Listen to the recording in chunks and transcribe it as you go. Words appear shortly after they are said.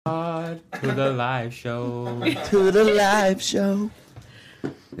To the live show. To the live show.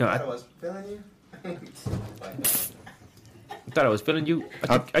 No, I was feeling you. thought I was feeling you.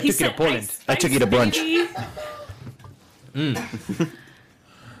 I took you to Poland. I took you to brunch.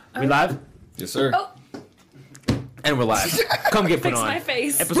 We live? Yes, sir. Oh. And we're live. Come get put Fix on. my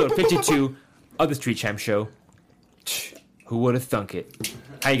face. Episode 52 of the Street Champ Show. Who would have thunk it?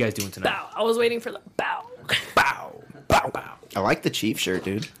 How you guys doing tonight? Bow. I was waiting for the bow. Bow. Bow. Bow. I like the Chief shirt,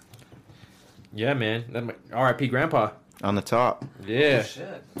 dude. Yeah, man. That's my R.I.P. Grandpa. On the top. Yeah.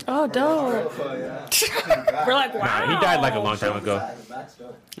 Oh, dope. We're like, wow. Nah, he died like a long time ago.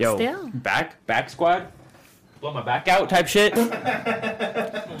 Yo, Still. back squad? Blow my back out type shit?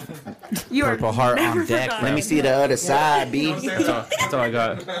 You are Purple heart never on deck. forgotten. Let me see the other side, B. That's all I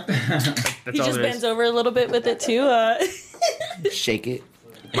got. That's He all just there bends is. over a little bit with it too. Shake it.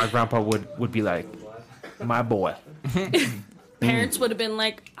 My grandpa would be like, my boy. Parents would have been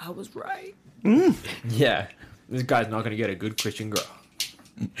like, I was right. Yeah. This guy's not going to get a good Christian girl.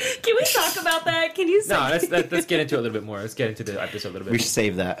 Can we talk about that? Can you say? No, let's get into it a little bit more. Let's get into the episode a little bit. We should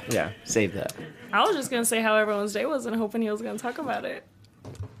save that. Yeah. Save that. I was just gonna say how everyone's day was and hoping he was gonna talk about it.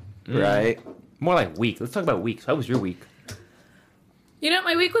 Right? More like week. Let's talk about weeks. How was your week? You know,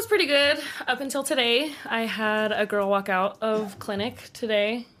 my week was pretty good up until today. I had a girl walk out of clinic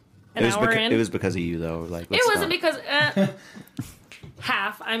today. An hour in. It was because of you, though. Like, It wasn't because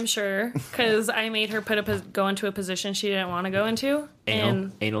half, I'm sure, because I made her go into a position she didn't want to go into.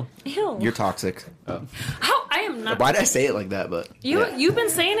 Anal. Ew. You're toxic. How I am not. Why did I say it like that? But yeah. You've been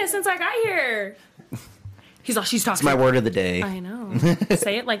saying it since I got here. He's all she's It's toxic. my word of the day. I know.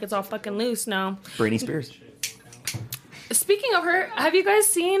 Say it like it's all fucking loose now. Britney Spears. Speaking of her, have you guys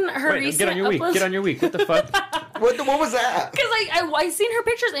seen her recent Get on your week. uploads? Get on your week. What the fuck? What was that? Because I seen her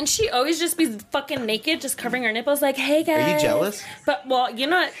pictures and she always just be fucking naked, just covering her nipples. Like, hey guys. Are you jealous? But well, you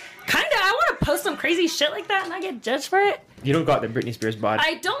know, kind of. I want to post some crazy shit like that and I get judged for it. You don't got the Britney Spears bod.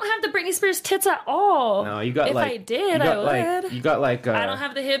 I don't have the Britney Spears tits at all. No, you got if like. I did, you got I would. You got like. I don't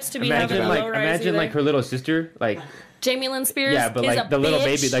have the hips to be Imagine having like low rise either. her little sister like. Jamie Lynn Spears. Yeah, but is like a the little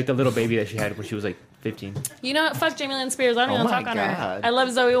bitch. baby, that she had when she was like 15. You know what? Fuck Jamie Lynn Spears. I don't even my talk on her. God. I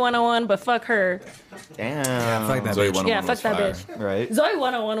love Zoe 101, but fuck her. Damn. Fuck that bitch. Yeah, fuck that bitch. Right? Zoe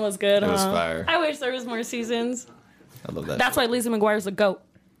 101 was good, It huh? was fire. I wish there was more seasons. I love that. That's why Lizzie McGuire's a goat.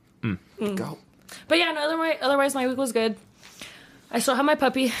 Go. But yeah, no, otherwise my week was good. I still have my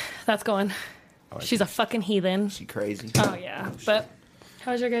puppy. That's going. She's a fucking heathen. She crazy. Oh yeah. But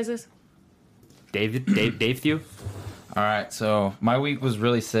how was your guys'? Dave Thew? All right, so my week was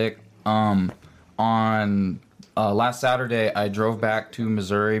really sick. On last Saturday, I drove back to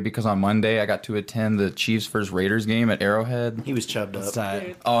Missouri because on Monday I got to attend the Chiefs vs. Raiders game at Arrowhead. He was chubbed up.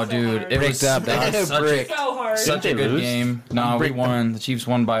 Oh, dude, it was up, that was Brick. So hard. such a Didn't they good lose? game. No, we won. The Chiefs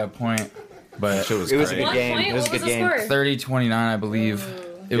won by a point, but Shit was It was a great. good One game. point? It was a What good was the game. score? 30-29, I believe.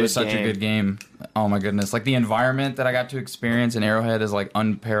 It was Good such game. a good game. Oh my goodness. Like the environment that I got to experience in Arrowhead is like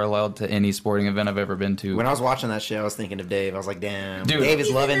unparalleled to any sporting event I've ever been to. When I was watching that shit, I was thinking of Dave. I was like, damn. Dude. Dave is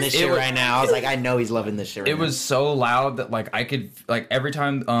loving this It shit was- right now. I was like, I know he's loving this shit right It now. was so loud that like I could like every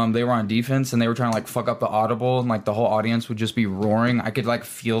time they were on defense and they were trying to like fuck up the audible and like the whole audience would just be roaring. I could like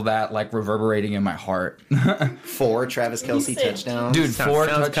feel that like reverberating in my heart. 4 Travis Kelce said- touchdowns. Dude, Sounds 4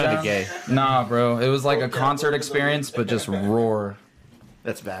 kinda touchdowns. gay. Nah, bro. It was like a concert experience but just roar.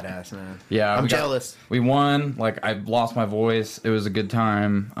 That's badass, man. Yeah, I'm we got- jealous. We won. Like I lost my voice. It was a good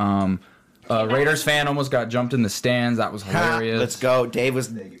time. Raiders fan almost got jumped in the stands. That was hilarious. Let's go. Dave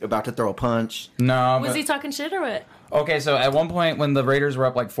was about to throw a punch. No, Was but- he talking shit or what? Okay, so at one point when the Raiders were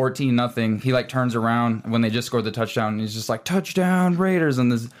up like 14-0, he like turns around when they just scored the touchdown and he's just like, touchdown Raiders,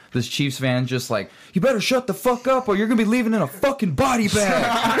 and this Chiefs fan just like, you better shut the fuck up or you're gonna be leaving in a fucking body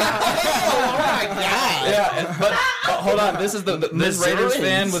bag. Yeah, but hold on, this Raiders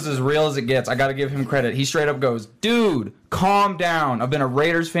fan was as real as it gets. I gotta give him credit. He straight up goes, dude, calm down. I've been a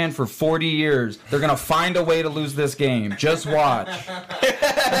Raiders fan for 40 years. They're gonna find a way to lose this game. Just watch.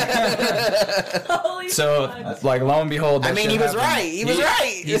 Holy So, fuck. like, lo and behold, that I mean, shit he was happened. right. He was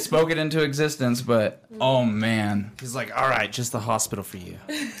right. He spoke it into existence, but oh man, He's like, all right, just the hospital for you.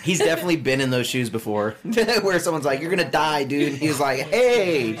 He's definitely been in those shoes before, where someone's like, "You're gonna die, dude." He was like,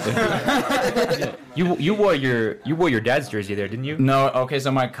 "Hey." You wore your dad's jersey there, didn't you? no. Okay,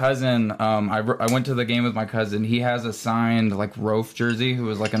 so my cousin, I went to the game with my cousin. He has a signed like Rofe jersey, who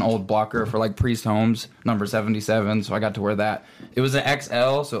was like an old blocker for like Priest Holmes, number 77. So I got to wear that. It was an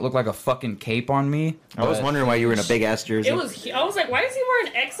XL, so it looked like a fucking cape on me. I was wondering why you were in a big ass jersey. I was like, why is he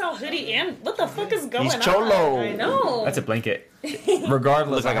wearing an XL hoodie and what the fuck is going He's on? cholo. I know. That's a blanket.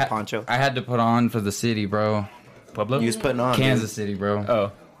 Regardless, Looked like I a poncho. I had to put on for the city, bro. Pueblo? He was putting on Kansas City, bro.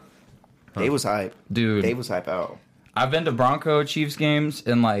 Oh. Dave was hype. Dude. Dave was hype out. I've been to Bronco Chiefs games,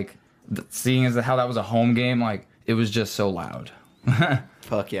 and like seeing as how that was a home game, like it was just so loud.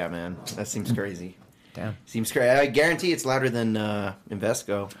 Fuck yeah, man. That seems crazy. Damn. Seems crazy. I guarantee it's louder than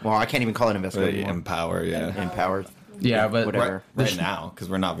Invesco. Well, I can't even call it Invesco anymore. Empower, yeah. Empowered. Yeah, but whatever. Right now, because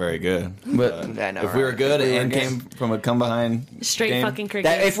we're not very good. But I know, If we were right? good If we were and good. came from a come behind Straight game, fucking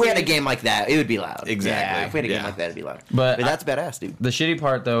crickets. If we had a game like that, it would be loud. Exactly. Yeah, if we had a game Yeah. like that, it'd be loud. But that's badass, dude. the shitty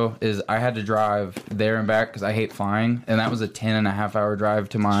part though is I had to drive there and back because I hate flying, and that was a 10.5 hour drive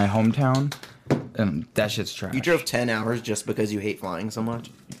to my hometown, and that shit's trash. You drove 10 hours just because you hate flying so much?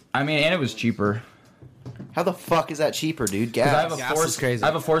 I mean, and it was cheaper. How the fuck is that cheaper, dude? 'Cause I have Gas. a is crazy. I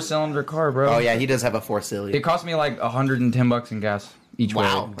have a 4-cylinder car, bro. Oh, yeah, he does have a 4-cylinder. It cost me like $110 in gas each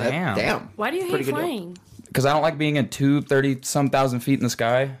Wow. way. Damn. Why do you hate Pretty good deal. flying? Because I don't like being at 30-some thousand feet in the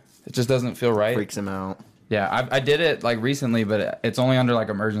sky. It just doesn't feel right. Freaks him out. Yeah, I did it like recently, but it's only under like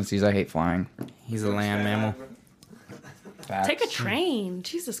emergencies. I hate flying. He's a land mammal. Facts. Take a train.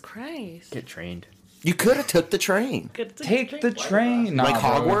 Jesus Christ. Get trained. You could have took the train. Good to Take the train. Nah, Like bro.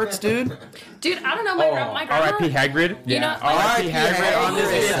 Hogwarts, dude. Dude, I don't know. My grandma. R.I.P. Hagrid. You know, R.I.P. Hagrid on this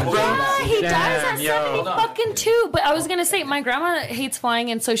Hagrid. bitch, bro. yeah, he dies Damn, at yo. 70 fucking 2. But I was gonna say my grandma hates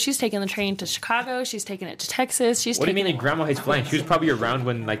flying, and so she's taking the train to Chicago. She's taking it to Texas. She's What do you taking mean, like, grandma hates flying? She was probably around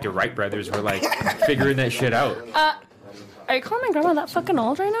when, like, the Wright brothers were, like, figuring that shit out. Are you calling my grandma that fucking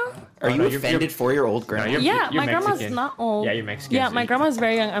old right now? Are you no, you're- offended for your old grandma? you're- Yeah, you're my grandma's Mexican. not old. Yeah, you're Mexican, Yeah, so my you- grandma's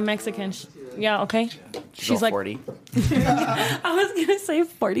very young. I'm Mexican. Yeah, okay. She's She's like 40. I was gonna say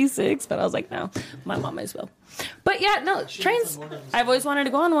 46, but I was like, no, my mom as well. But yeah, no, trains. I've always wanted to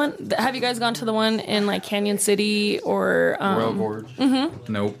go on one. Have you guys gone to the one in like Canyon City or? Royal Gorge.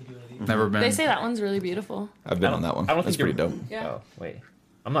 Mm-hmm. Nope, never been. They say that one's really beautiful. I've been on that one. I don't That's think pretty you're- dope. Yeah. Oh, wait.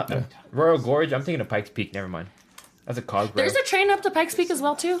 I'm not... Royal Gorge? I'm thinking of Pikes Peak. Never mind. That's a cog rail. There's a train up to Pikes Peak as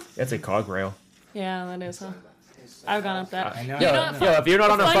well too. That's a cog rail. Yeah, that is, huh? I've gone up that. I know. You know what, Yo, if you're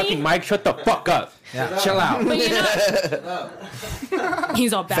not on a funny? fucking mic, shut the fuck up. Yeah, chill out. But you know,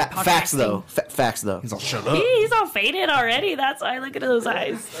 he's all bad. Facts, podcasting. though. Facts, though. Shut up. He's all faded already. That's why. Look at those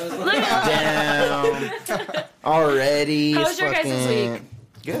eyes. Look at Damn. Already. How was it's your guys' fucking- week?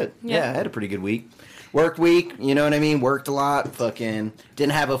 Good. Yeah. Yeah, I had a pretty good week. Work week, you know what I mean? Worked a lot. Fucking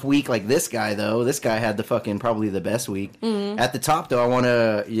didn't have a week like this guy though. This guy had the fucking probably the best week. Mm-hmm. At the top though, I want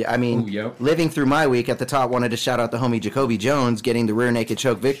to. I mean, Ooh, yep. living through my week at the top, wanted to shout out the homie Jacoby Jones getting the rear naked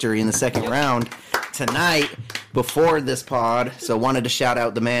choke victory in the second round tonight before this pod. So wanted to shout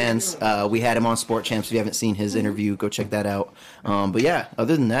out the man's. We had him on Sport Champs. If you haven't seen his interview, go check that out. But yeah,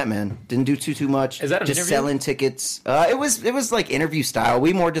 other than that, man, didn't do too much. Is that an just interview? selling tickets? It was like interview style.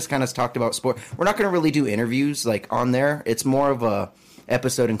 We more just kind of talked about sport. We're not going to really do interviews like on there. It's more of a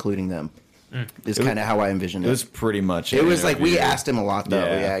episode including them. Is kind of how I envisioned It it. was pretty much. It an was like we interview. asked him a lot though.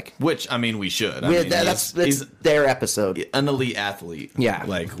 Yeah, like, Which I mean, we should. I we- mean, that's he's their episode. an elite athlete. Yeah.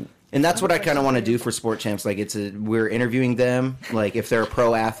 like And that's what I kind of want to do for Sport Champs. Like, we're interviewing them, like if they're a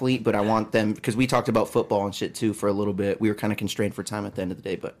pro athlete, but I want them because we talked about football and shit too for a little bit. We were kind of constrained for time at the end of the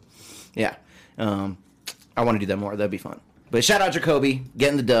day, but yeah, I want to do that more. That'd be fun. But shout out Jacoby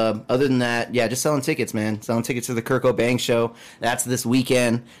getting the dub. Other than that, yeah, just selling tickets, man. Selling tickets to the Kirk O'Bang show. That's this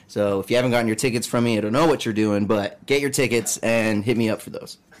weekend. So if you haven't gotten your tickets from me, I don't know what you're doing, but get your tickets and hit me up for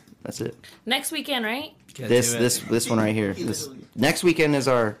those. That's it. Next weekend, right? This one right here. This next weekend is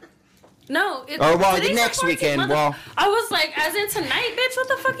our. No. Oh, well, today's the next 14th, weekend, well- I was like, as in tonight, bitch. What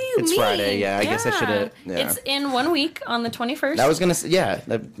the fuck are you It's mean? Friday, yeah, I guess I shoulda- yeah. It's in 1 week on the 21st. I was gonna say, yeah,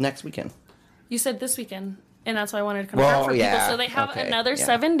 the next weekend. You said this weekend, and that's why I wanted to confirm Well, for yeah, people. So they have okay, another yeah.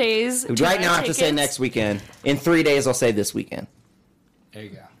 7 days. to Right buy now, I have to say tickets. next weekend. In 3 days, I'll say this weekend. There you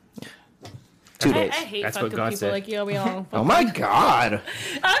go. 2 I days. hate That's what fucking God people said. like you. We all. Oh my god!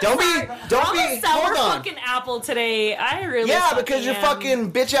 Don't be- I'm a sour hold on. fucking apple today. I really. Yeah, because you're am.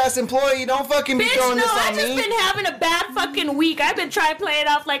 fucking bitch ass employee. Don't fucking be Bitch, throwing no, this I on just me. been having a bad fucking week. I've been trying to play it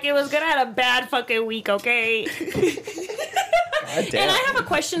off like it was gonna have a bad fucking week, okay? And I have a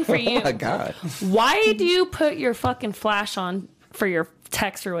question for you. Oh my god! Why do you put your fucking flash on for your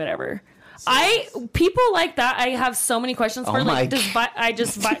text or whatever? People like that. I have so many questions for. Oh my Like,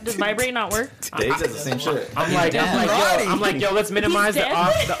 does vibrate not work? Dave does the same shit. I'm like, yo, let's minimize He's the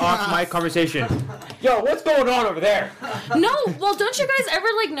dead? off mic conversation. Yo, what's going on over there? No, well, don't you guys ever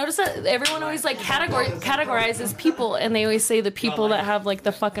like notice that everyone always like categorizes people, and they always say the people that have like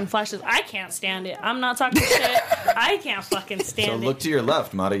the fucking flashes. I can't stand it. I'm not talking shit. I can't fucking So stand look it. to your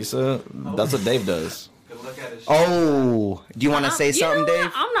left, Marisa. That's what Dave does. Oh, do you want to say You know something, what?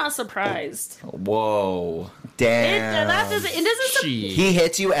 Dave? I'm not surprised. Whoa. Damn. It doesn't. He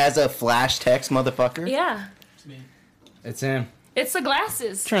hits you as a flash text, motherfucker. Yeah. It's him. It's the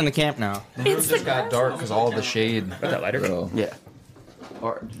glasses. Turn the camp now. It's the It got glasses. dark because all the shade. Got that lighter? Bro. Yeah.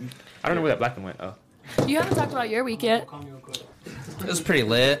 Or I don't know where that black one went. Oh. You haven't talked about your week yet. It was pretty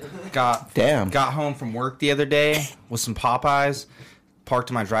lit. Got home from work the other day with some Popeyes. Parked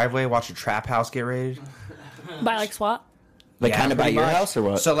in my driveway. Watched a trap house get raided. By like SWAT. like kind of by pretty your much. house or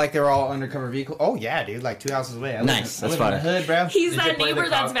what? So like they were all undercover vehicle. Oh yeah, dude. Like 2 houses away. I Nice, live that's in the fine. hood, bro. He's Did you that play the neighbor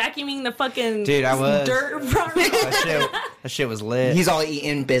that's cop? vacuuming the fucking Dude, I was. dirt front row. That shit was lit. He's all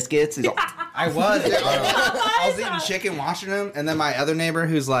eating biscuits. He's all, I was. Dude, I was eating chicken, washing them, and then my other neighbor,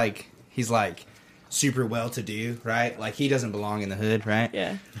 he's like super well-to-do, right? Like he doesn't belong in the hood, right?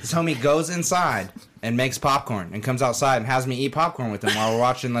 Yeah. This homie goes inside and makes popcorn and comes outside and has me eat popcorn with him while we're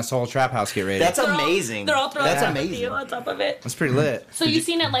watching this whole trap house get raided. that's amazing. They're all throwing That's up with amazing. you on top of it. That's pretty lit. So you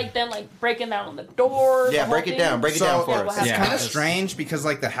seen it like them like breaking down the doors? Yeah, the whole break it thing? down. Break it So, down for yeah, us. what It's happened? kind of strange because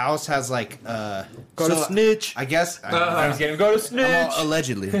like the house has like Go so, to snitch. I guess I was getting go to I'm snitch. all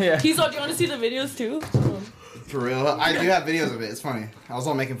allegedly. He's all. Do you want to see the videos too? For real, I do have videos of it. It's funny. I was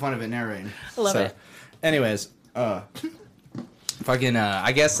all making fun of it narrating. I love it. Anyways, fucking,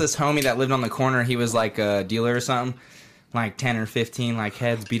 I guess this homie that lived on the corner, he was like a dealer or something. Like 10 or 15, like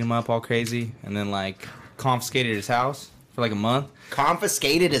heads beat him up all crazy, and then like confiscated his house for like a month.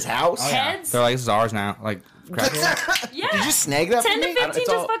 Confiscated his house. Heads. They're like, this is ours now. Like, crap. Yeah. Did you just snag that 10 from to me? 15 It's just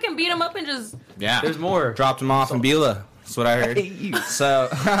all- fucking beat him up and just. Yeah. There's more. Dropped him off in Beulah. That's what I heard. hate you. So,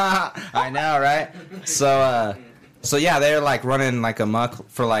 I know, right? So yeah, they're like running like amok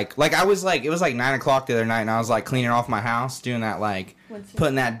for like I was like, it was like 9 o'clock the other night, and I was like cleaning off my house, doing that like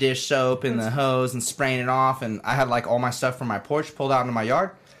putting that dish soap in the hose and spraying it off, and I had like all my stuff from my porch pulled out into my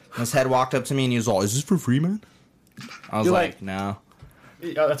yard. And this head walked up to me and he was all, "Is this for free, man?" I was You're like, like- "No."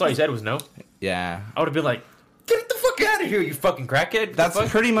 Oh, that's all you said was no. Yeah, I would have been like, get the fuck out of here, you fucking crackhead. that's The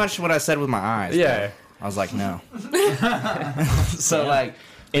fuck? pretty much what I said with my eyes. Yeah. I was like, "No." So like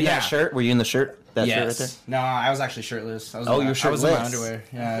In yeah. that shirt? Were you in the shirt? That shirt right there? No, I was actually shirtless. I was Oh, in you were I was in my shirtless. underwear.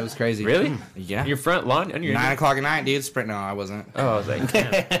 Yeah, it was crazy. Really? Yeah. Your front lawn and your 9 o'clock at night, dude. Sprint. No, I wasn't. Oh, I was like,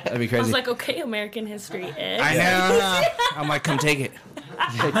 damn. That'd be crazy. I was like, okay, American History X. I know. I'm like, come take it.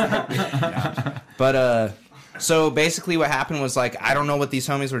 But so basically, what happened was like, I don't know what these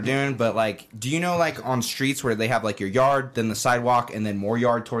homies were doing, but like, do you know like on streets where they have like your yard, then the sidewalk, and then more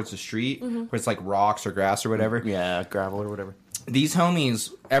yard towards the street, where it's like rocks or grass or whatever? Yeah, gravel or whatever. These homies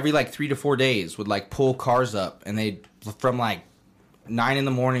every like 3 to 4 days would like pull cars up, and they from like 9 in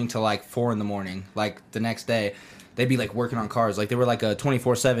the morning to like 4 in the morning, like the next day. They'd be like working on cars, like they were like a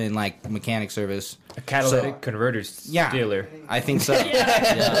 24/7 like mechanic service. A catalytic converter dealer. I think so.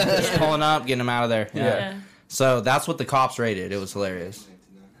 Yeah. Just pulling up, getting them out of there. Yeah. Yeah. So that's what the cops raided. It was hilarious.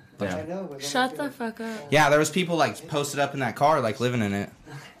 Shut the fuck up. Yeah, there was people like posted up in that car, like living in it.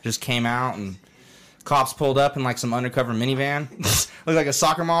 Just came out and cops pulled up in like some undercover minivan. Looked like a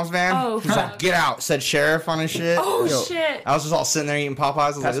soccer mom's van. Oh, He's like, fuck. "Get out!" Said sheriff on his shit. Oh, Yo, shit. I was just all sitting there eating Popeyes. I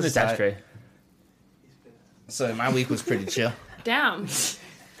was like, Pass me the this is tight. tax tray. So my week was pretty chill. Damn. When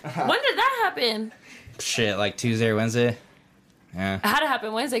did that happen? Shit, like Tuesday or Wednesday. Yeah. It had to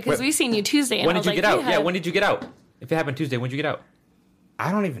happen Wednesday because Wait, we seen you Tuesday. And When I did was you like, get out? had- Yeah, when did you get out? If it happened Tuesday, when did you get out?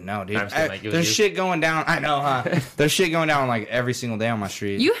 I don't even know, dude. I'm still like, it was There's you. shit going down. I know, huh? There's shit going down like every single day on my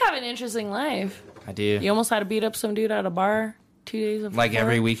street. You have an interesting life. I do. You almost had to beat up some dude at a bar 2 days before. Like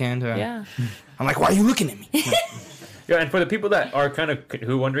every weekend. Yeah. I'm like, why are you looking at me? Yeah, and for the people that are kind of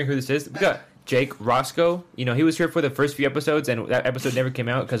who wondering who this is, we got Jake Roscoe. You know, he was here for the first few episodes, and that episode never came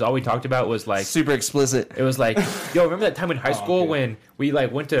out because all we talked about was like, Super explicit. it was like, yo, remember that time in high school okay. when we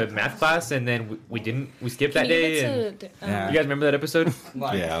like went to math class and then we skipped Can that you day? give And it to, Yeah. you guys remember that episode?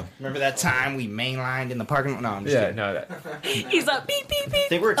 Like, Yeah. Remember that time we mainlined in the parking lot? No, I'm just Yeah, kidding. no, that, He's like, beep, beep, beep. I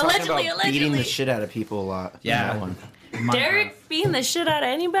think we were talking allegedly, about allegedly. beating the shit out of people a lot. Yeah. That one. Derek beating the shit out of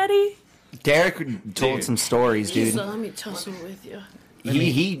anybody? Derek told Dude. some stories, dude. let me tussle with you.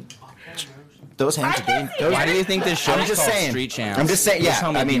 He those hands are dangerous. Those, Why do you think this show I'm is just called saying. Street Champs? I'm just saying. This Yeah,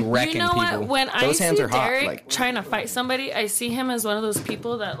 homie I be mean, wrecking You know people. what? When I Those see hands are hot, Derek like- trying to fight somebody, I see him as one of those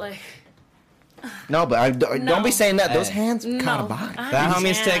people that like. no, but don't No. be saying that. Those Hey. hands No, kind of body. I That homie's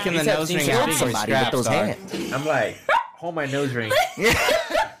understand. taking the He's had nose seen ring kill out for somebody with scraps, those dog. hands. I'm like, hold my nose ring.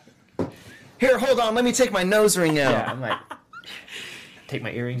 Here, hold on. Let me take my nose ring out. Yeah, I'm like, take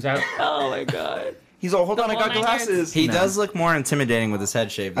my earrings out. Oh my god. He's all, hold on, I whole got nine yards. glasses. He No. does look more intimidating with his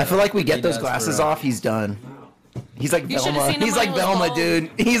head shaved. I feel like we He get those does, for glasses real. off. He's done. He's like You should've Velma. seen him He's when like he was Velma, bald. dude.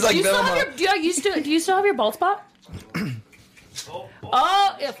 He's like Do you still Velma. have do you still have your bald spot?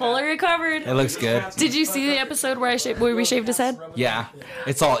 Oh, it fully recovered. It looks good. Did you see the episode where where we shaved his head? Yeah.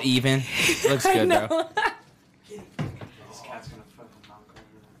 It's all even. It looks good, bro.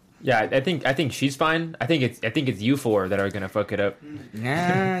 Yeah, I think she's fine. I think it's you four that are gonna fuck it up.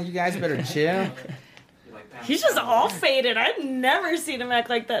 Nah, you guys better chill. He's just all faded. I've never seen him act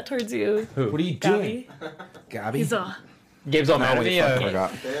like that towards you. What are you doing? Gabby. He's all. Gabe's all mad at me.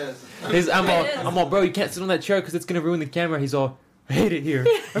 Forgot. I'm all, bro. You can't sit on that chair because it's gonna ruin the camera. He's all, I hate it here.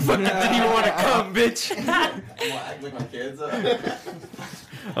 I fucking didn't even want to come, bitch. With my kids.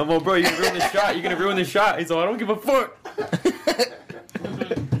 I'm all, bro. You're gonna ruin the shot. You're gonna ruin the shot. He's all, I don't give a fuck.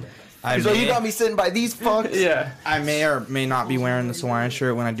 He's like, you got me sitting by these fucks. Yeah. I may or may not be wearing this Hawaiian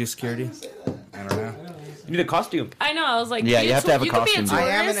shirt when I do security. I don't know. You need a costume. I know. I was like, Yeah, you have to have a you could be costume. I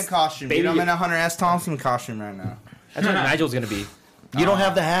am in a costume, Baby. dude. I'm in a Hunter S. Thompson costume right now. That's what Nigel's gonna be. You don't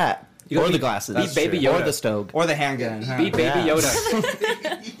have the hat. You gotta Or the be- glasses. be Baby Or Yoda. the stove. Or the handgun. Huh? Be Baby Yeah.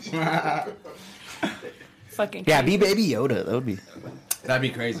 Yoda. fucking. Yeah, be Baby Yoda. That would be. That'd be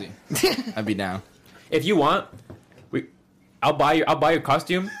crazy. I'd be down. If you want, I'll buy your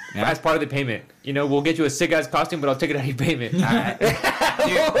costume as part of the payment. You know, we'll get you a sick ass costume, but I'll take it out of your payment. Alright.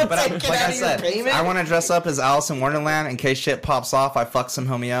 Dude, but Take it like out I of your said, payment? I want to dress up as Alice in Wonderland in case shit pops off. I fuck some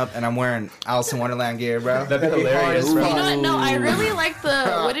homie up, and I'm wearing Alice in Wonderland gear, bro. That'd be hilarious, hard bro. as You know what? No, I really like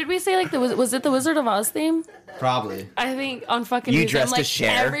the. What did we say? Like the was it the Wizard of Oz theme? Probably. I think on fucking. You Museum, dressed like as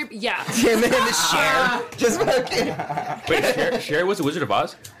Cher? Yeah. Him and the share. Just fucking. Wait, Cher was the Wizard of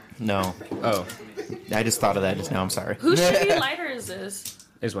Oz? No. Oh, I just thought of that just now. I'm sorry. Whose shitty lighter is this?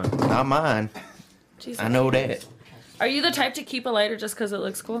 this one. Not mine. Jesus. I know that. Are you the type to keep a lighter just because it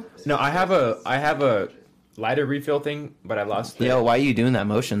looks cool? No, I have a lighter refill thing, but I lost it. Yo, why are you doing that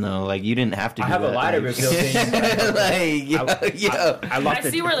motion though? Like you didn't have to. I do have a that. lighter Like- refill thing. like, yo. I lost I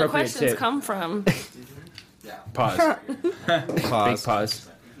see where the appropriate questions tip. come from. Pause. Big Pause. pause.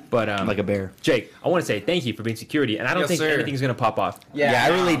 But Like a bear. Jake, I want to say thank you for being security, and I don't Yes, think sir. anything's gonna pop off. Yeah, I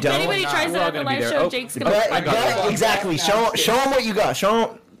really If don't. anybody tries We're that all at the gonna be live there. show, Oh, Jake's but- gonna. But, I got but it. exactly. Show him what you got. Show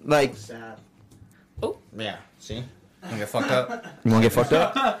him like. Yeah. See? I'm get fucked up. You want to get fucked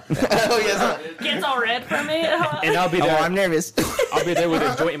up? Oh yes. Gets all red from it. And I'll be Oh, there. I'm nervous. I'll be there with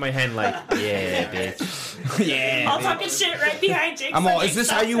a joint in my hand, like, yeah, bitch. Yeah. All talking shit right behind Jake. I'm all. Is this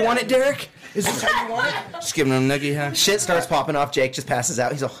how you want it, Derek? Is this how you want it? Just giving him a noogie, huh? Shit starts popping off. Jake just passes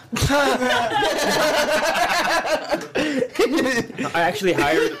out. He's all. I actually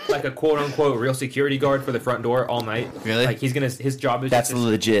hired like a quote unquote real security guard for the front door all night. Really? Like his job is That's just to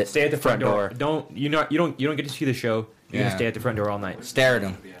legit. stay at the front door. You don't get to see the show. You're Yeah. gonna stay at the front door all night. Stare at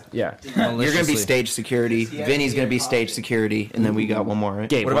him. Yeah. You're gonna be Maliciously. stage security. Vinny's gonna be stage security, and then we got one more. Right?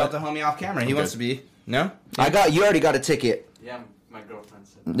 Gabe, What about the homie off camera? He wants to be. No? You already got a ticket. Yeah, my girlfriend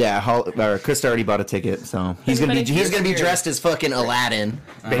said. Yeah, Krista already bought a ticket, so he's gonna be dressed as fucking Aladdin.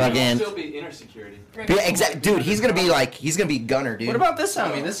 I'll Fucking still be inner security. yeah, exact dude. He's gonna be Gunner, dude. What about this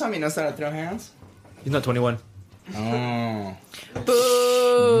homie? This homie knows how to throw hands. He's not 21. Oh.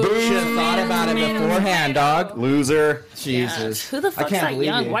 Boo. Should have thought about it beforehand, dog. loser? Jesus. Who the fuck's can't that believe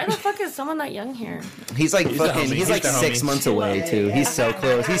young? it. Why the fuck is someone that young here? He's like the fucking. homie. He's He's like the 6 homie. months away too. He's so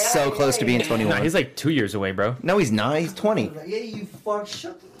close. He's so close to being 21. Nah, he's like 2 years away, bro. No, he's not. He's 20. Yeah, you fuck.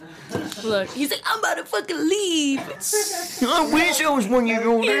 Shut the. Look, he's like, I'm about to fucking leave. I wish I was 1 year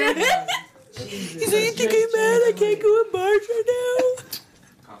older. He's like, you think I'm mad? I can't go in bars right now.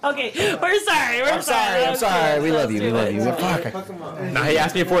 Okay, we're sorry. I'm sorry. We love you. We love you. Fuck. Nah, he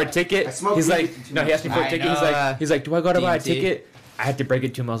asked me for a ticket. He's like, no, he asked me for a I ticket. know, He's like, do I gotta buy a DMT. ticket? I had to break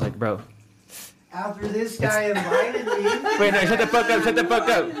it to him. I was like, bro, After this guy invited me. wait, no, shut the fuck up. Shut the fuck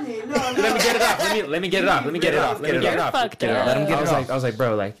up. No, Let me get it off. Let me get it off. Let me get it off. Let me get it off. Fucked Get it up. off. Let him get it off. I was like,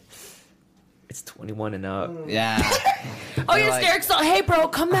 bro, like, it's 21 and up. Yeah. Oh, yes, like- Derek's like, hey, bro,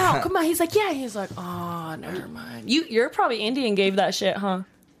 come out. Come out. He's like, yeah. He's like, oh, never mind. You're probably Indian gave that shit, huh?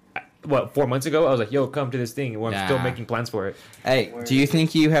 What, 4 months ago? I was like, yo, come to this thing. I'm still Nah. making plans for it. Hey, do you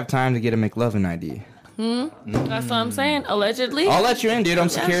think you have time to get a McLovin ID? That's what I'm saying. Allegedly. I'll let you in, dude. I'm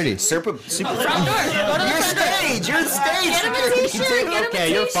security. Super. Front door. Go to the You're front door. stage. You're stage. Get him a t-shirt. Get him a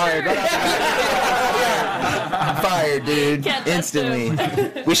Okay, you're fired. Go t-shirt. Fired, dude. Can't touch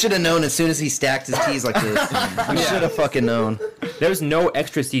Instantly. We should have known as soon as he stacked his keys like this. We should have fucking known. There's no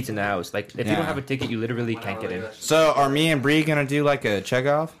extra seats in the house. Like, if you Yeah. don't have a ticket, you literally can't get in. So, are me and Bree gonna do like a check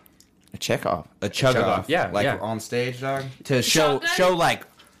off? A check off. A chug Chug off, off, yeah, like yeah. on stage, dog. To show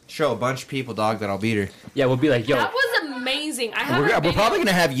a bunch of people, dog, that I'll beat her. Yeah, we'll be like, yo, That was amazing. I have a We're video. probably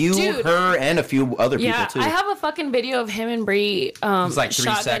gonna have you, Dude. her, and a few other people Yeah, too. I have a fucking video of him and Bree. It's like 3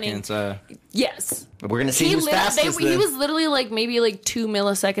 shotgunning. seconds. Yes. We're gonna see He, who's fastest. he then. was literally like maybe like 2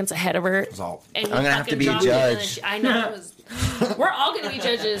 milliseconds ahead of her. all. And I'm gonna have to fucking be a dropped it, and then judge. I know it was. We're all gonna be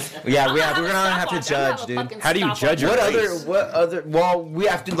judges. Yeah, we're I'm gonna have to judge, dude. How do you judge your What race? other? Well, we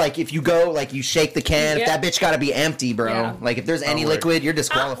have to like if you go like you shake the can. Yeah. If that bitch got to be empty, bro. Yeah. Like if there's any word. liquid, you're pour it.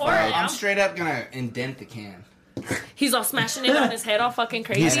 disqualified. I'm straight up gonna indent the can. He's all smashing it on his head, all fucking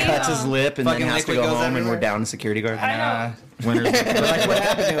crazy. He cuts his lip and Fucking then has to liquid go goes home, and everywhere. we're down to security guard. I know. Winners. Like what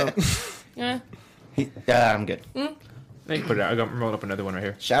happened to him? Yeah. I'm good. Let me put it out. I'm rolling up another one right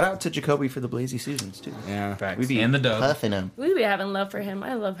here. Shout out to Jacoby for the Blazy Susans too. Yeah. Facts. We be And the dub. puffing him. We be having love for him.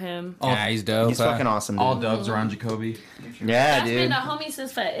 I love him. Yeah, he's dope. He's fucking awesome, dude. All dubs around Jacoby. Yeah, That's been dude. a homie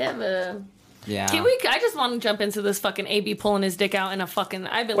since forever. Yeah. Can we? I just want to jump into this fucking AB pulling his dick out in a fucking.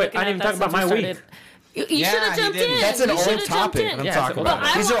 I've been Wait, looking I at didn't that even talk about since my we week. started. You Yeah, should have he jumped didn't. in. That's an You old should've jumped topic. in. I'm Yeah, talking it's an about. old But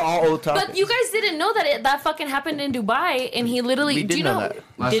I These are want- all old topics. But you guys didn't know that that fucking happened in Dubai, and he literally. We do did you know know? that.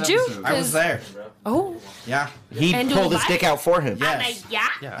 Last Did you? episode. I was there. Oh. Yeah. He And pulled his Dubai? dick out for him. I'm like, yeah.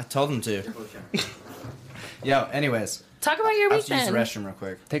 I told him to. Yo, anyways. Talk about your I week have to use the then. restroom real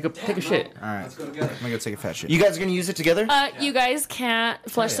quick. Take a shit. Alright. I'm gonna go take a fat shit. You guys gonna use it together? You guys can't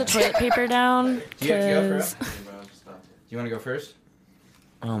flush the toilet paper down Do you have to go for because. it? You wanna go first?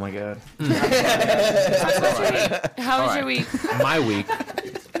 Oh my god. How was your week? My week.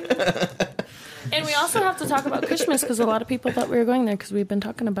 And we also have to talk about Christmas because a lot of people thought we were going there because we've been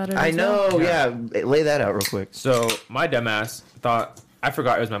talking about it. I as well. know. Yeah. Lay that out real quick. So my dumbass thought I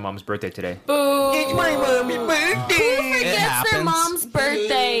forgot it was my mom's birthday today. Boo. It's my mommy's Who birthday. forgets their happens. mom's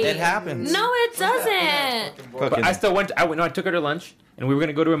birthday? It happens. No, it doesn't. But I still went. I took her to lunch, and we were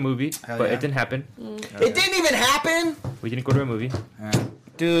gonna go to a movie, Hell but yeah. it didn't happen. It didn't even happen, We didn't go to a movie.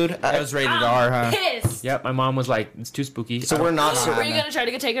 dude. That was rated R, huh? Pissed. Yep, my mom was like, "It's too spooky." So we're not. Were you gonna try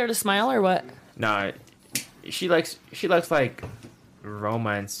to take her to Smile or what? Nah, she likes like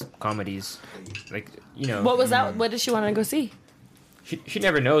romance comedies, like you know. What was that? What did she want to go see? She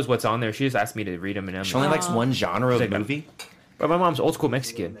never knows what's on there. She just asked me to read them, and I'm She only like, likes one genre of Like, movie. but my mom's old school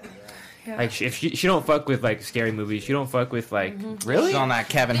Mexican. Yeah. Like if she don't fuck with like scary movies. She don't fuck with like. Really? She's on that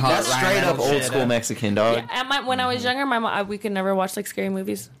Kevin Hart. That's Ryan straight up Reynolds old shit, school Mexican, dog. Yeah, when I was younger, my mom, we could never watch like scary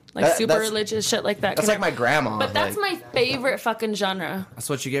movies, like That- super that's- religious shit like that. That's Could like my grandma. But that's like, my favorite fucking genre. That's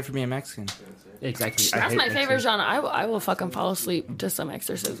what you get for being Mexican. Exactly. I That's hate my Mexican. favorite genre. I will fucking fall asleep to some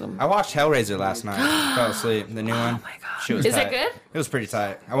exorcism. I watched Hellraiser last night. Fell asleep. The new one. Oh my god. Shit was Is tight. it good? It was pretty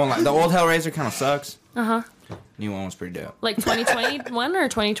tight. I won't lie. The old Hellraiser kind of sucks. Uh huh. New one was pretty dope. Like 2021 or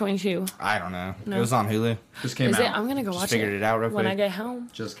 2022? I don't know. No. It was on Hulu. Just came Is out. it? I'm gonna go Just watch figured it out real when I quick. get home.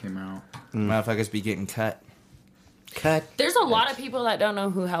 Just came out. Motherfuckers be getting cut. cut. There's a lot of people that don't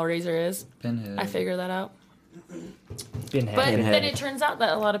know who Hellraiser is. Pinhead. I figured that out. Pinhead. But Pinhead. then it turns out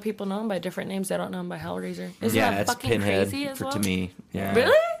that a lot of people know him by different names. They don't know him by Hellraiser. Isn't Yeah, that it's fucking Pinhead crazy as well? to me. Yeah.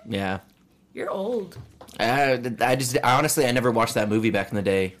 Really? Yeah. You're old. I honestly I never watched that movie back in the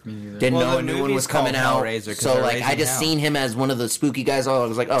day. Didn't Well, know the a new one movie's was coming called out. Hellraiser 'cause So they're like I raising just hell. seen him as one of the spooky guys. I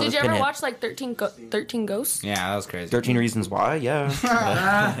was like, oh, Did this you ever Pinhead. watch like 13 Ghosts? Yeah, that was crazy. 13 Reasons Why? Yeah.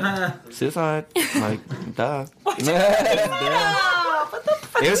 Suicide. Like, duh.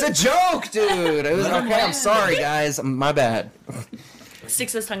 It was a joke, dude. It was okay. I'm sorry, guys. My bad.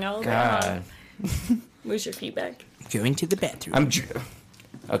 Sticks his tongue out. God. Moves your feet back. Going to the bathroom.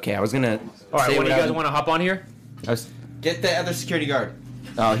 Okay, I was gonna. All right, say what do you I guys was- want to hop on here? Get the other security guard.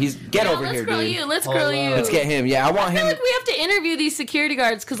 Oh, get over let's here, grill dude. you. Let's grill you. Let's get him. Yeah, I want I feel him. like we have to interview these security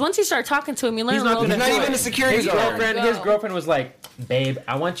guards because once you start talking to him, you learn He's a not little gonna bit He's not more. even a security His guard. girlfriend was like, "Babe,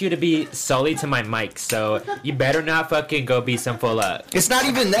 I want you to be Sully to my Mike, so you better not fucking go be some full up." It's not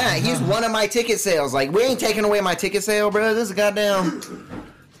even that. He's one of my ticket sales. Like, we ain't taking away my ticket sale, bro. This is goddamn.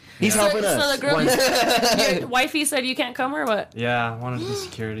 He's So, helping so us. the girl, your wifey said you can't come or what? Yeah, I wanted to be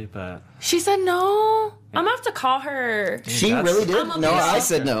security, but She said no. I'm gonna have to call her. She That's- really did. I'm a No, bitch. I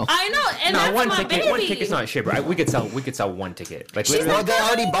said no. I know, and No, that's one my ticket. baby. One ticket's not shit, bro. We could sell one ticket. Like, She's literally- Well, they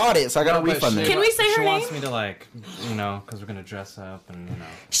already bought it, so I got to No, but refund she- them. Can we say her she name? wants me to like, because we're gonna dress up and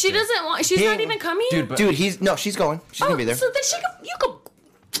She doesn't want. She's He- not even coming. Dude, but Dude, she's going. She's gonna be there. So then you could.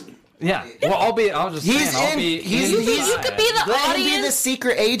 yeah. Well, I'll just He's saying, I'll in- be. he's- You inside. could be the Let him be the audience.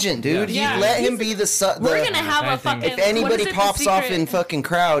 secret agent, dude. Yeah. Let him be the. We're gonna have a I think- fucking. If anybody what is it, the pops off secret- in fucking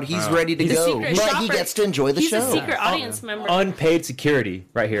crowd, he's ready to He's a go. secret But he shopper. gets to enjoy the He's show. a secret audience member. unpaid security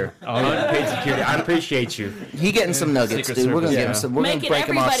right here. Unpaid security. I appreciate you. He getting some nuggets, Secret dude. We're gonna Service, give him yeah. some. We're Making gonna break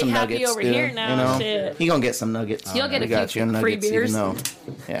him off everybody some happy nuggets, over dude. here now, You know, shit. he gonna get some nuggets. You'll get a We got few you free nuggets, beers. even though,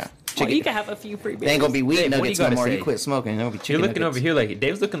 yeah. Oh, you can have a few free They beers. ain't gonna be weed Dave, what do nuggets you no gotta more. say? You quit smoking. It'll be chicken You're looking nuggets. over here like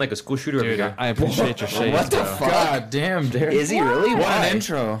Dave's looking like a school shooter over Dude, here. I appreciate your shades, What the bro. fuck? God damn, Derek. Is he really? What Why? an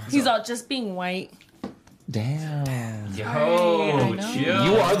intro. He's all just being white. Damn. Yo, I know. chill.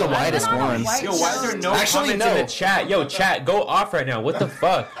 You are the I've whitest been on a one. white Yo, why is there no Actually, comments no. in the chat? Yo, chat, go off right now. What the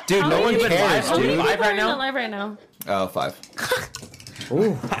fuck? Dude, How no many one people- cares, How many dude. people Live right are in now? the live right now? Oh, 5.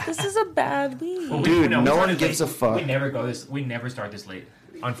 This is a bad week. Dude, we no one started gives a late. fuck. We never go this. We never start this late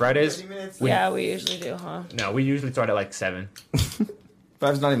on Fridays. Yeah, we usually do, huh? No, we usually start at like 7.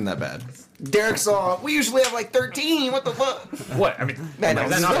 5's not even that bad. Derek saw. We usually have like 13. What the fuck? What? I mean, Man, is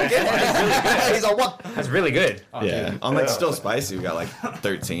that he's not okay. bad? He's all what? That's really good. Yeah. On like Still Spicy, we got like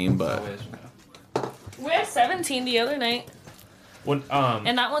 13, but We had 17 the other night, When,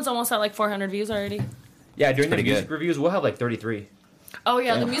 and that one's almost at like 400 views already. yeah, during the pretty music good. reviews, we'll have like 33. Oh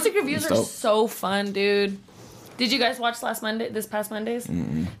yeah, the music reviews That's are dope. so fun, dude. Did you guys watch this past Mondays?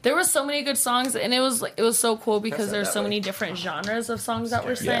 There were so many good songs, and it was so cool because there's so many different genres of songs that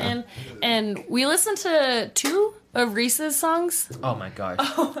were sent in, and we listened to 2 of Reese's songs. Oh my gosh.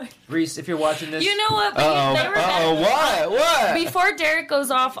 Oh my! Reese, if you're watching this, You know what? But they were better. What? Before Derek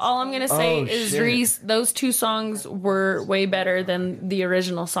goes off, all I'm gonna say is Reese, those 2 songs were way better than the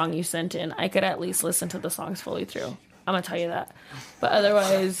original song you sent in. I could at least listen to the songs fully through. I'm gonna tell you that. But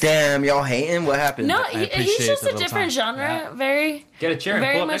otherwise, Damn, y'all hating? What happened? no, I he's appreciate just the a little different time. genre. Very. get a chair and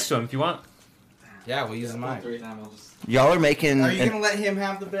Very pull up much- next to him if you want. Yeah, we'll use the mic. Y'all are making. Are you gonna let him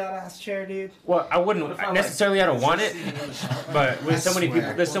have the badass chair, dude? Well, I wouldn't necessarily. I don't want it, but with so many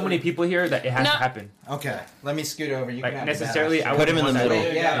people, there's so many people here that it has No. to happen. Okay, let me scoot over. You Like can have necessarily, the badass I chair. Put him in wouldn't the want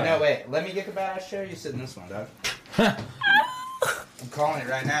that. middle. Yeah, no, wait. Let me get the badass chair. You sit in this one, dog. I'm calling it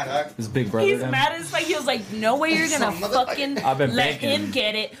right now, dog. His big brother. He's then. mad as fuck. He was like, "No way you're gonna fucking I've been let banking. him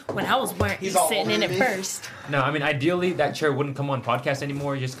get it." When I was He's all sitting in it over me. first. No, I mean ideally that chair wouldn't come on podcast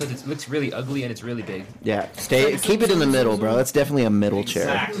anymore just because it looks really ugly and it's really big. Yeah, keep it in the middle, bro. That's definitely a middle chair.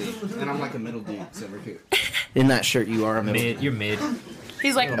 Exactly. And I'm like a middle dude, so we're here. In that shirt, you are a middle. Mid, you're mid.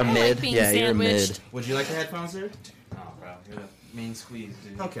 He's like, A "I mid? like being Yeah, you're a sandwiched." mid. Would you like your headphones, dude? Oh, bro, you're the main squeeze,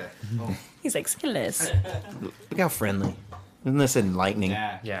 dude. Okay. He's like, "Say less." Look how friendly. Isn't this enlightening?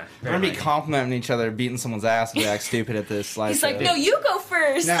 Yeah. Yeah. We're gonna be complimenting each other, beating someone's ass, and be like stupid at this. He's like, "No, you go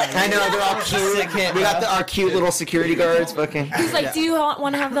first." No, I know they're all cute. We got our cute little security guards. Fucking. He's like, "Do you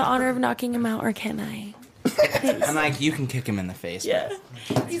want to have the honor of knocking him out, or can I?" I'm like, you can kick him in the face. Yeah.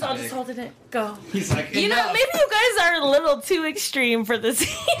 He's all just holding it. Go. He's like, You know, "Enough." maybe you guys are a little too extreme for this.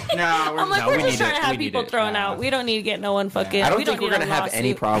 No, I'm like, no, we're we just need trying it. to have We need people it. thrown No. out. We don't need to get no one fucking. I don't we think don't we're need gonna a have any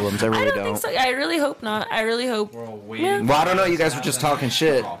lawsuit. problems. I I really don't think so. I really hope not. I really hope. We're all waiting. Yeah. Well, I don't know. You guys were just talking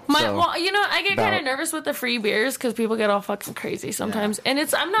shit. So. Well, you know, I get kind of About- nervous with the free beers because people get all fucking crazy sometimes, and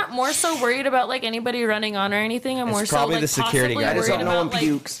I'm not more so worried about like anybody running on or anything. I'm more so probably like the security possibly guy. I just worried hope no one about like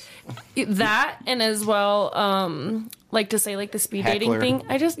pukes. that, and as well, like to say like the speed dating Heckler. thing.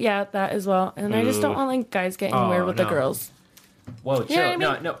 I just that as well, and I just don't want like guys getting Oh, weird with the no. girls. Whoa, chill. You know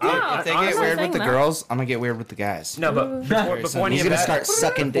what I No, mean? no. Yeah. If they I'm get not weird with saying the that. girls, I'm gonna get weird with the guys. No, but before any He's of gonna that, start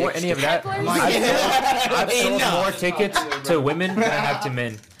sucking before dick. any of that, Hecklers? I've sold more tickets to women than I have to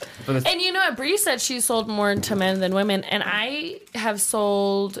men. For the And you know what? Bree said she sold more to men than women, and I have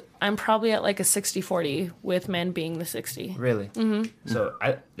sold. I'm probably at like a 60-40 with men being the 60. really. Mm-hmm. So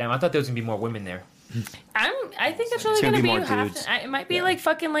I thought there was gonna be more women there. I think it's really It's gonna gonna be be more half. dudes. It might be like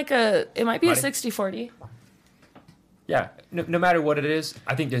fucking like a. It might be a Buddy? 60-40. Yeah. No matter what it is,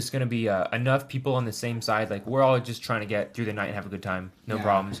 I think there's gonna be enough people on the same side. Like we're all just trying to get through the night and have a good time. No Yeah.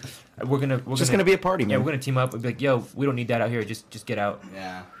 problems. We're Just gonna be a party, Yeah, man. we're gonna team up and be like, yo, we don't need that out here. Just get out.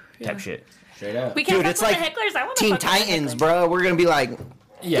 Yeah, Type shit. straight up. We can't Dude, fuck it's with like the hecklers. I want Teen Titans, bro. We're gonna be like,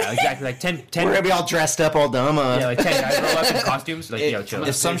 Yeah, exactly. Like 10 we're gonna be all dressed up, all dumb. yeah, like 10 guys roll up in costumes. Like, yo, chill.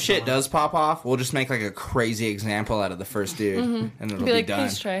 If some shit does pop off, we'll just make like a crazy example out of the first dude, and it'll Be be, like, done.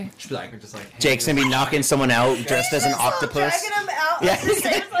 please try. Just be like, we're just like, Jake's gonna be knocking someone out dressed as an octopus. him out. Yeah. Just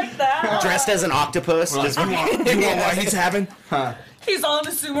like that. Dressed as an octopus. Just, You want what he's having? Huh? He's all in a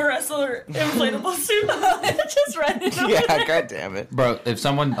sumo wrestler inflatable suit. Just running. yeah, god damn it. Bro, if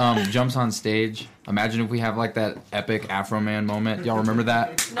someone jumps on stage, imagine if we have like that epic Afro Man moment. Y'all remember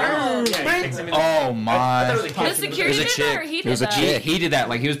that? No. Oh my! The security a did chick. that, or he It did was a that? chick. He did that.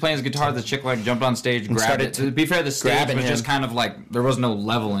 Like he was playing his guitar. The chick like jumped on stage, grabbed started it. To be fair, the stage grabbing was just him. kind of like there was no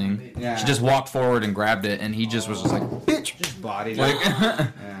leveling. Yeah. She just walked forward and grabbed it, and he just was just like, Bitch. Body. like Yeah.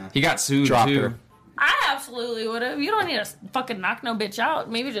 he got sued Dropped too. her. I absolutely would have. You don't need to fucking knock no bitch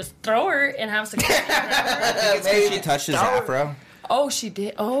out. Maybe just throw her and have some. She touched his afro. Oh, she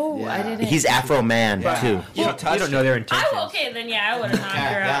did. Oh, I Yeah. didn't. He's Afro Man too. You don't know their intentions. Okay, then yeah, I would have knocked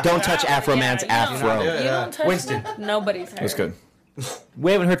her out. Don't touch I Afro would've- Man's yeah, afro. You don't touch Winston. Nobody's hair. That's good.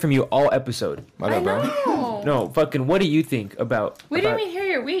 We haven't heard from you all episode. My I bad, bro. know. No, fucking, what do you think about... We about- didn't even hear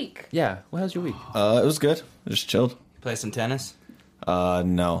your week. Yeah, well, how's your week? It was good. I just chilled. Play some tennis.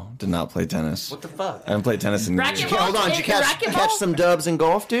 No, did not play tennis. What the fuck? I haven't played tennis in years. Racquetball? Hold on, did you catch Racquetball? some dubs in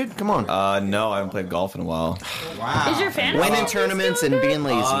golf, dude? Come on. No, I haven't played golf in a while. Wow. Is your fantasy Winning league tournaments still and good? being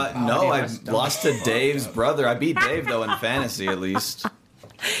lazy. No, I lost to Dave's brother. I beat Dave though in fantasy at least.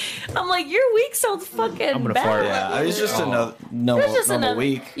 I'm like, your week sounds fucking I'm gonna bad. fart. Yeah, I was just another It was normal, just normal another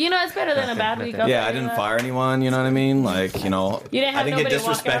week. You know, it's better than a bad week. I'll Yeah, tell I you didn't that. fire anyone. You know what I mean? Like, you know, You didn't I have didn't get nobody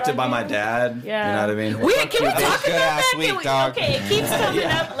walk out disrespected on by you? my dad. Yeah. You know what I mean? Can we That talk was about a that? good-ass Can week, we- dog. Okay, it keeps coming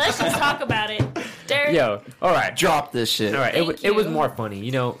up. Let's just talk about it. Derek. Yo, all right, Drop this shit. all right. Thank it was you. more funny,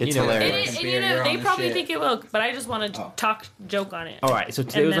 you know. It's you know, hilarious. And Beer, you know, you're they on the probably shit. think it will, but I just want to joke on it. All right, so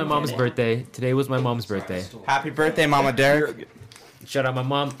today And was my then mom's hit it. birthday. Today was my mom's birthday. Happy birthday, Mama Derek. Shout out my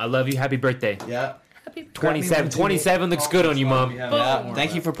mom. I love you. Happy birthday. Yeah. Happy 27 looks good on you, mom. Yeah.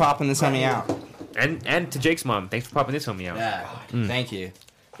 Thank you for popping this on me out. And to Jake's mom. Thanks for popping this on me out. Yeah. Thank you.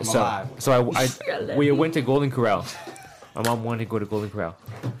 I'm So, alive. so we went to Golden Corral. My mom wanted to go to Golden Corral,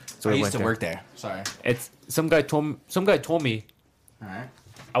 so I we used went to there. work there. Sorry. It's some guy told me All right.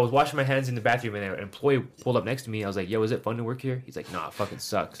 I was washing my hands in the bathroom and an employee pulled up next to me. I was like, "Yo, is it fun to work here?" He's like, "Nah, it fucking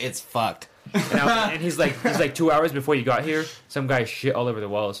sucks." It's fucked. And he's like 2 hours before you got here, some guy shit all over the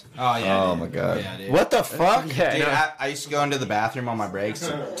walls. Oh yeah. Oh dude. my god. Yeah, dude. What the fuck? Yeah, Dude, no. I used to go into the bathroom on my breaks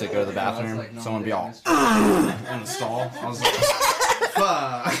to go to the bathroom. Someone would be all in the stall. I was like,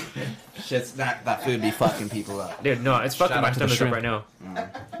 fuck. Shit's that food be fucking people up. Dude, no, it's fucking Shout my out to the stomach up shrimp. right now.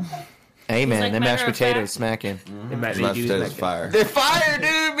 Hey man, like, them matter mashed of potatoes fact- smacking. They might Mashed do potatoes like- fire. They're fire,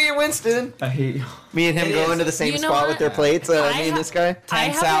 dude. Me and Winston. I hate you. Me and him It go is. into the same You know spot what? with their plates. Me I and this guy. 10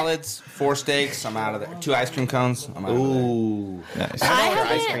 haven't- salads, 4 steaks. I'm out of there. 2 ice cream cones. I'm out of there. Ooh. Nice.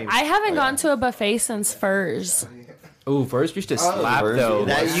 I haven't gone to a buffet since Furs. Ooh, first used to slap first though.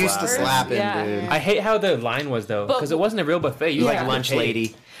 That That used to slap him, Yeah. dude. I hate how the line was though, But- because it wasn't a real buffet. You Yeah. like Like lunch paid.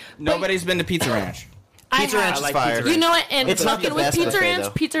 lady. Nobody's been to Pizza Ranch. Pizza Ranch I is like fire. Pizza You know what? And It's not fucking the with best Pizza buffet, Ranch, though.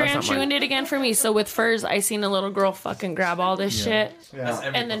 Pizza That's not Ranch mine. ruined it again for me. So with Furs, I seen a little girl fucking grab all this shit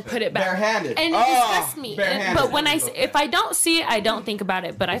and then put it back. Barehanded. And it Oh, disgusts me. barehanded. But when if I don't see it, I don't think about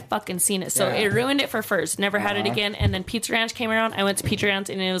it. But I fucking seen it, so Yeah. it ruined it for Furs. Never had it again. And then Pizza Ranch came around. I went to Pizza Ranch,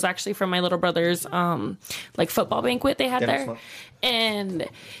 and it was actually from my little brother's like football banquet they had there, and.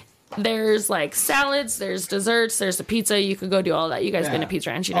 There's like salads, there's desserts, there's a pizza. You could go do all that. You guys been to Pizza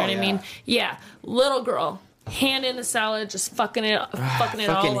Ranch, you know Oh, what I mean? Yeah, little girl, hand in the salad, just fucking it all up in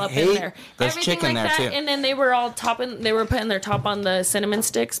hate- there. there's Everything chicken like there, that, too. and then they were all they were putting their top on the cinnamon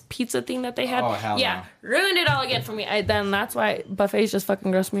sticks pizza thing that they had. Oh, hell yeah, ruined it all again for me. Then that's why buffets just fucking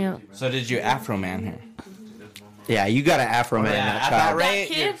gross me out. So did you Afro Man here? Yeah, you got an Afro man, that at child. that rate,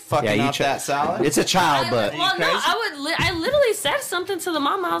 That you're kid? fucking Yeah, you up try- that salad. It's a child, but Well, no, I literally said something to the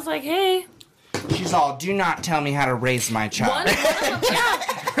mom. I was like, hey. She's all, do not tell me how to raise my One child. of them, yeah.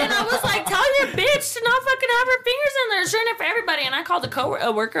 And I was like, tell your bitch to not fucking have her fingers in there. It's ruining it for everybody. And I called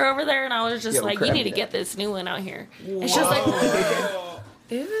a worker over there, and I was just like, you need to get this new one out here. And she was like,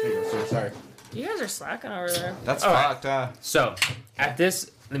 ew. Sorry. You guys are slacking over there. That's All right. fucked. So at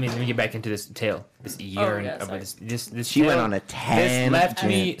this, let me get back into this tale. This year yeah, of sorry. this. She tale, went on a This tangent. left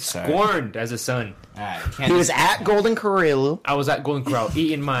me Sorry. scorned as a son. Alright, he was at Golden Corral. I was at Golden Corral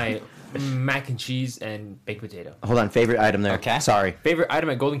eating my mac and cheese and baked potato. Hold on, favorite item there. Okay. Sorry. Favorite item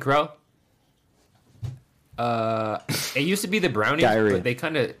at Golden Corral? It used to be the brownies, Diarrhea. but they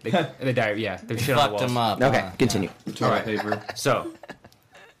kind of the diarrhea. Yeah, they shit on the fucked walls. him up. Okay, continue. Toilet paper. So,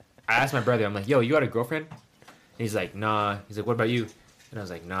 I asked my brother, I'm like, yo, you got a girlfriend? And he's like, nah. He's like, what about you? And I was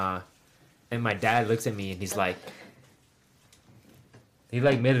like, nah. And my dad looks at me and he's like, he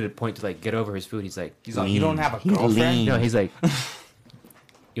like made it a point to like get over his food. He's like, He's like, you don't have a He's girlfriend? lean. no, he's like,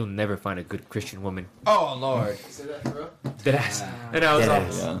 you'll never find a good Christian woman. Oh, Lord. Dead ass. And I was Dead all,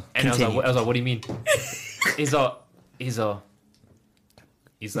 ass. Yeah. and I was Continue. like, what do you mean? he's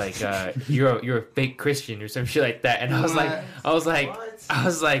like, you're a fake Christian or some shit like that. And I was like, what do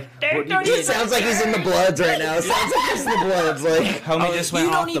you mean? It sounds like he's in the Bloods right now. It sounds like he's in the Bloods. Like, Homie just went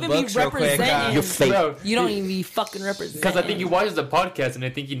you off don't the even be books real quick. representing. you're fake. Bro, You don't even be fucking representing. because I think he watches the podcast and I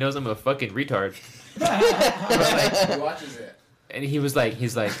think he knows I'm a fucking retard. He watches it. And he's like,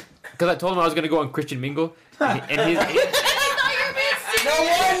 because I told him I was gonna go on Christian Mingle, and he's No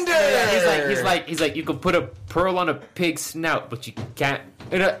wonder. he's like, you could put a pearl on a pig's snout, but you can't.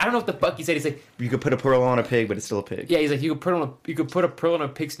 And I don't know what the fuck he said. He's like, You could put a pearl on a pig, but it's still a pig. yeah, he's like, you could put a pearl on a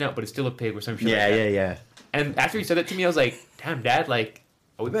pig's snout, but it's still a pig or some shit. Yeah, like that. yeah. And after he said that to me, I was like, damn, Dad, like,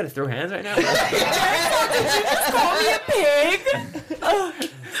 are we about to throw hands right now? Call me a pig.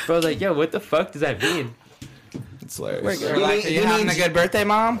 But I was like, yo, what the fuck does that mean? It's hilarious. You're like, are you having a good birthday,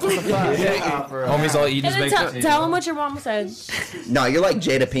 Mom? What the fuck? Homie's all eating his And baked then potato. tell him what your mom said. No, you're like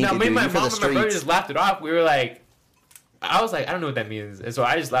Jada Pinkett, Now, me dude. and my You for mom the and my brother streets. just laughed it off. We were like, I was like, I don't know what that means, and so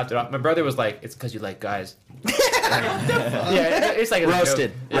I just laughed it off. My brother was like, "It's because you like guys." Yeah, it's like a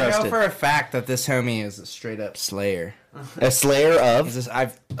Roasted. joke. I know Roasted. for a fact that this homie is a straight up slayer. A slayer He's of. just,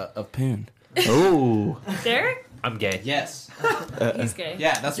 of poon. Ooh. Derek? I'm gay. Yes. He's gay.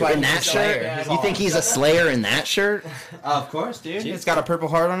 Yeah, that's why In he's a that slayer. shirt? You think he's a slayer in that shirt? Of course, dude. It's got a purple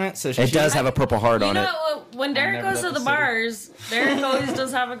heart on it. So It does have a purple heart You on it. know, when Derek never goes to left the the bars, Derek always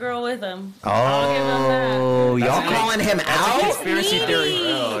does have a girl with him. I'll give him that. Oh, y'all That's a- calling him out? Conspiracy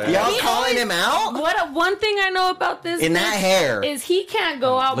theory. Y'all calling him out? One thing I know about this In that hair. is he can't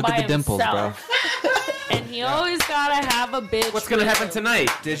go out Look by at the dimples, himself. And he always gotta have a bitch. What's gonna with happen him. tonight?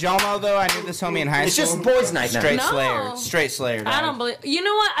 Did y'all know though? I knew this homie in high It's school. just boys' night now. Straight No. slayer. Straight slayer. I dog. don't believe. You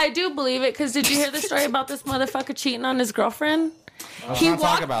know what? I do believe it because did you hear the story about this motherfucker cheating on his girlfriend? Let's not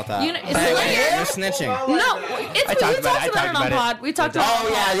talk about that. You know, it's You're snitching. No, it's, we talked talked about it. I about talked it on about it. pod. We talked about Oh,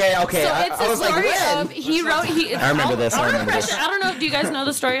 it on pod. yeah, okay. So I it's I a was like, story when? of he wrote. I remember this, I remember refresh this. it. I don't know if do you guys know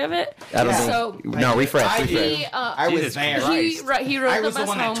the story of it. I don't So think. No, refresh. he I was Jesus there. he rode I the was the bus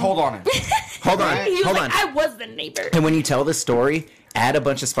one home. that told on him. Hold on. He was Hold like, on. I was the neighbor. And when you tell this story, add a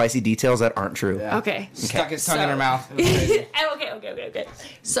bunch of spicy details that aren't true. Okay. Stuck his tongue in her So- mouth. okay.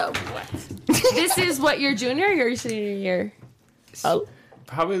 So this is what your junior or your senior year? Oh,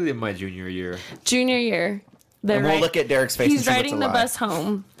 Probably my junior year. junior year. They're And we'll right- look at Derek's face and He's see what's riding a the lie. bus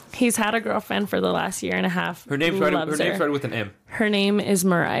home. He's had a girlfriend for the last year and a half. Her name who started. loves Her name her. started with an M. Her name is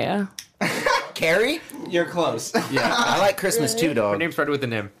Mariah. Carrie? You're close. Yeah. I like Christmas too, Her dog. name started with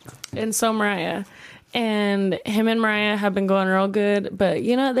an M. And so Mariah. And him and Mariah have been going real good, but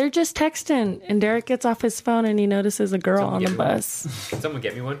you know, they're just texting. And Derek gets off his phone and he notices a girl Someone on the get me one. bus. Can someone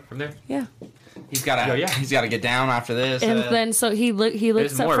get me one from there? Yeah. He's got to. Yo, yeah. He's got to get down after this. And then so he looks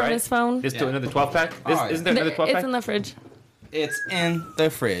There's up more, from right? his phone. There's still another 12 pack. Oh, yeah. Isn't there another 12 It's pack? in the fridge. it's in the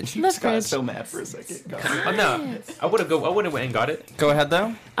fridge. The fridge. mad for a second. Oh, no, I would have went and got it. Go ahead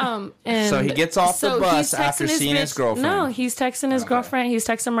though. And So he gets off the so bus he's after texting seeing his bitch- girlfriend. No, he's texting his girlfriend. He's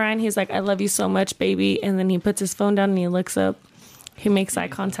texting Mariah. And he's like, "I love you so much, baby." And then he puts his phone down and he looks up. He makes eye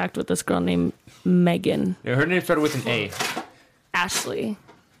contact with this girl named Megan Yeah, her name started with an A, Ashley.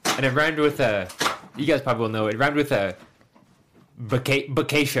 and it rhymed with a. You guys probably will know it. It rhymed with a.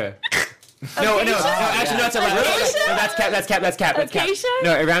 Bacacia. No, actually, no, it's a lie. No, that's cap. Acacia?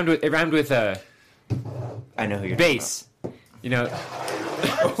 No, it rhymed with a I know who you're bass. You know,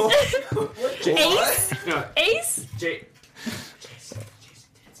 Ace? no, Ace? J.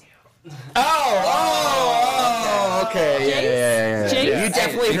 Oh, okay. Yeah. Jace? You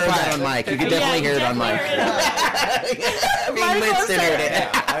definitely heard that on mic. You could definitely hear it on mic. I mean, Michael Winston heard it.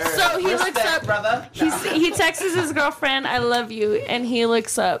 So he looks up. brother. He texts his girlfriend, "I love you," and he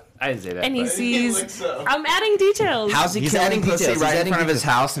looks up I didn't say that. and he but- sees. I'm adding details. How's he He's killing adding pussy details. right He's in adding front of his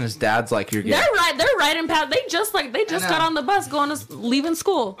house, and his dad's like, "You're gay." They're riding past. They just got on the bus going to leaving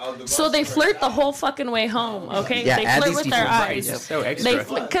school. So they flirt the whole fucking way home. Okay, Yeah, they add flirt these with their details. eyes. Yep. So extra.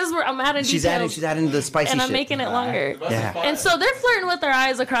 Because I'm adding details. She's adding the spicy and shit. I'm making it longer. Yeah. And so they're flirting with their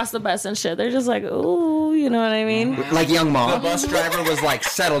eyes across the bus and shit. They're just like, ooh, you know what I mean? Like Young The Mom. bus driver was like,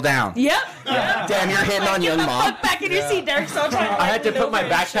 "Settle down." Yep. Damn, you're hitting on Young Mom. Fuck back in your seat, Derek. So trying I had to put my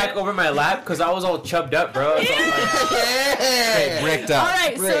backpack over my lap because I was all chubbed up, bro. I was all like, Yeah. Bricked All up.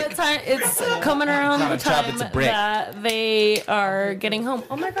 right, so it's coming around the a chub, time it's a brick. that they are getting home.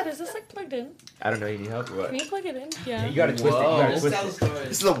 Oh my god, is this like plugged in? I don't know. You need help or what? Can you plug it in? Yeah. You gotta twist it. You gotta twist it.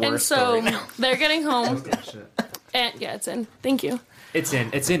 This is the And worst so story. they're getting home. And yeah, it's in. Thank you. It's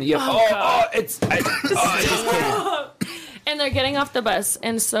in. Yeah. God. It's. And they're getting off the bus.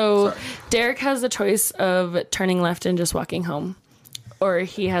 And so Derek has the choice of turning left and just walking home. Or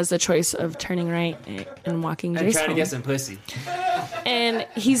he has the choice of turning right and walking I'm Jace trying to home. get some pussy. And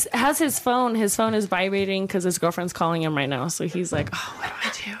he's has his phone. His phone is vibrating because his girlfriend's calling him right now. So he's like, oh, what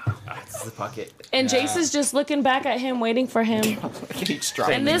do I do? This is the pocket. And Jace is just looking back at him, waiting for him.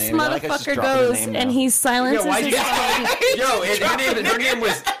 And this name. Like, I just motherfucker dropped the goes name and now. he silences why'd his you- phone. Yo,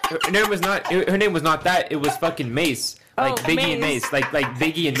 her name was Mace. Like Oh, Biggie and Mace. Mace. Like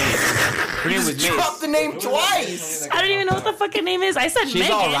Biggie and Mace. Her name was Drop Mace. the name twice. I don't even know what the fucking name is. I said She's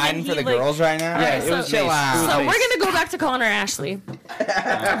Megan. all and riding for he, the girls right now. Yeah, so- it was chill Mace. out. It was So Mace. we're gonna go back to calling her Ashley.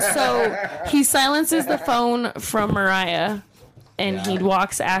 So he silences the phone from Mariah, and he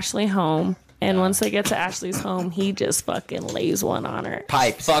walks Ashley home. And once they get to Ashley's home, he just fucking lays one on her.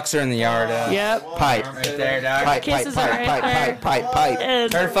 Pipe. Fucks her in the yard. Yep. Pipe. Right there, dog. Pipe. Kisses her right Pipe.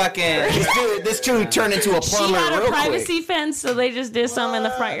 And Her fucking. This dude turned into a she plumber had a real quick. privacy fence, so they just did some in the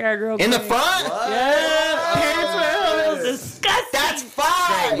front yard real quick. In the front? Yeah. Parents were home. It was disgusting. That's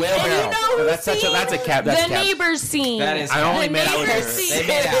fine. And you know who That's a cap. That's the cap. neighbors scene. That is. I only The made out with neighbors her. scene. They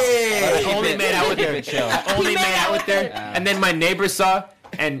made out. I only made out with her. I only made out with her. And then my neighbor saw,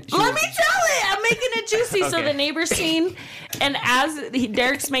 and she Let me tell it. I'm making it juicy. So Okay. the neighbors scene, and as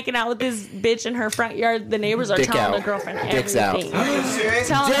Derek's making out with this bitch in her front yard, the neighbors are Dick telling out. the girlfriend Dick's out. everything.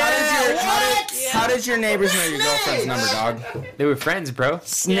 Telling How did your neighbors know your girlfriend's number, dog? they were friends, bro.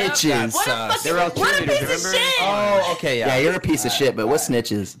 Snitches. What a fucking, They were all what a cheerleaders, piece of remember? shit. Oh, okay, Yeah, you're a piece of shit, but what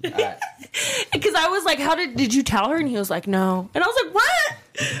snitches? Because I was like, "How did you tell her?" And he was like, "No." And I was like, "What?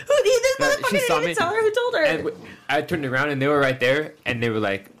 Who did this No, she motherfucker saw didn't me. tell her? Who told her?" And I turned around and they were right there, and they were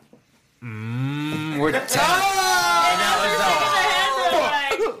like, "We're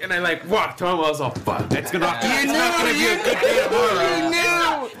And I like walked home. I was all, "Fuck, it's not gonna be a good day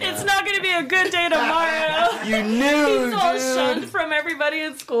tomorrow." It's not going to be a good day tomorrow. You knew, He's all shunned from everybody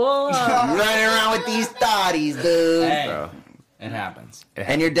at school. Running around with these thotties, dude. Hey, Bro. it happens.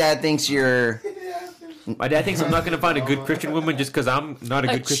 And your dad thinks you're. My dad thinks I'm not gonna find a good Christian woman just because I'm not a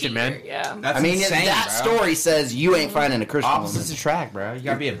good Christian cheater, man. Yeah. That's I mean, insane, that bro. story says you ain't finding a Christian Opposites woman. attract, bro. You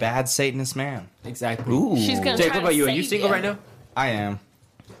gotta be a bad Satanist man. Exactly. Ooh. She's gonna Jake, try what about to you? Are you save single right now? I am.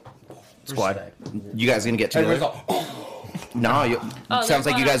 Squad. You guys gonna get together? No, you, Oh, sounds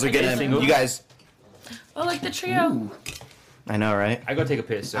they're like you guys are going gonna. single? You guys. Oh, like the trio. I know, right? I go take a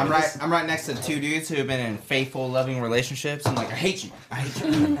piss. So. I'm right next to two dudes who have been in faithful, loving relationships. I'm like, I hate you. I hate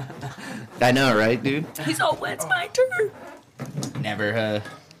you. I know, right, dude? He's all, "When's my turn?" Never.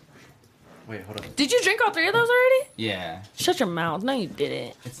 Wait, hold up. Did you drink all three of those already? Yeah. Shut your mouth. No, you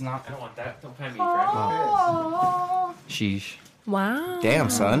didn't. It's not. I don't want that. Don't find me. Sheesh. Wow. Damn,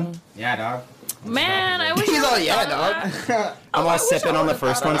 son. Yeah, dog. Man, I wish He's I all, would've yeah, thought of dog. I'm all sipping on the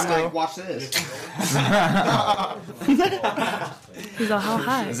first one still. Watch this. that. He's all, "How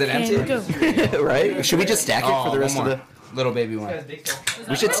high? Is it can empty? you go?" Right? Should we just stack it for the rest of the? little baby one.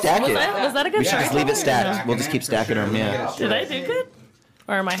 We should stack Was it. that a good We should just try? leave it stacked. We'll just keep stacking them. Yeah. Did I do good?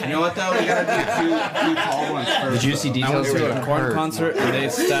 Or am I high? You know what though? We gotta do two tall ones first. The juicy I details went here. to a corn concert and they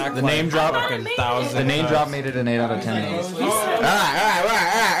stacked The name drop. fucking thousands. The name drop made it an 8 out of 10. All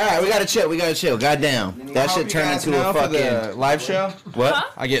right. We gotta chill. Goddamn. That shit turned into a for fucking. the live show. What? Huh?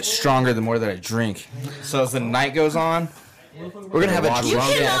 I get stronger the more that I drink. So as the night goes on, We're gonna have a You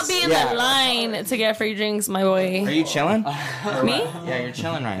drunk cannot ass. be in Yeah. the line to get free drinks, my boy. are you chilling? Me? Yeah, you're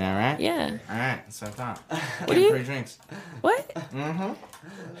chilling right now, right? Yeah. All right, so I thought. What do you? Free drinks. What? Mm-hmm.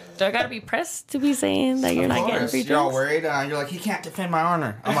 Do I gotta be pressed to be saying that you're not getting free You're all drinks? worried. You're like, he can't defend my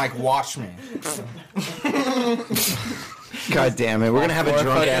honor. I'm like, watch me. God damn it. We're gonna have a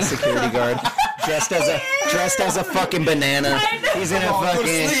drunk ass security guard dressed as a fucking banana. He's gonna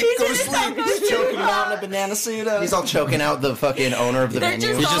fucking. Go to sleep. He's choking him out in a banana suit. He's all choking out the fucking owner of the They're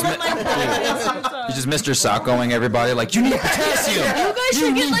venue. just all in like He's just Mr. Sock going everybody like, you need potassium. You guys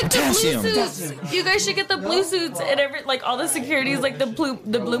should get like the potassium. blue suits. You guys should get the blue suits and every like all the securities like the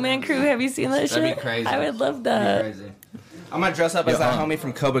Blue Man Crew. Have you seen that shit? That'd be crazy. I would love that. Crazy. I'm gonna dress up as that homie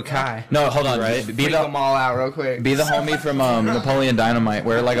from Cobra Kai. No, hold on. Right. Be Freak them the all out real quick. be the homie from Napoleon Dynamite.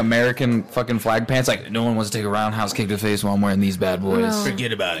 Wear like American fucking flag pants. Like no one wants to take a roundhouse kick to the face while I'm wearing these bad boys. No.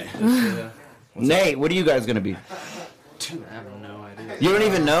 Forget about it. Nate, what are you guys gonna be? Dude, I have no idea. You don't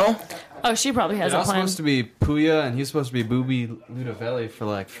even know? Oh, she probably has I a was plan. supposed to be Puya, and he was supposed to be Booby Ludovelli for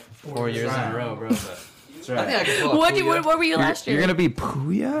like 4 years in a row, bro. But I think I could pull What, off what were you last year? You're gonna be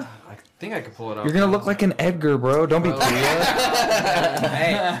Puya? I think I could pull it off. You're gonna look like an Edgar, bro. Don't be Puya.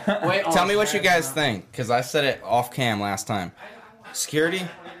 Hey, Wait, tell me what you guys think, because I said it off cam last time. Security,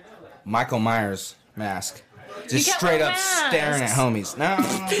 Michael Myers mask. Just can't straight wear up masks. staring at homies. No.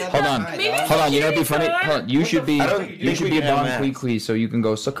 Hold on. Maybe Hold on. You know what'd be funny? security Hold on. You should be. I don't You think should we be a can have Bon masks. Quiqui, so you can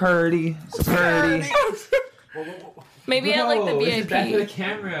go security. Maybe at like the Back to the VIP.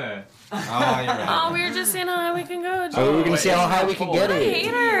 camera. Oh, you're right. Oh, we were just saying how high we can go. Oh, we're gonna see how high we can get I it.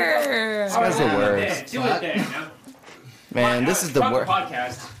 hate her. That's the worst. Do it then. Man, this is the worst.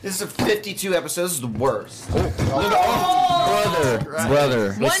 Podcast. This is 52 episodes. This is the worst.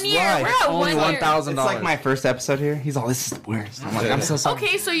 Brother. 1 year. We're at Only 1 year. It's like my first episode here. He's all, this is the worst. I'm like, I'm so sorry.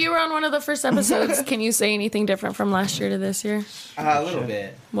 Okay, so you were on one of the first episodes. Can you say anything different from last year to this year? A little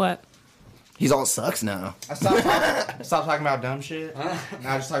bit. What? He's all sucks now. I stopped talking about dumb shit.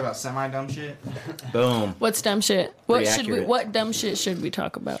 Now I just talk about semi-dumb shit. Boom. What's dumb shit? What Pretty should we? accurate. What dumb shit should we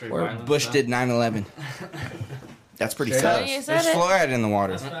talk about? Or, Bush did 9/11. That's pretty oh, sus. you said There's it. fluoride in the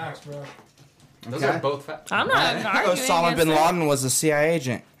water. Those are both facts. I'm not arguing. Osama bin against it. Laden was a CIA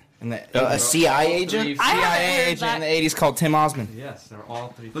agent. In the A CIA agent? I haven't CIA heard agent that. in the 80s called Tim Osmond. Yes, they're all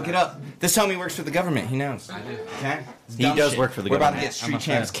three. Look it facts. up. This homie works for the government. He knows. I do. Okay? It's He dumb does shit. work for the We're about to government. get Street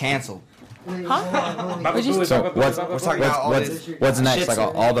Champs canceled. Huh? What'd you So We're talking about all what's next? Like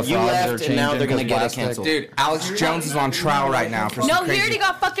all the You frauds that are left, and now changing they're gonna because get it plastic? canceled. Dude, Alex Jones is on trial right now for some No, crazy. he already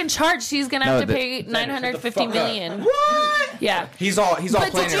got fucking charged. He's gonna have to pay 950 million. What? Yeah. He's all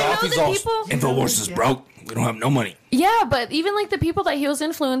But playing did it you off. know He's the all people? InfoWars is broke. We don't have no money. Yeah, but even like the people that he was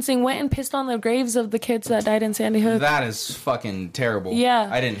influencing went and pissed on the graves of the kids that died in Sandy Hook. That is fucking terrible. Yeah.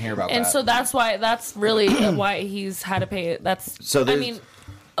 I didn't hear about that. And so that's really why he's had to pay it. That's So I there's- mean,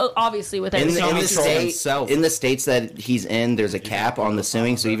 obviously with In everything. the states that he's in, there's a cap on the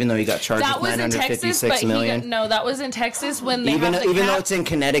suing. So even though he got charged That with was in Texas, but 956 million, no, that was in Texas when they even have the even though cap. it's in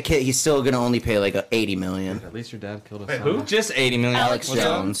Connecticut, he's still gonna only pay like 80 million. At least your dad killed us. Wait, who? just 80 million. Alex Alex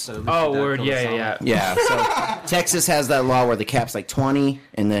Jones. Oh, word. Yeah. Yeah, so Texas has that law where the cap's like 20,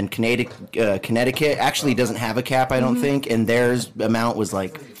 and then Connecticut actually doesn't have a cap, I don't Mm-hmm. think, and theirs amount was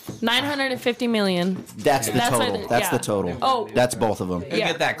like 950 million. that's the That's why total. they're- That's yeah. the total. Oh. That's both of them. We'll Yeah.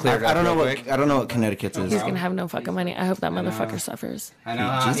 get that cleared up. I don't know real what quick. I don't know what Connecticut's is. He's gonna have no fucking money. I hope that motherfucker suffers. I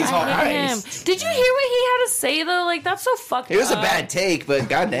know. Jesus He's all I hate him. Did you hear what he had to say though? Like that's so fucked It was a up. bad take, but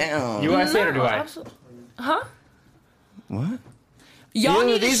goddamn. You want to say it or do I? Huh? What? Y'all Dude,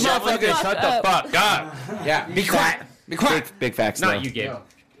 need to these shut the motherfuckers fuck Shut up. the fuck up. Yeah, be quiet. Be quiet. Big facts. though. Not you, Gabe.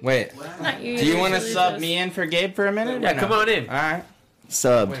 Wait, Not you. do you want to Really sub just- me in for Gabe for a minute? Yeah, come on in. All right.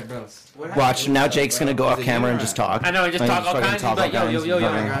 Sub. Watch now. Jake's gonna go off camera and just talk. I know, and just Like, talk all fucking kinds. talk Like, all yo, yo, kinds. yo, yo.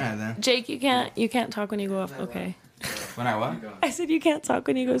 Go ahead then. Jake, you can't talk when you go off. Okay. When I what? I said you can't talk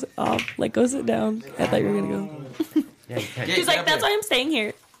when he goes off. Like go sit down. I thought you were gonna go. Yeah, you can't. He's like, that's why I'm staying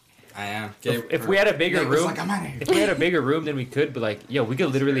here. I am. If we had a bigger Gabe was room, like, I'm outta here. if we had a bigger room, then we could. But like, yo, we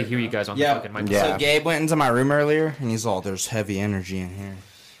could literally hear you guys on the Yeah. fucking mic. Yeah. So Gabe went into my room earlier, and he's all, "There's heavy energy in here."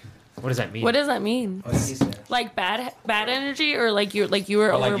 What does that mean? What does that mean? Like bad energy or like you were like you-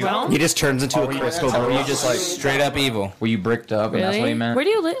 overwhelmed? He just turns into a crystal. Or were ball. you just like Straight up evil. were you bricked up and that's what he Really? meant? Where do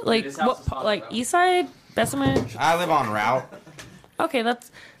you live? Like what? Like East Side, Bessemer? I live on route. Okay,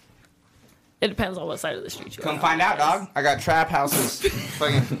 that's. It depends on what side of the street you are. Come find out, dog. I got trap houses.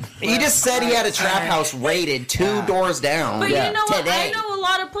 Fucking. He just said he had a trap house raided 2 doors down. But you know what? Today. I know a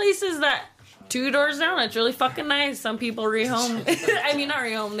lot of places that 2 doors down. It's really fucking nice. Some people rehome. I mean, not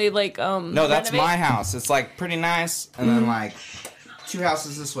rehome. They like No, that's renovate. my house. It's like pretty nice, and then like 2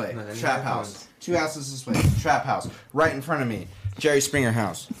 houses this way, trap house. 2 houses this way, trap house. Right in front of me, Jerry Springer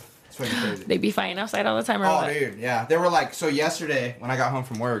house. It's fucking crazy. They be fighting outside all the time. Or Oh, what? dude, yeah. They were like, so yesterday when I got home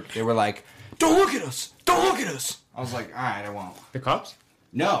from work, they were like, "Don't look at us! Don't look at us!" I was like, "All right, I won't." The cops?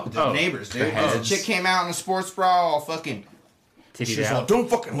 No, the Oh. neighbors, dude. The heads. chick came out in a sports bra, all fucking. Titty She was down. like, "Don't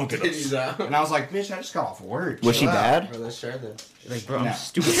fucking look at us." Titties out. And I was like, "Bitch, I just got off work." Was she Chill out." bad? Bro, let's share this. Like, bro, No. I'm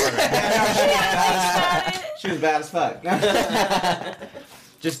stupid. hard right now. She was bad as fuck.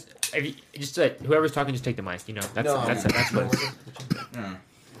 Just, if you, just whoever's talking, just take the mic. You know, that's No, that's what.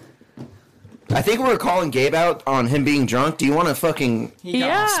 I think we were calling Gabe out on him being drunk. Do you want to fucking?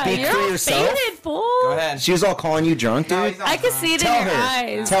 Yeah, Speak you're for all yourself. faded, fool. Go ahead. She was all calling you drunk, No, dude. he's not I can drunk. see it Tell in your her.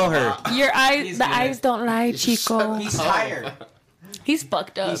 eyes. Tell her. Your eyes, He's the good. eyes don't lie, Chico. He's tired. He's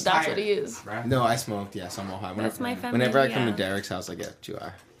fucked up. He's That's tired. what he is. No, I smoked. Yes, I'm all high. That's my family. Whenever I come to yeah. Derek's house, I get too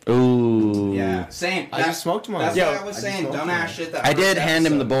high. Ooh. Yeah, same. I just smoked one. That's Yo, what I was saying. Dumbass shit. That I did first hand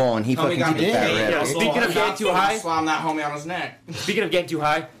him the episode. bowl, and he Homie fucking got took me the fat paid. rip. Yeah, speaking of getting too high, slam that homie on his neck. Speaking of getting too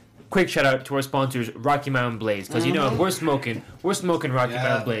high, quick shout out to our sponsors, Rocky Mountain Blaze. Because you know, if we're smoking Rocky Yeah.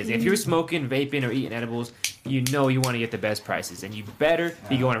 Mountain Blaze. If you're smoking, vaping, or eating edibles, you know you want to get the best prices, and you better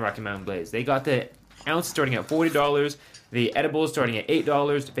be going to Rocky Mountain Blaze. They got the ounce starting at $40, the edibles starting at $8,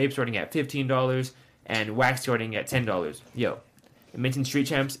 vape starting at $15, and wax starting at $10. Yo. Mention Street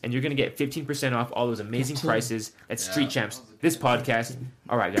Champs, and you're gonna get 15% off all those amazing prices at Street Champs. This podcast.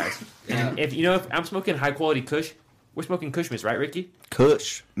 All right, guys. And if I'm smoking high quality Kush, we're smoking Kush Miss, right, Ricky?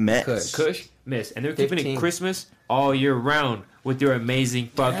 Kush, Mets. Kush Miss, and they're keeping it 15. Christmas all year round with their amazing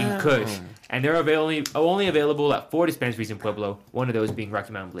fucking Kush. And they're only available at 4 dispensaries in Pueblo. One of those being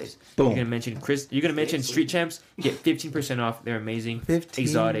Rocky Mountain Blaze. Boom. You're gonna mention Street Champs. Get 15% off their amazing,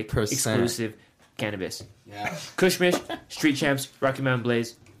 exotic, 15%. exclusive cannabis. Yeah. Kushmish, Street Champs, Rocky Mountain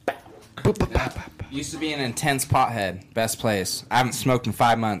Blaze. Used to be an intense pothead. Best place. I haven't smoked in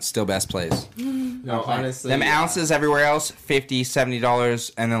 5 months. Still best place. No, honestly. Them ounces everywhere else, $50,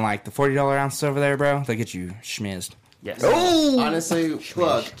 $70, and then like the $40 ounces over there, bro. They get you schmizzed. Yes. Oh, Honestly,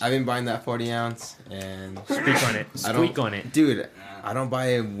 look, I've been buying that 40 ounce, and Squeak on it. I don't- Squeak on it. dude, I don't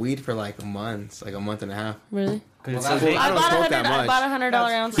buy weed for like months, like a month and a half. Really? 'Cause it's Well, so that's- big. I I don't bought smoke that I much. bought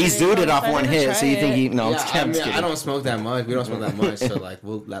 $100 ounce. He's today, zooted it so off I'm one excited hit, to so you try think it. he? No, I'm Yeah, just I kidding. I'm mean, just I kidding. don't smoke that much. We don't smoke that much, so like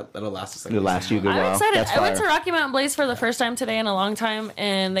that'll last us like It'll last you a good I'm while. excited. That's I went to fire. Rocky Mountain Blaze for the first time today in a long time,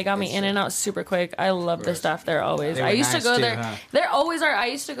 and they got me in and out super quick. I love the stuff there always. They I were used to nice go too, there. huh? There always are. I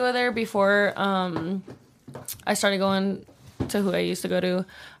used to go there before I started going to who I used to go to.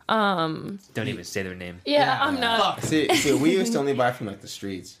 Don't even say their name. Yeah, I'm not. See, we used to only buy from like the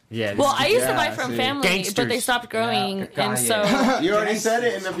streets. Yeah. Well, I used to Yeah, buy from see. family, but they Gangsters. stopped growing, Yeah. and so You already said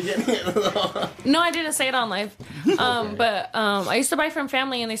it in the beginning. no, I didn't say it on live. But I used to buy from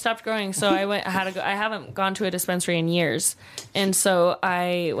family, and they stopped growing, so I had to go. I haven't gone to a dispensary in years, and so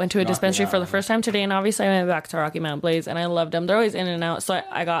I went to a dispensary for the first time today, and obviously I went back to Rocky Mountain Blaze, and I loved them. They're always in and out, so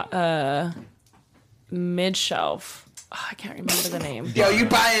I got mid shelf. Oh, I can't remember the name. Yo, you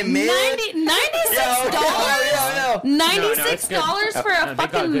buying mid? $96. $96 for a No, they got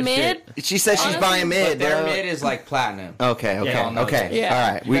fucking good mid. She said she's Honestly, buying mid. Their They're- mid is like platinum. Okay, okay, Yeah, okay. Yeah.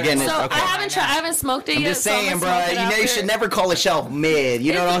 All right, we're getting it. So Okay. I haven't smoked it I'm yet. just so I'm saying, gonna bro. smoke it You know, you after. should never call a shelf mid.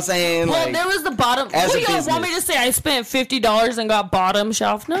 You know what I'm saying? Well, Like, there was the bottom. as What a do y'all want me business. to say? I spent $50 and got bottom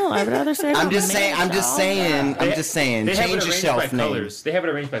shelf. No, I'd rather say. I I'm got just mid saying. I'm just shelf. saying. I'm just saying. They have it Change the arranged shelf by name. colors. They have it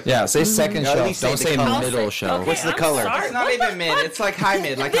arranged by colors. Yeah, say second No, at shelf. least say Don't the say color. I'll middle say- shelf. okay, What's the I'm color? sorry. It's not What the even mid. fuck? It's like high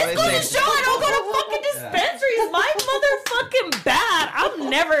mid. Like how This they goes to say. show I don't go to fucking dispensaries. My motherfucking bad. I'm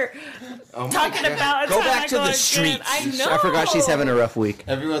never talking about. Go time back I to go the again. streets. I know. I forgot she's having a rough week.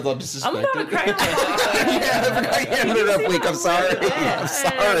 Everyone's all I'm disrespected. gonna cry. Yeah, I forgot you're having a rough week. I'm sorry. I'm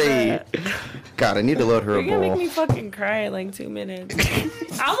sorry. God, I need to load her a You're gonna make bowl. me fucking cry in like 2 minutes.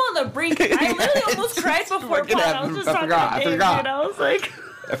 I'm on the brink. I literally almost cried before pod. I was just I talking forgot, to I Dave, forgot. dude. I was like,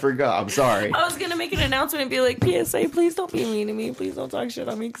 I forgot. I'm sorry. I was gonna make an announcement and be like, PSA, please don't be mean to me. Please don't talk shit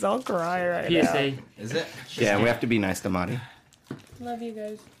on me because I'll cry right now. PSA. Is it? Yeah, we have to be nice to Marty. Love you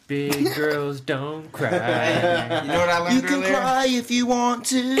guys. Big girls don't cry. You know what I learned earlier? cry if you want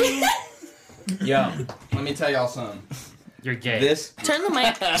to. Yo, let me tell y'all something. You're gay. This. Turn the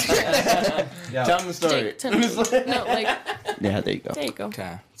mic. Tell them the story. Jake, turn the No, like, Yeah, there you go. there you go.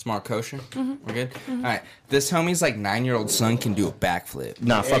 Okay, smart kosher. We're good. All right, this homie's like 9-year-old son can do a backflip.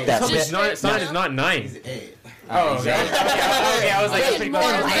 Nah, fuck that. It's not, son is not 9. Oh, Okay, I was like, that's pretty More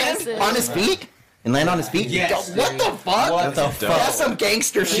close. aggressive. On his feet? And land on his feet? Yes, Yo, what dude. the fuck? What the fuck? That's some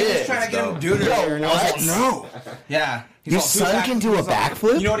gangster He was shit. trying to get him to do it. Yo, earlier, and I was what? like, No. Yeah. He's Your all, son can do a he's all-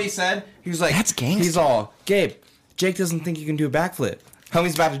 backflip? You know what he said? He was like, That's gangster. He's all, Gabe, Jake doesn't think you can do a backflip.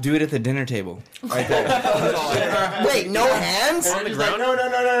 Homie's about to do it at the dinner table. Right there. Wait, no hands? On the ground? no.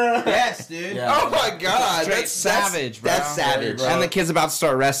 Yes, dude. Oh my god. Straight savage, bro. That's savage. And the kid's about to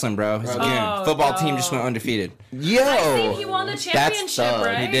start wrestling, bro. His Oh, football no. team just went undefeated. Yo. I seen he won the championship, thug.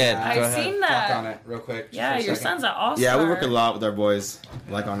 right? He did. Go I ahead. seen that. Fuck on it real quick. Yeah, your son's an all-star. Yeah, we work a lot with our boys.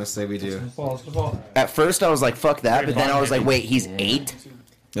 Like, honestly, we do. At first I was like, fuck that, but then I was like, wait, he's 8?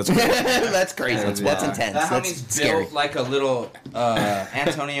 That's That's crazy. That's Yeah. intense. That That's homie's scary. built like a little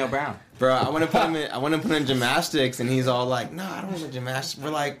Antonio Brown. Bro, I want to put him in. I want to put him in gymnastics, and he's all like, "No, I don't want to gymnastics." We're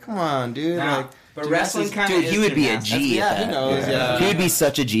like, "Come on, dude!" Nah, like, but wrestling gymnastics- kind of Dude, he would be a G Yeah, at he that. knows. Yeah, He would be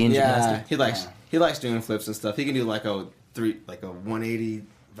such a G in Yeah, gymnastics. he likes doing flips and stuff. He can do like a 180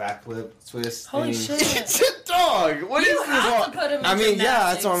 backflip twist. Holy thing. shit. Dog, what is You this? have to put him in I mean,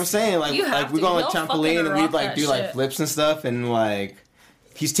 yeah, that's what I'm gymnastics. saying. Like, You have we to. go on like He'll fucking trampoline and we rock like that do like shit. flips and stuff, and like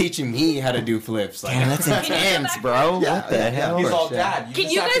he's teaching me how to do flips. Like, Damn, that's intense, bro. What the hell? He's all Yeah. dad. Can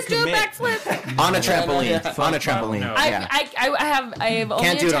you guys do a backflip? On a trampoline. Yeah. On a trampoline. No. Yeah. I have only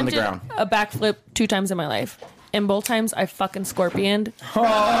Can't do it on the attempted a backflip 2 times in my life. And both times I fucking scorpioned.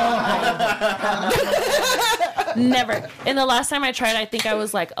 Never. And the last time I tried, I think I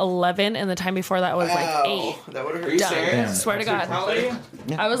was like 11, and the time before that I was like 8. That would Are you Done. serious? Swear to God. How old are you?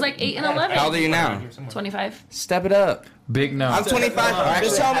 I was like 8 and 11. How old are you now? 25. Step it up. Big no. I'm 25.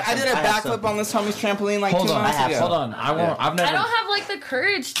 This homie, I did a I have backflip on this homie's trampoline like Hold 2 on. months ago. Hold on. I won't. I've I never. don't have like the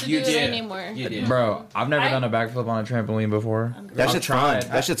courage to do it anymore. You did. Bro, I've never I- done a backflip on a trampoline before. That I've shit's fun.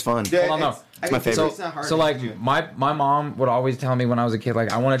 tried. That shit's fun. Hold on, no. It's my favorite. So like my mom would always tell me when I was a kid,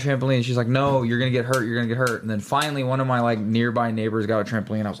 like, I want a trampoline. She's like, no, you're gonna get hurt. You're gonna get hurt. And then finally one of my like nearby neighbors got a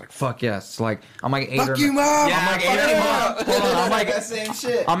trampoline. I was like, fuck yes. Like I'm like 8 or Fuck you, Mom! Yeah, I'm like, fuck "Hey, you, Mom." Hold on, I'm like that same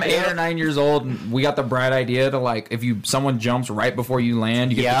shit. I'm 8 or 9 years old, and we got the bright idea to like if someone jumps right before you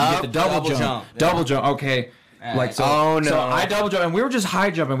land, you get the double jump. Yeah. Double jump. Okay. Like so, Oh, no. so I double jump, and we were just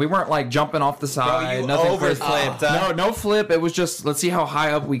high jumping. We weren't like jumping off the side. you nothing overflipped, crazy. huh? No flip. It was just let's see how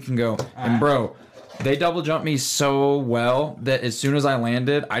high up we can go. And bro, they double jumped me so well that as soon as I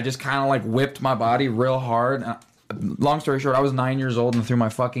landed, I just kind of like whipped my body real hard. Long story short, I was 9 years old and threw my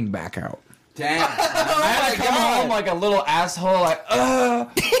fucking back out. Damn. I had to come home like a little asshole, like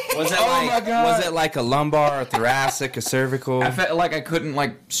Was it Oh like? my God. Was it like a lumbar, a thoracic, a cervical? I felt like I couldn't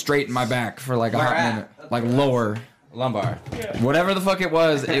like straighten my back for like a Where hot at? minute. Like lower. lumbar. Whatever the fuck it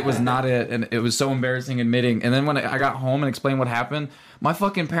was not it, and it was so embarrassing admitting. And then when I got home and explained what happened, my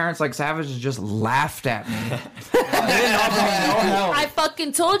fucking parents, like savages, just laughed at me. They didn't offer me no help. I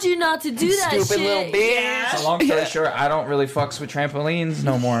fucking told you not to do that Stupid shit. little bitch. Yeah. So long story short, I don't really fucks with trampolines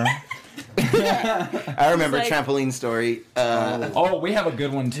no more. I remember It's like- trampoline story. Oh, we have a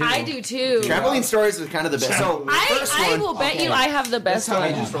good one too. I do too. Trampoline stories was kind of the best. So the first I one, will bet you I have the best Hold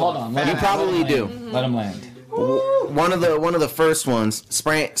one. on, hold on. Let you him- probably do. Let him land. One of the first ones,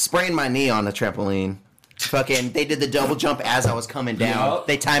 sprained my knee on the trampoline. Fucking, they did the double jump as I was coming down. Yup.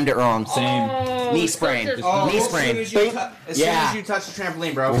 They timed it wrong. Same. Knee sprain. Oh, Knee sprain. As soon Yeah. as you touch the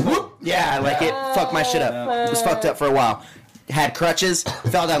trampoline, bro. Yeah, like it fucked my shit up. It was fucked up for a while. Had crutches,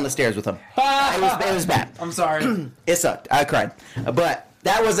 fell down the stairs with them. It was bad. I'm sorry. It sucked. I cried. But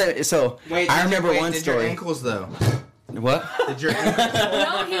that wasn't so. I remember one did your story. ankles though? What? Did your ankles?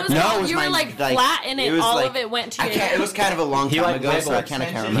 No, he was No, it was you my, were like like, flat in it. it was All like- of it went to I your can't. It was kind of a long time like ago, so I wiggled. kind of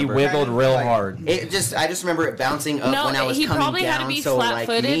can't He He remember. wiggled real hard. I just remember it bouncing up No, when I was he coming probably down. had to be so,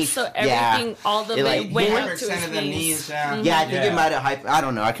 flat-footed, like, knee- so yeah. everything, all the It, like, weight went hit up to 100% his of the knees. knees down. Yeah, I think it might have. I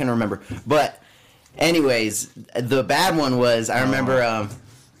don't know. I couldn't remember. But, anyways, the bad one was I remember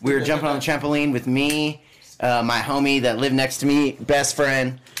we were jumping on the trampoline with me, my homie that lived next to me, best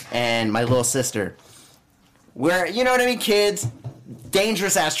friend, and my little sister. We're, you know what I mean, kids.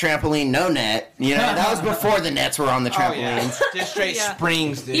 Dangerous ass trampoline, no net. You know, that was before the nets were on the trampolines. Just straight Yeah.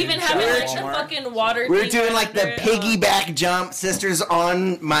 springs, dude. Even having like the fucking water. We were thing doing like the under it. piggyback jump. Sister's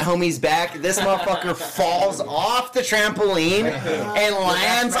on my homie's back. This motherfucker falls off the trampoline and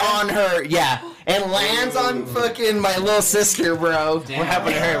lands on her. Yeah, and lands on fucking my little sister, bro. What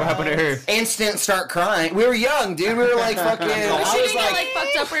happened to her? What happened to her? Instant start crying. We were young, dude. We were like fucking. She I was didn't get like, like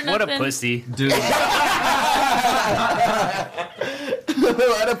fucked up or nothing. What a pussy. Dude.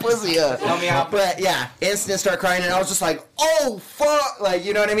 what a pussy up. Help me out. But yeah, instant start crying, and I was just like, oh fuck, like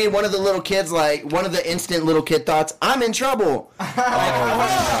you know what I mean. One of the little kids, like one of the instant little kid thoughts, I'm in trouble. Like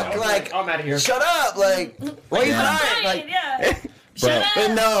fuck, like I'm out of here. shut up, like what are you crying? Like, yeah.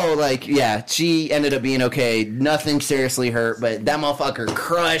 but no, like yeah, she ended up being okay. Nothing seriously hurt, but that motherfucker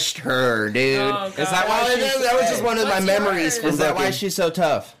crushed her, dude. Oh, Is that why Oh, she's, that was just one of my What's memories yours? from Is that why fucking- she's so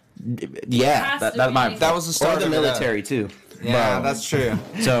tough? yeah, Has to that be. might- That was the or start the of military too. Yeah, Bro. that's true.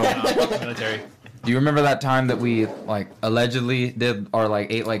 So, Military. do you remember that time that we like allegedly did or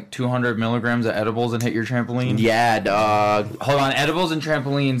like ate like 200 milligrams of edibles and hit your trampoline? Yeah, dog. Hold on, edibles and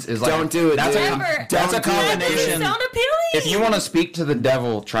trampolines is like Don't do it, That's dude. a Never. that's a Don't do it. That doesn't combination. sound appealing. If you want to speak to the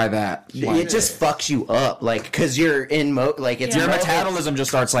devil, try that. It just fucks you up, like, cause you're in like it's Yeah. Your mo- metabolism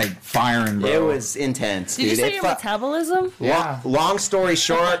just starts like firing, bro. It was intense, Did dude. you say It your fu- metabolism? Yeah. Long story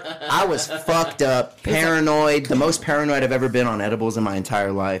short, I was fucked up, paranoid, the most paranoid I've ever been on edibles in my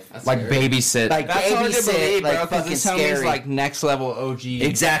entire life. like babysit. Like That's hard to babysit, believe, like bro, because fucking this homie's scary. like next level OG.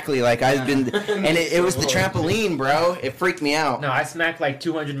 Exactly, like I've been, and it was the trampoline, bro. It freaked me out. No, I smacked like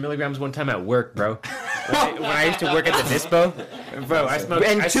 200 milligrams one time at work, bro. When I used to work at the Dispo, bro, I smoked.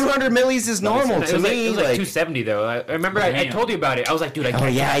 And I 200 millis is normal it to was me. It was like 270 though. I remember I told you about it. I was like, dude, I can't. Oh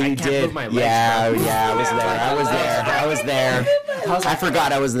yeah, I you can't did. move my legs, Yeah, bro. yeah, I was there. I was there. I was there. I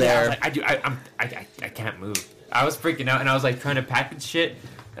forgot I was Yeah, I was there. like, I can't move. I was freaking out, and I was like trying to package shit,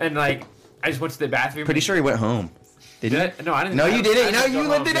 and like I just went to the bathroom. Pretty sure he went home. Did Did he? I? No, I didn't. No, I- you didn't. I No, just you go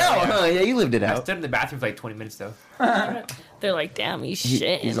lived home. it out, Yeah, huh? Yeah, you lived it I out. stood in the bathroom for like 20 minutes though. They're like, damn, he's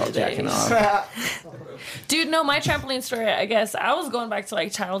shit. He's all jacking off. Dude, no, my trampoline story, I guess I was going back to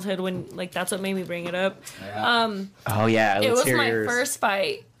like childhood when like that's what made me bring it up. Oh yeah, It let's was hear my yours. first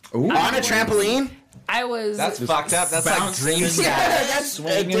fight. On a trampoline? I was That's fucked up. That's like dream Yeah, that's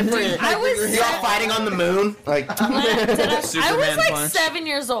different. I was You're all fighting on the moon. Like, I was Superman like punch. 7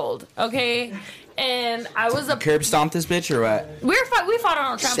 years old, okay? And I was a curb stomp this bitch or what? we fought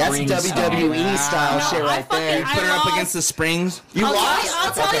on a trampoline. that's WWE style No, shit I right fucking- there. I Put her up lost. against the springs. You lost?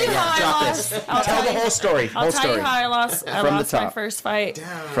 I'll tell Okay, you yeah, how I drop lost. this. I'll Tell the whole story. I'll Whole tell story. you how I lost. I From the lost my top. first fight.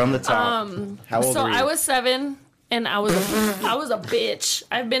 From the top. How old So were you? I was 7, and I was a bitch.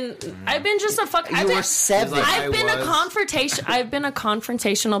 I've been just a fuck. You were 7. I've been a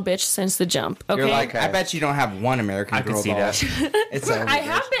confrontational bitch since the jump. Okay. You're like, I bet you don't have one American I can Girl see doll. that. It's over. I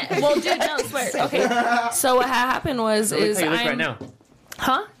have been. Well, dude, no, swear. Okay. So what happened was Look is how you look I'm right now.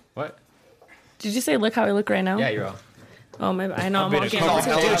 Huh? What? Did you say look how I look right now? Yeah, you're all. Oh my! I know I'm all Dude, getting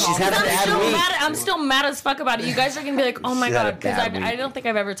she's had a bad week. I'm still mad as fuck about it. You guys are gonna be like, oh my She's had a god, because bad I week. don't think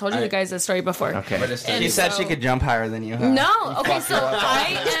I've ever told you guys this story before. Okay. And She said so- she could jump higher than you. Huh? No. Okay, so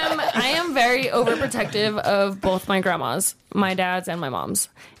I am very overprotective of both my grandmas, my dad's and my mom's.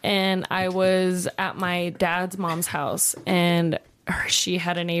 And I was at my dad's mom's house, and she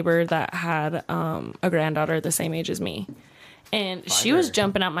had a neighbor that had a granddaughter the same age as me. And she was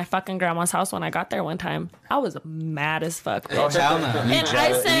jumping at my fucking grandma's house when I got there one time. I was mad as fuck. Oh, hell no. And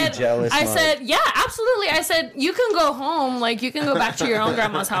I said, yeah, absolutely. I said, you can go home. Like, you can go back to your own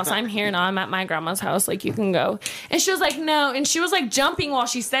grandma's house. I'm here now. I'm at my grandma's house. Like, you can go. And she was like, no. And she was like jumping while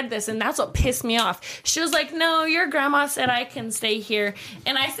she said this. And that's what pissed me off. She was like, no, your grandma said I can stay here.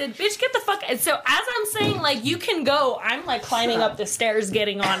 And I said, bitch, get the fuck. And so as I'm saying, like, you can go, I'm like climbing up the stairs,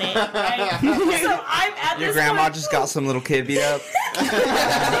 getting on it. Right? So I'm at Your this grandma point. just got some little kid beat up. This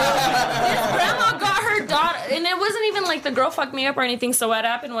grandma got her daughter, and it wasn't even like the girl fucked me up or anything. So what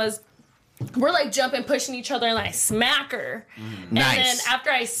happened was, we're like jumping, pushing each other, and I smack her. Nice. And then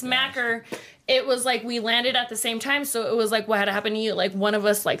after I smack her, it was like we landed at the same time. So it was like what had happened to you? Like one of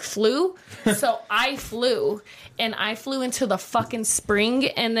us like flew. So I flew, and I flew into the fucking spring.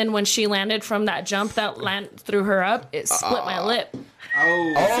 And then when she landed from that jump that threw her up, it split my lip.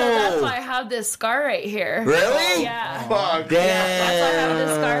 Oh. So that's why I have this scar right here. Really? Yeah. Fuck. That's why I have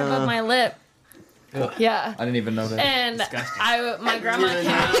this scar above my lip. Yeah. I didn't even know that. And my grandma came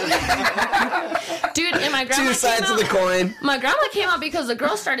out. Dude, and my grandma Two sides came of the out. coin. My grandma came out because the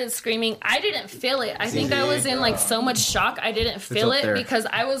girl started screaming. I didn't feel it. I think I was in like so much shock. I didn't feel up it there. because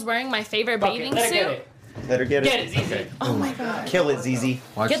I was wearing my favorite bathing Let her get suit. it. Let her get Get it. it, easy. Oh my god. Kill it, ZZ.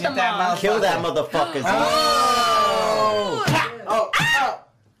 Get the mom. Kill that motherfucker, ZZ. Oh.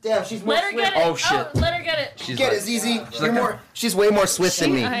 Damn, she's more Let her swift. get it. Oh, shit. Let her get it. She's Get like, it, ZZ. She's way more swift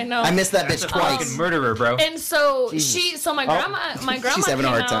than me. I know. I missed that bitch Fucking twice. murderer, bro. And so my grandma She's having a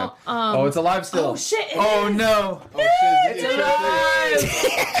came hard time. out, oh, it's alive still. oh shit. Oh no.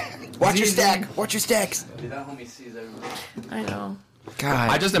 Watch your stack. Watch your stacks. Dude, that homie sees everyone. I know. God.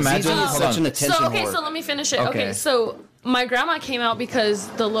 I just imagine- ZZ is hold such on. an attention So okay, whore. so let me finish it. Okay. Okay, so my grandma came out because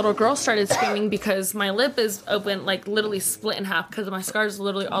the little girl started screaming because my lip is open, like literally split in half because my scars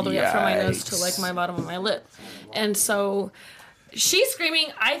literally all the way up from my nose to like my bottom of my lip, and so she's screaming.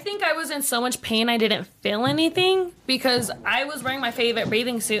 I think I was in so much pain I didn't feel anything because I was wearing my favorite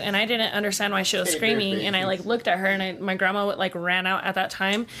bathing suit and I didn't understand why she was screaming. And I like looked at her and my grandma like ran out at that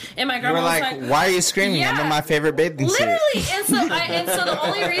time, and my You grandma were was like, like, why are you screaming? Yeah. I'm in my favorite bathing suit. literally, and so the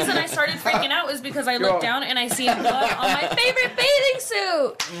only reason I started freaking out was because I looked down and I see blood on my favorite bathing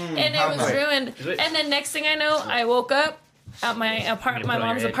suit, and it was ruined. And then next thing I know, I woke up at my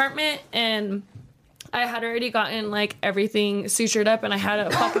mom's apartment, and I had already gotten like everything sutured up, and I had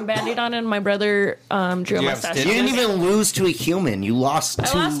a fucking band-aid on it. And my brother drew a you have mustache. stitches? You didn't even lose to a human. You lost to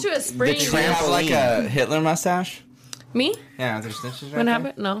I lost to a spring. Do you have like a Hitler mustache? Me? Yeah, there's stitches right When there.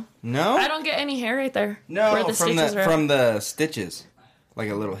 happened? No, No? I don't get any hair right there. No, where the from stitches are. from the stitches. Like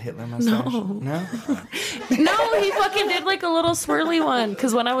a little Hitler mustache? No? No, he fucking did like a little swirly one.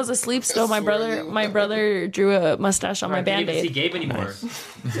 Because when I was asleep, still my brother drew a mustache on my Can't even see band-aid. Gabe anymore.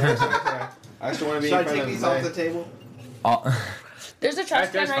 I still want to be Should I in front take of these Zay. off the table? There's a trash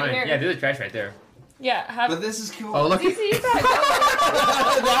can There's right fine. here. Yeah, there's a trash right there. Yeah, have. But this is cool. Oh look. You see, you gotta go.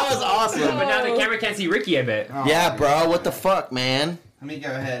 That was awesome. But now the camera can't see Ricky, I bet. Oh, Yeah, bro. What the fuck, man? Let me go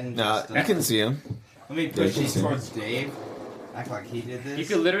ahead and Nah, just, you can see him. let me push these towards Dave. Act like he did this. You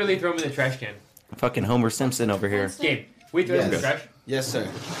could literally throw him in the trash can. Fucking Homer Simpson over here. Gabe, we throw him in the Yes. trash. Yes, sir.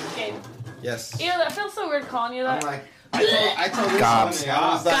 Okay. Yes. Ew, that feels so weird calling you I'm that. like, I told this Gobs. woman,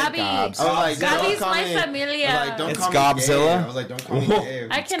 I was like, Gabi. I was like, don't Gabi's call my me- I familia. was like, don't It's call me Gobzilla? gay. I was like, don't call me gay.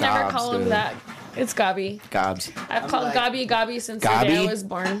 I can never Gobs, call him dude. that. It's Gabi. Gobs. I've I'm called like- Gabi since the day I Gabi? was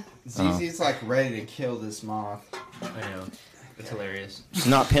born. ZZ's like ready to kill this moth. I know. It's hilarious. She's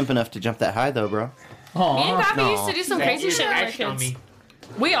not pimp enough to jump that high, though, bro. Me and Gabi no. used to do some That crazy is shit when we were action on kids. me.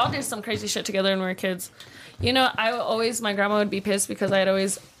 We all did some crazy shit together when we were kids. You know, my grandma would be pissed because I'd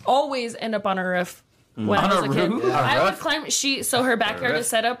always end up on a roof when I was a kid. roof? I would climb. So her backyard is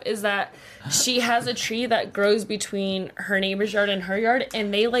set up is that she has a tree that grows between her neighbor's yard and her yard,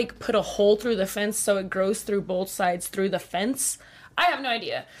 and they like put a hole through the fence so it grows through both sides through the fence. I have no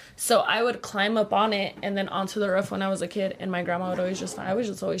idea. So I would climb up on it and then onto the roof when I was a kid, and my grandma would I was just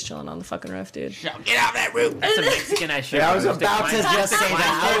always chilling on the fucking roof, dude. Get out that roof. That's a Mexican ass shit. I was bro. about to just say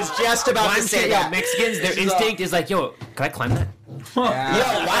that. I was just about to say that. Mexicans, their instinct is like, yo, can I climb that? Yo,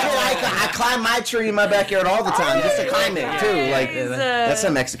 why did I climb my tree in my backyard all the time just to climb it too? Like that's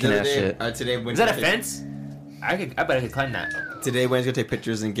some Mexican ass shit. Today when Is that a fence? I bet I could climb that. Today, Wayne's gonna take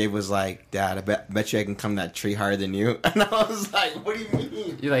pictures, and Gabe was like, "Dad, I bet you I can climb that tree higher than you." And I was like, "What do you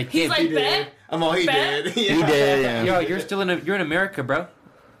mean?" You're like, He's like, bet. I'm all he Bet? did. He did. Yeah. yo, you're still you're in America, bro.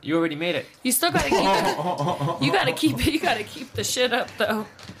 You already made it. You still gotta keep it. You gotta keep it. You gotta keep the shit up though,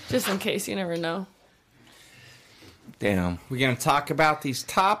 just in case. You never know. Damn. We gonna talk about these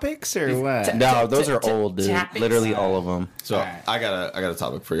topics or what? No, those are old, dude. Literally all of them. So I got a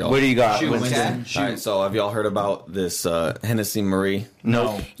topic for y'all. What do you got? Winston. All right, so have y'all heard about this Hennessy Marie?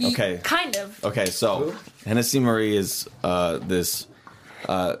 Nope. Okay. Kind of. Okay, so Hennessy Marie is this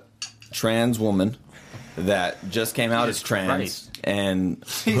trans woman that just came out as trans Christ. and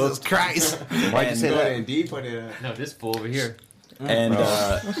Jesus Christ! Why'd you say that? Deep on it. No, this fool over here.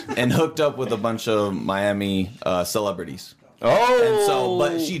 and hooked up with a bunch of Miami celebrities. Oh. And so,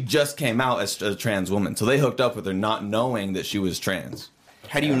 but she just came out as a trans woman, so they hooked up with her not knowing that she was trans.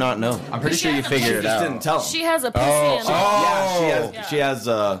 How do you not know? I'm pretty She sure you has a figured it Just out. didn't tell them. She has a pussy. And Yeah, she has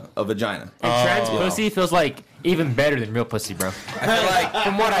a vagina. And trans pussy feels like even better than real pussy, bro. I feel like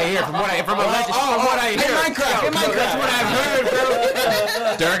From what I hear, from what I hear. That's what I've heard, bro.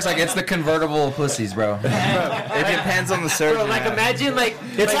 Derek's like, it's the convertible pussies, bro. It depends on the surgeon. Bro, like imagine like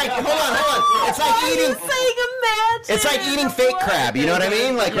It's like hold on. It's like eating. It's like eating fake crab. You know what I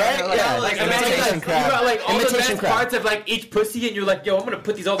mean? Like right? Yeah. like imitation imagine like, crab. you got like all the Imitation best crab. parts of like each pussy, and you're like, yo, I'm gonna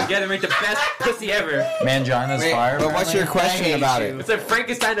put these all together and make the best pussy ever. Mangina's fire. But what's your question about it? It's like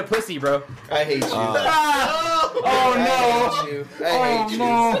Frankenstein of pussy, bro. I hate you. Oh no. I hate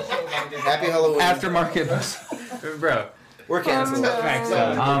you. Happy Halloween. Aftermarket. Bro. We're canceled. Facts,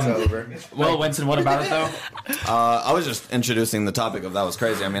 It's over. Well, Winston, what about it though? I was just introducing the topic of that was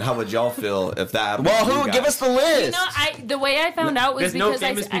crazy. I mean, how would y'all feel if that happened Well, to you who? guys? Give us the list. No, the way I found out was There's no because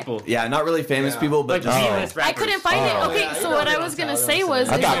famous people. Yeah, not really famous people, but Like just famous I rappers. couldn't find it. Okay, so what I was gonna say was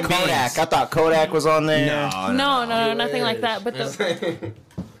I thought Kodak. I thought Kodak was on there. no, nothing like that. But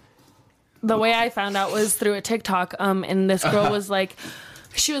the way I found out was through a TikTok. And this girl was like,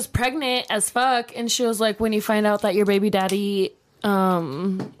 she was pregnant as fuck, and she was like, when you find out that your baby daddy,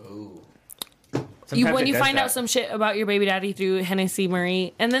 when you find out some shit about your baby daddy through Hennessy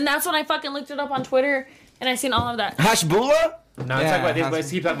Marie, and then that's when I fucking looked it up on Twitter, and I seen all of that. Hashbula? No, talk about this.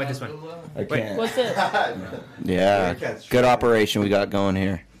 Let's keep talking about this one. I can't. What's it? Yeah. Good operation we got going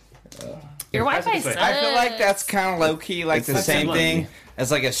here. Your Wi-Fi sucks. I feel like that's kind of low key, like the same thing as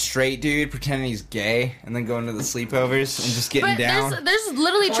like a straight dude pretending he's gay and then going to the sleepovers and just getting But down. there's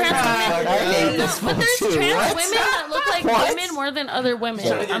literally trans women. But there's trans women that look like What? women more than other women.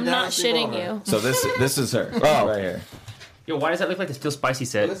 I'm not shitting you. So this is her. Oh. Right here. Yo, why does that look like the Still Spicy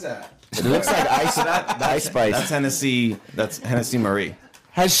set? What is that? It looks like ice spice. That's Hennessy. That's Hennessy Marie.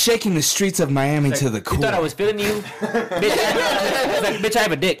 Has shaken the streets of Miami to the You core. thought I was feeling you? Bitch, I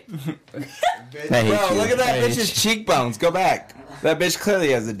have a dick. I hate Bro, you. look at that I hate bitch's cheekbones. Go back. That bitch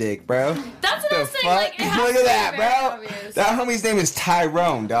clearly has a dick, bro. That's what I The was saying. fuck? Like, it has Look to at be that, very bro. obvious. That homie's name is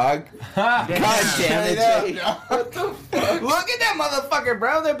Tyrone, dog. God damn it. Look at that motherfucker,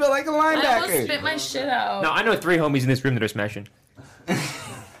 bro. They're built like a I almost linebacker. spit my shit out. Now I know 3 homies in this room that are smashing.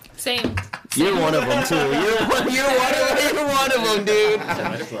 Same. You're one of them too. You're one of them, dude.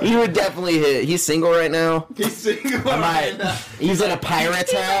 You would definitely hit. He's single right now. He's single. He's in a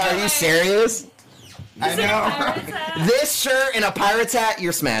pirate's hat. Are you serious? I know. This shirt and a pirate's hat,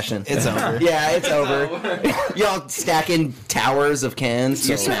 you're smashing. It's over. Yeah, it's over. Y'all stacking towers of cans.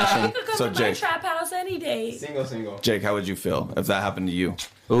 You're smashing. Could come So, to my Jake. trap house any day. Single. Jake, how would you feel if that happened to you?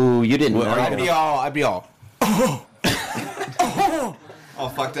 Ooh, you didn't What know. are I'd be all. All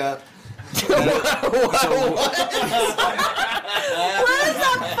fucked up. What is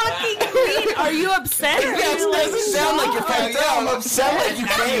that fucking mean? Are you upset? Or are It you like, doesn't sound like you're fucked up. I'm upset like you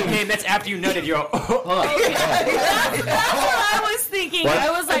came. Okay, that's after you nutted. You're all, that's what I was thinking. What? I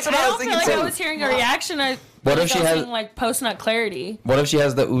was like, That's I what I was don't feel like thinking I too. was hearing a reaction. What if she has- has like post nut clarity? What if she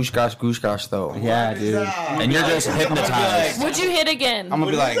has the oosh gosh goosh gosh though? Yeah, dude. And you're just hypnotized. Would you hit again? I'm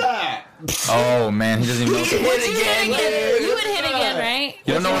gonna be like, Oh man, he doesn't even know. Would you hit again? You would hit again, right?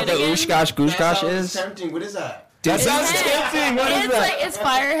 You don't know what the oosh gosh goosh gosh is? Tempting. What is that? That It's sounds like- tempting. What is It's that? like it's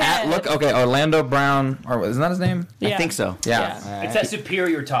Firehead. Look, okay, Orlando Brown, or isn't that his name? Yeah. I think so. Yeah. it's that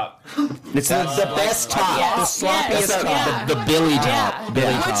superior top. It's the best top. Yes, The sloppiest yes, top. yeah. The Billy top. Yeah.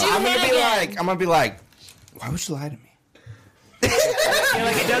 Billy Would top. you I'm hit gonna be again? like, why would you lie to me?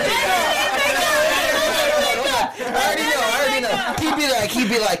 I already know. He'd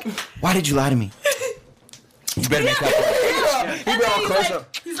be like, why did you lie to me? You better make up for it. And He'd then be all close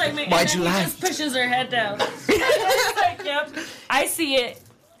up. he's like, Why'd and then you he lie? just pushes her head down. He's like, yep, I see it.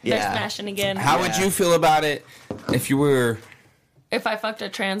 They're Yeah. smashing again. How would you feel about it if you were If I fucked a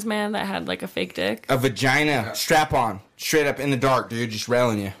trans man that had like a fake dick. A vagina strap on, straight up in the dark, dude, just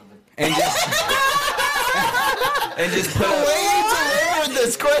railing you, and just put The way you delivered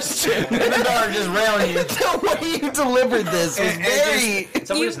this question. in the dark, just railing you. The way you delivered this was very.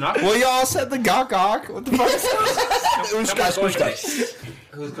 Someone just knocked. Well, y'all said the gawk gawk. What the fuck?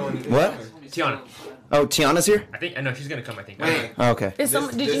 Who's going? What? Tiana. Oh, Tiana's here? I think I know she's gonna come. I think. Oh, okay. Did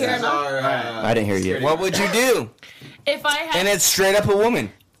you hear her? I didn't hear you yet. What would you do? If I had, And it's straight up a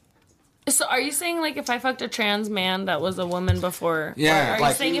woman. so are you saying like if I fucked a trans man that was a woman before? Yeah, Or are like-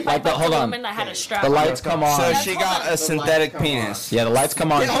 you saying if like I the- fucked hold a on. woman that had a strap? The lights come on. So she got a synthetic penis. Yeah, the lights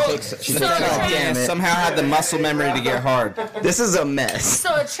come on. She takes So Synthetic trans- penis somehow had the muscle memory to get hard. This is a mess.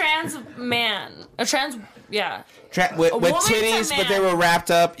 So a trans man, yeah. With woman to titties, but they man. were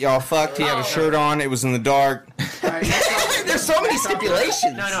wrapped up. Y'all fucked. He had a shirt on. It was in the dark. There's so many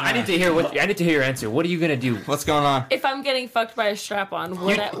stipulations. No, I need to hear your answer. What are you gonna do? What's going on? If I'm getting fucked by a strap on,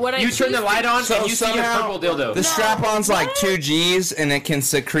 would I You turn the choose light on So and you see a somehow- purple dildo. The strap-on's like 2 G's, and it can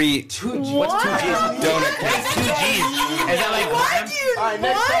secrete What? donut. 2 G's. Is that like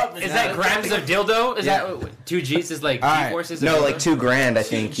grams? Is that grams of dildo? Is that 2 G's is like Alright. G-forces? No, of like dildo? $2,000. I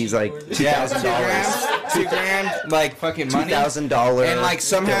think he's like Yeah, $2,000. 2 grand, like fucking money. $2,000. And like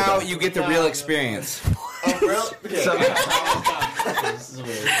somehow you get the real experience. Would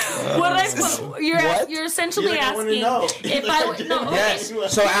I put, you're essentially asking if I would no. Okay. Yes.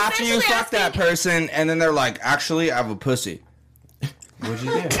 So after you essentially fuck that asking- person, and then they're like, "Actually, I have a pussy." What'd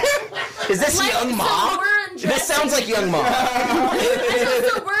you do? Is this Like, Young so Mom? we're undressing. This sounds like Young Mom.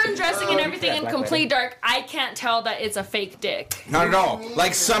 So we're undressing and everything in complete dark. I can't tell that it's a fake dick. Not at all.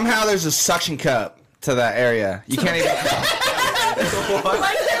 Like somehow there's a suction cup to that area. You can't even.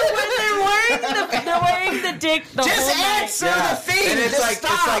 Like they're wearing the dick the Just whole night. answer the thing. And it's Just like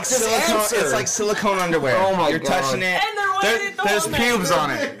stop. it's Just like silicone. answer. It's like silicone underwear. Oh my You're God. touching it. And they're wearing it the There's whole night. pubes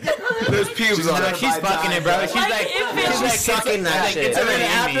on it. There's pubes on No, it. she's fucking it, bro. She's Like, like, it feels- she's like sucking that like, shit. It's And then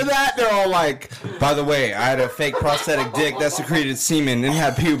already in after me. that, they're all like, "By the way, I had a fake prosthetic dick that secreted semen and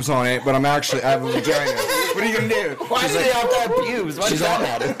had pubes on it, but I have a vagina." What are you gonna do? Why do they have to have pubes? Why does that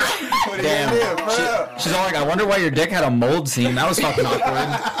matter? Damn. She's all like, I wonder why your dick had a mold seam. That was fucking awkward.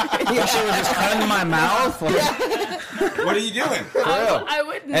 That shit was just cutting my mouth. Like, What are you doing? I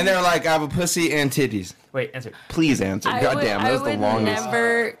would. And they're like, "I have a pussy and titties." Wait, answer. Please answer. I God would, damn, that I was the would longest.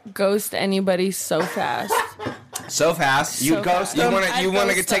 never ghost anybody so fast. So fast. You So ghost fast. You them? want I'd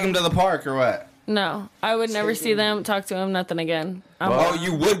to ghost take them to the park or what? No, I would never see them, talk to them, nothing again. Oh,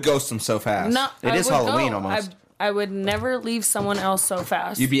 you would ghost them so fast. No, It I is would Halloween go. almost. I would never leave someone else so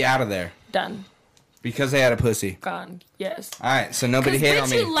fast. You'd be out of there Done. because they had a pussy. Gone. Yes. All right, so nobody 'Cause hate bitch, on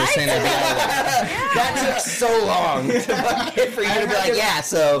me you for like saying I'd be out of there. That took so long for you to be like, yeah,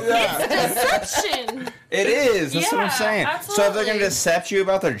 so. Deception. It is. That's what I'm Yeah, saying. So if absolutely. they're gonna decept you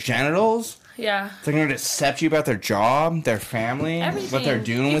about their genitals, Yeah. they're gonna decept you about their job, their family, Everything. what they're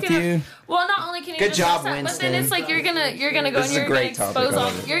doing with can- you. Well, not only can you Good just job, but then Winston. it's like you're gonna go This and is a you're gonna great topic, expose all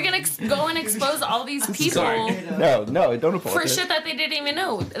Owen. you're gonna go and expose all these people No, don't for apologize. shit that they didn't even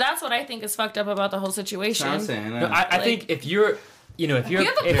know. That's what I think is fucked up about the whole situation. No, I think if you're, if you're, You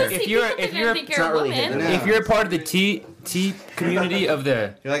have a if pussy, you're, people if think you're, think you're a woman. if you're a part of the T community of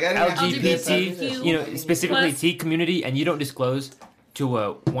the You're like, I didn't have to do this, LGBT, specifically Plus- T community, and you don't disclose to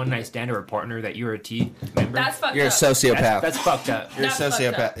a one night stand or a partner that you're a T member, That's fucked You're a up. sociopath. that's fucked up. You're a That's fucked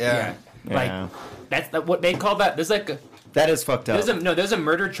sociopath. up. Yeah. Like that's what they call that. There's like That is fucked up. there's a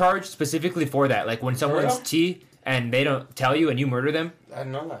murder charge specifically for that. Like when someone's T and they don't tell you and you murder them. I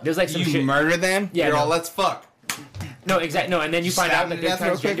didn't know that. There's like some You shit. murder them. Yeah, You're no. all let's fuck. No, exactly. No, and then you find Stab out them that to they're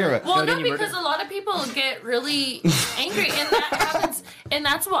death real quick, or transgender. what? Well, no, then you murder because a lot of people get really angry, and that happens. And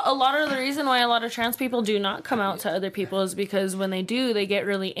that's what a lot of the reason why a lot of trans people do not come out to other people is because when they do, they get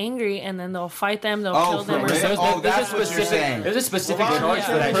really angry, and then they'll fight them, they'll kill them. for Or real? something. Oh, that's what you're saying. There's a specific charge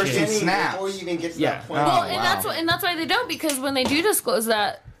for that Person shit. snaps. Before you even get to Yeah. that point. Well, Oh, and wow. that's why they don't, because when they do disclose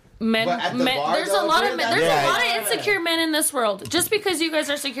that. Men, But at the bar, there's a though, lot dude, of men, that's- there's Yeah. a lot of insecure men in this world. Just because you guys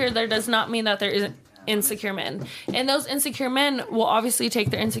are secure, there does not mean that there isn't insecure men. And those insecure men will obviously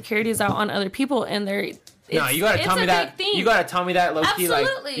take their insecurities out on other people, and they're. No, you gotta tell me that. You gotta tell me that, low key. Like,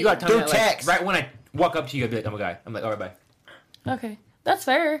 Absolutely. you gotta tell me Through that. Like, text. right when I walk up to you, I'll be like, "I'm a guy." I'm like, "All right, bye." Okay, that's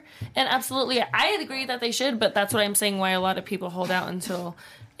fair, and absolutely, I agree that they should. But that's what I'm saying. Why a lot of people hold out until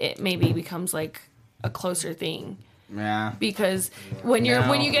it maybe becomes like a closer thing. Yeah. Because when you're No.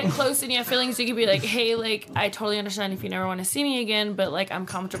 when you get close and you have feelings, you can be like, "Hey, like I totally understand if you never want to see me again, but like I'm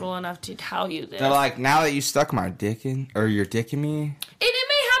comfortable enough to tell you this." They're like, now that you stuck my dick in, or your dick in me. And it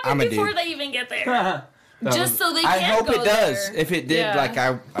may I'm happen a before dude. they even get there, just so they I can hope go it does. there. If it did, Yeah. like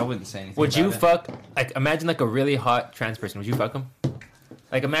I wouldn't say anything. Would you about it. fuck? Like, imagine like a really hot trans person. Would you fuck them?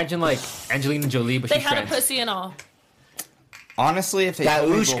 Like imagine like Angelina Jolie, but They she's had a trans. pussy and all. Honestly, if they told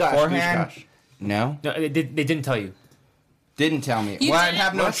me Gaoosh, beforehand, gosh. no, No, they didn't tell you. didn't tell me. You Well, I'd didn't?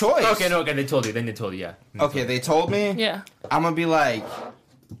 have no choice. Okay, no, okay, they told you. Then they told you, yeah. Okay, they told me. Yeah. I'm gonna be like,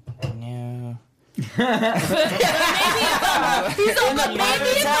 no. He's all, but maybe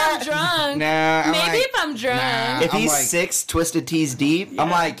if I'm drunk. Nah, I'm Maybe like, if I'm drunk. nah. If I'm he's like- 6 twisted tees deep, I'm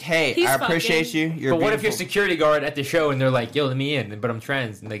like, hey, He's I appreciate fucking- you. You're But what if you're beautiful. security guard at the show and they're like, "Yo, let me in," but I'm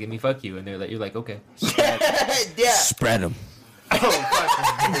trans, and they get me fuck you, and they're like, "You're like, okay." yeah. Spread them.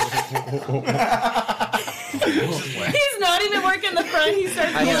 He's not even working the front. He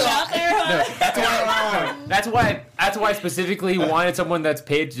starts I going know. out there. Huh? That's why I specifically wanted someone that's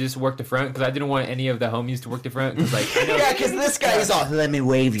paid to just work the front because I didn't want any of the homies to work the front. Cause like, I know, Yeah, because this guy is all, let me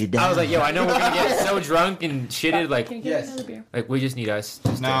wave you down. I was like, yo, I know we're gonna get so drunk and shitted, like, Can you get another beer? we just need us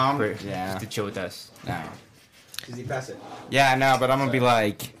just, No, to, I'm- for- yeah. just to chill with us. No. Easy, pass it. Yeah, no, but I'm gonna be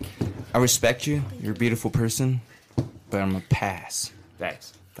like, I respect you. You're a beautiful person, but I'm gonna pass.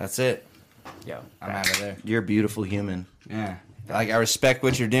 Thanks. That's it. Yo, I'm out of there. You're a beautiful human. Yeah. Like, I respect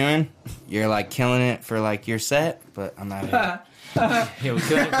what you're doing. You're, like, killing it for, like, your set, but I'm out of here. yo,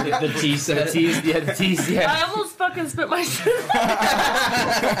 the tease, the tease, I yeah. almost fucking spit my shit.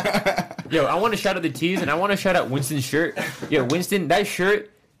 Yo, I want to shout out the tease, and I want to shout out Winston's shirt. Yo, Winston, that shirt.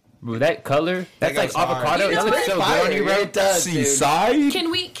 Bro, that color, that's like goes hard. avocado. You That know looks so good on you, bro. It does, dude. Seaside? Can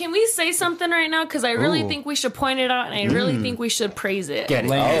we say something right now? Because I really Ooh. think we should point it out, and I really think we should praise it. Get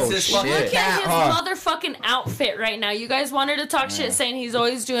it. Oh, this shit. fucking Look at cat, his huh? motherfucking outfit right now. You guys wanted to talk shit saying he's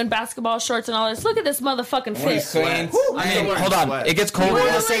always doing basketball shorts and all this. Look at this motherfucking fit. Clean. I mean, Hold on. It gets You cold. wore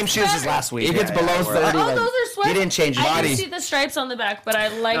Well, the same it's shoes as better. last week. It gets below 30. Oh, like- those are sweats. You didn't change I body. didn't see the stripes on the back, but I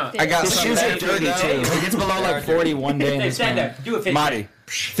liked it. I got The some shoes are better, dirty, though. too. It gets below like 40 one day. in Hey, this stand man. up. Do a fit. Marty.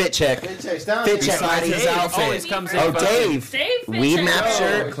 Fit check. Fit check. Down. Fit check, Besides Marty. his outfit. Always comes in. Oh, fucking- Dave. Dave, Weed fit map check.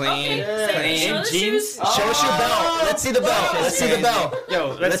 shirt. Clean. Okay, Clean. show the Jeans. shoes. Show us your belt. Let's see the belt. Let's see the belt.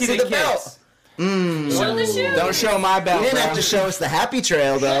 Yo, Let's see the belt. kicks. Show the shoes. Don't show my You belt, didn't bro. have to show us the happy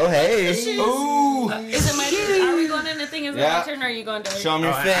trail, though. Hey. Is it my turn? Are we going in the thing? Is it Yeah. my turn or are you going to? Show 'em Oh,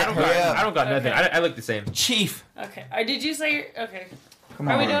 your fit. I don't Hurry got, up. I don't got nothing. Okay. I look the same. Chief. Okay. Did you say? Okay. Come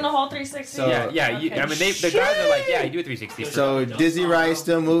Are we on. doing a whole 360? Yeah. You, Okay. I mean, the guys are like, yeah, you do a 360. So Dizzy Rice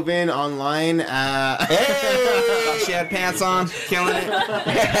still moving online. Hey! She had pants on. Killing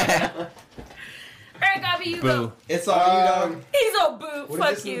it. Alright, Gabby, you go. It's all you, dog. He's a boo. What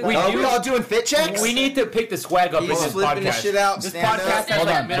Fuck is this you. We Oh, do- we all doing fit checks? We need to pick the swag up in He's this flipping the podcast. shit out. This Stand podcast up. has Hold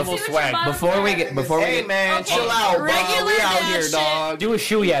like on. minimal Let's see what your swag. bottom Before we is. get before we Hey, get man, Okay, chill out, bro. regular We out dad here, shit. dog. Do a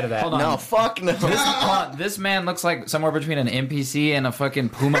shoey out of that. Hold on. No, fuck no. hold on, this man looks like somewhere between an NPC and a fucking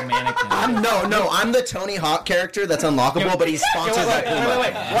Puma mannequin. I'm the Tony Hawk character that's unlockable, but he's sponsored by Puma.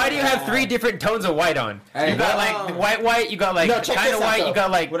 Wait. Why do you have 3 different tones of white on? Hey, You got like white, you got like No, check kind this of out, white, though. you got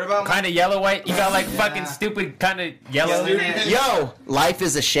like What about my- kind of yellow white, you got like fucking stupid kind of yellow. Yo, life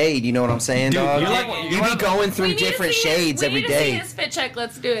is a shade. You know what I'm saying, dog? you're like- you be going through We need to different see his- shades we every need to see day. his fit check.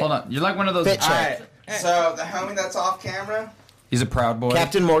 Let's do it. Hold on, you're like one of those. Fit check. Alright. So the homie that's off camera. He's a proud boy.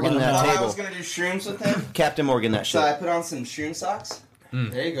 Captain Morgan, Let him that know. I table. was gonna do shrooms with him. Captain Morgan, that So I shit. put on some shroom socks.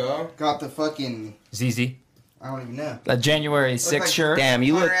 There you go. Got the fucking. ZZ. I don't even know. That January 6th like- shirt. Damn,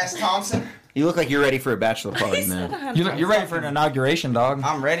 you Hunter look S. Thompson. like you're ready for a bachelor party, man. You're ready for an inauguration, dog.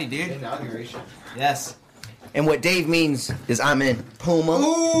 I'm ready, dude. Inauguration. Yes. And what Dave means is I'm in Puma.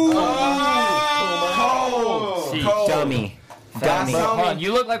 Ooh. See, Dummy. Dummy. Bro, hold on,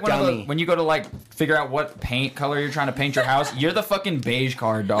 you look like one of Dummy. the when you go to like figure out what paint color you're trying to paint your house. You're the fucking beige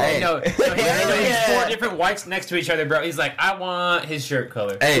card, dog. Hey. No, he's Yeah. 4 different whites next to each other, bro. He's like, I want his shirt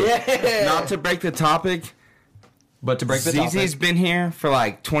color. Hey, Yeah. not to break the topic, But to break the ZZ's topic, been here for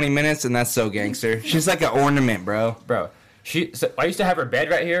like 20 minutes, and that's so gangster. She's like an ornament, bro. Bro, I used to have her bed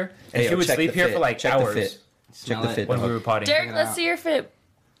right here, and Hey, she yo, would check sleep the here fit. for like Check the hours fit. Check the fit, when we dog. were potting. Derek, let's see your fit.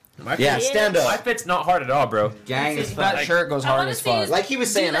 My Yeah, fit- stand My up. fit's not hard at all, bro. Gang is that fuck. shirt goes I hard wanna as see fuck. his- Like he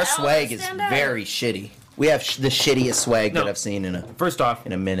was saying, Do our the swag outfit is stand out? very shitty. We have the shittiest swag No. that I've seen in a. First off,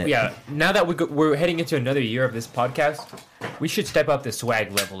 In a minute. Yeah, now that we're heading into another year of this podcast, we should step up the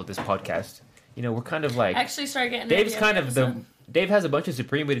swag level of this podcast. You know, we're kind of like Actually, start getting. Dave's ready kind for of the. episode. Dave has a bunch of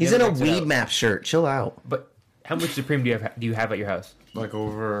Supreme, but he He's in never a brings it weed out. map shirt. Chill out. But how much Supreme do you have at your house? Like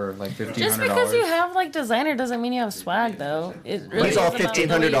over like $1,500. Just because you have like designer doesn't mean you have swag, though. It really He's all is about the way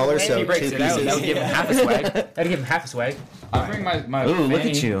you $1,500, wear so If he it. breaks two it out, pieces. that would give him half a swag. That'd give him half a swag. I bring my Ooh, look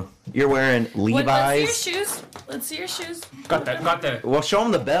fanny. at you. You're wearing Let's Levi's. see your shoes. Let's see your shoes. Got the Well, show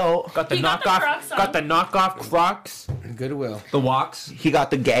him the belt. He got the Crocs on. got the knockoff Crocs. Goodwill. The walks. He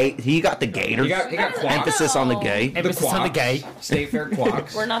got the gay. He got the gator. He got quacks. Emphasis on the gay. Emphasis on the gay. State Fair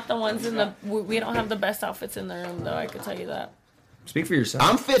quacks. We're not the ones in the. We don't have the best outfits in the room, though. I could tell you that. Speak for yourself.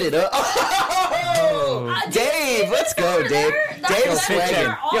 I'm fitted up. Dave, let's go, Dave. Dave's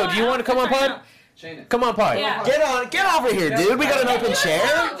swagging. Yo, do you want to come on pod? Come on pod. Yeah. Get over here, dude. We got an open chair.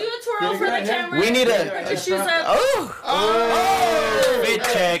 Do a twirl for the camera. We need Put your shoes up. Oh. Fit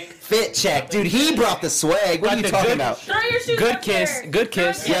check. Fit check, dude. He brought the swag. What are you talking about? Throw your shoes Good up kiss. there. Good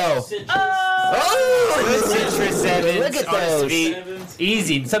kiss. Yo. Good citrus sevens. Look at on his those. feet.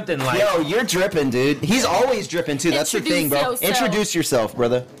 Easy. Something like. Yo, you're dripping, dude. He's always dripping too. That's the thing, bro. Introduce yourself. Introduce yourself,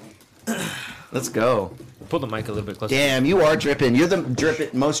 brother. Let's go. Pull the mic a little bit closer. Damn, you are dripping. You're the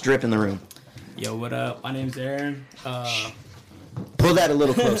most drip in the room. Yo, what up? My name's Aaron. Pull that a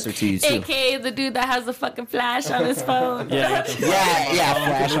little closer to you too. AKA the dude that has the fucking flash on his phone. Yeah,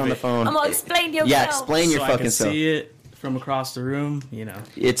 flash on the phone. I'm gonna explain yourself. Yeah, explain your so fucking I can self. see it from across the room, you know.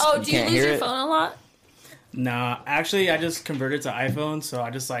 It's Oh, you do you can't lose hear your it. phone a lot? Nah, actually, I just converted to iPhone, so I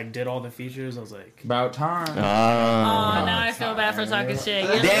just like did all the features. I was like, About time. Oh, now I feel bad for talking shit.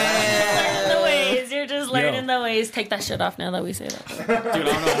 You're learning the ways. You're just learning the ways. Take that shit off now that we say that. dude, I don't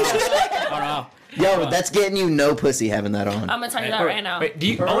know how. I don't know. Yo, that's getting you no pussy having that on. I'm gonna tell you that right now. Wait, do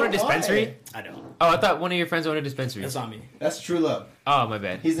you own a dispensary? I don't. Oh, I thought one of your friends owned a dispensary. That's not me. That's True Love. Oh, my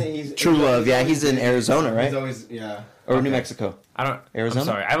bad. He's True Love, yeah, he's in Arizona, right? He's always Or New Mexico. I don't. Arizona?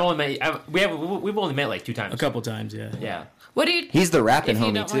 I'm sorry. We've only met like 2 times. A couple times, yeah. Yeah. What do you? He's the rapping if you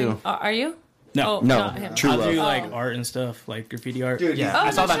homie don't too. mind- Are you? No. Oh, No, not him. True I Love. do like Oh. art and stuff, like graffiti art. Dude, Yeah, Oh, I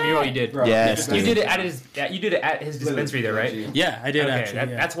saw no that mural shit. you did. Yes, You did it at his. You did it at his dispensary there, right? Yeah, I did Okay, actually. Yeah.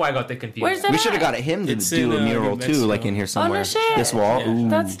 that's why I got the confused. Where's that We should have at? got him to It's do in, a mural New too, like Mexico. in here somewhere. Oh, no shit. This wall. Yeah. Ooh.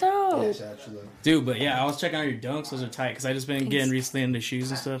 That's dope. Dude, but yeah, I was checking out your dunks. Those are tight because I just been getting recently into shoes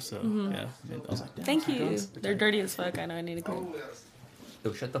and stuff. So yeah, I was like, damn, Thank some you. dunks. They're dirty as fuck. I know I need to clean.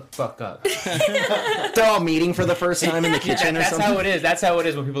 Yo, shut the fuck up. They're all meeting for the first time in the kitchen or That's something. how it is. That's how it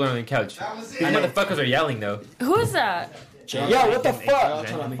is when people are on the couch. These motherfuckers are yelling though. Who is that? Yo, what the fuck?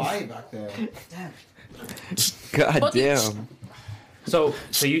 trying to fight back there. God What did- damn. So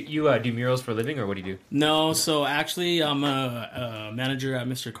you do murals for a living or what do you do? No, so actually, I'm a manager at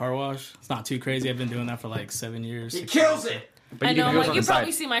Mr. Car Wash. It's not too crazy. I've been doing that for like 7 years. He kills it. But I you do know. I'm murals like, on you the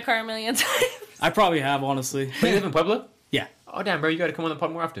probably side. see my car a million times. I probably have, honestly. But you live in Pueblo? Yeah, Oh damn, bro, you gotta come on the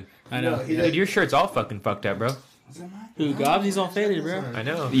pod more often. I know. Dude, your shirt's all fucking fucked up, bro. Who, Gobs? He's all faded, bro. I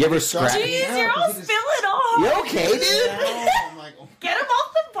know. You ever scratch? Jeez, you're all spilling off. You okay, dude? Get him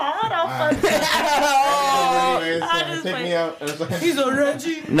off the pod. I'll fuck Anyways, I just take like- me out. He's a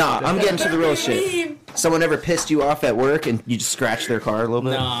Reggie. Nah, I'm getting to the real shit. Someone ever pissed you off at work and you just scratched their car a little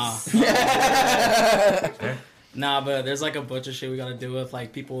bit? Nah. Nah, but there's like a bunch of shit we gotta deal with.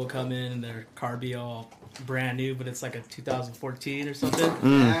 Like people will come in and their car be all brand new, but it's like a 2014 or something.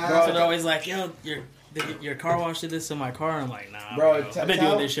 So they're always like, "Yo, your car wash did this in my car." I'm like, "Nah, bro. I've been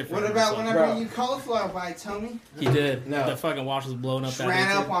doing this shit for." What years, about so- whenever you cauliflower by Tony? He did? No. The fucking wash was blowing up. Just that ran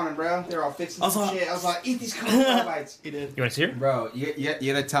day, up too. on him, bro. They're all fixing I was some like- shit. I was like, eat these cauliflower bites. He did. You wanna see her? Bro, you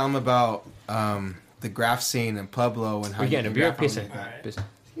gotta tell him about the graph scene in Pueblo and how We're you getting a can beer graph on piece. it.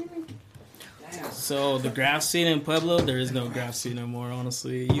 So the graph scene in Pueblo, there is no graph scene no more.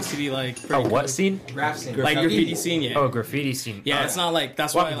 Honestly, it used to be like Oh, pretty what good. scene? Graph scene. Like graffiti scene, yeah. Oh, a graffiti scene. Yeah, Oh. it's not like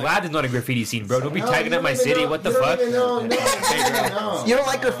that's Well, why. I'm Like, glad there's not a graffiti scene, bro. Don't be No, tagging you up my don't even city. know- What the you don't fuck? even know, no. You don't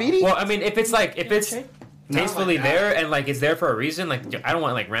like graffiti? Well, I mean, if it's tastefully like that. there and like it's there for a reason, like I don't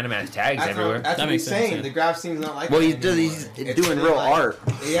want like random ass tags That's everywhere. what, that's That what makes he's sense, saying. yeah. The graph scene's not like Well, that he's anymore. doing It's where they real like- art.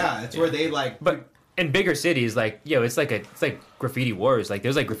 Yeah, it's where they like. But in bigger cities, like it's like graffiti wars. Like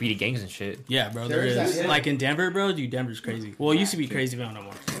there's like graffiti gangs and shit. yeah, bro, there There's is. that, yeah. Like in Denver, bro, dude, Denver's crazy. Well, it used to be crazy, but no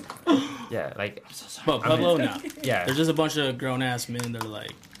more. Yeah, like But Pueblo, no. yeah. There's just a bunch of grown ass men that are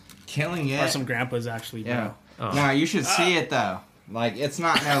like, Killing it. or some grandpas actually, bro. Yeah. Oh. No, you should see it though. Like it's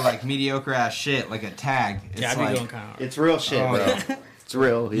not no like mediocre ass shit like a tag. It's Yeah, I be like going kind of. It's real shit, Oh, bro. yeah. It's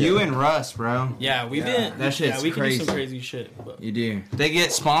real. Yeah. You and Russ, bro. Yeah, we've been. That shit's yeah, we can do some crazy. crazy shit. But You do. They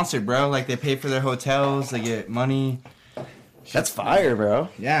get sponsored, bro. Like they pay for their hotels. They get money. That's fire, bro.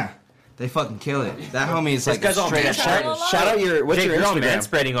 Yeah. They fucking kill it. That homie is This like guy's all straight up. man-spreading. Shout out your what's Jake, your you're all Instagram?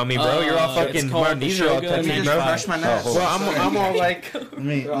 man-spreading on me, bro. You're all it's fucking. called These are all Shogun touching, Let me bro. just brush my nuts. Well, I'm all like, Let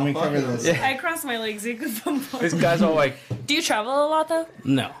me cover this. I cross my legs. You can this guy's all like, Do you travel a lot though?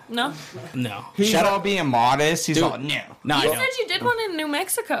 no, No. no. He's all being modest. He's all no. No, I You don't. said you did one in New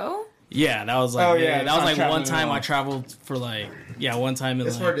Mexico. Yeah, that was like. Oh, yeah, yeah, that was I'm like one traveling time along. I traveled for like. Yeah, one time in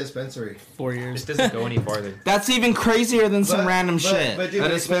It's for a like dispensary. 4 this years. doesn't go any farther. That's even crazier than some random shit. But dude, a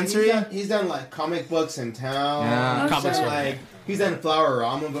dispensary. He's done like comic books in town. Yeah. He's Comics done, were- like he's done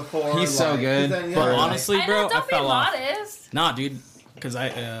Flower-Rama before. He's so like, good. he's done- But yeah. honestly, I bro, know. I Don't be fell off. modest. Nah, dude, because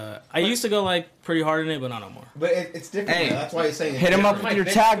I used to go like pretty hard in it, but not no more. But it's different. Hey, though. That's why he's saying. It's hit him different. up with your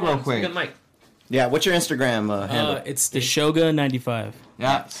tag real quick. Good mic. Yeah, what's your Instagram handle? It's the Shogun 95.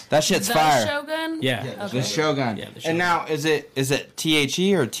 Yeah, that shit's The fire. Shogun? Yeah. Okay. The Shogun. Yeah, the And Shogun. now is it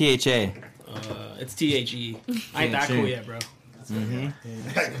THE or THA? It's THE. I ain't that cool yet, bro.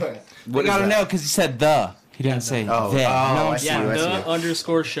 We gotta know because he said the. He didn't say Oh, the. I see. Yeah, I see. the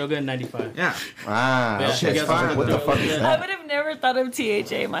underscore Shogun 95. Yeah. Ah, Yeah, okay. you guys fire. are- What the fuck is I that? would have never thought of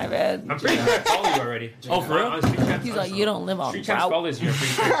THA, my bad. I'm pretty sure I follow you already. Oh, for real? On Street Champs, He's like, you don't live on Street Champs route. follows you. I'm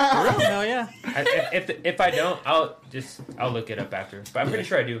pretty sure. Hell yeah. If I don't, I'll look it up after. But I'm pretty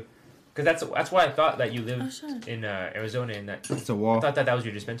sure I do, because that's why I thought that you lived in Arizona and that It's a I wall. thought that was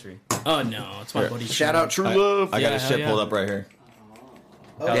your dispensary. Oh, no. It's my buddy. Shout out True Love. I got Yeah, a hell shit yeah. pulled up right here.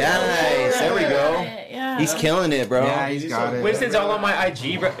 Nice. There we go. Yeah. He's killing it, bro. Yeah, he's got it. Winston's all on my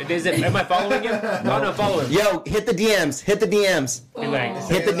IG, bro. Am I following him? No, follow him. Yo, hit the DMs. Hit the DMs. Be like,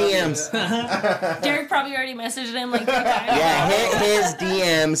 Hit the DMs. Derek probably already messaged him like 3 times. Yeah, hit his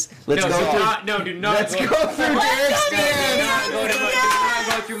DMs. Let's no, go do through. not, no, do not. Let's go through Derek's DMs.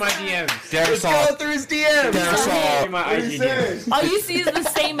 Go through my DMs. Derek's Let's all. go through his DMs. Derek's Go all. through my IG DMs. All you see is the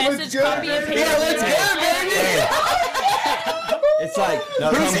same message, copy and paste. Yeah, let's go, baby. It's like,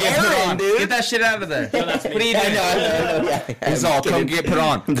 Who's get put Aaron, on. dude? Get that shit out of there. What are you I doing? know. Yeah, He's all, come get put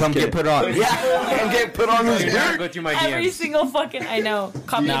on. Come get put on. Yeah, come get put on this Do not dirt. go through my Every DMs. single fucking, I know.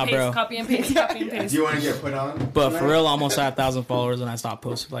 Copy Nah, and paste, bro. copy and paste, copy and paste. Do you want to get put on? But for real, almost at 1,000 followers, and I stopped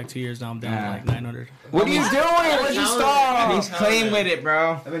posting for like 2 years. Now I'm down to like 900. What are you doing? What'd you stop? He's clean with it,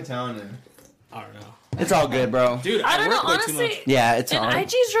 bro. I've been telling him. I don't know. It's all good, bro. Dude, I don't know, work way too much. honestly. Yeah, it's And hard.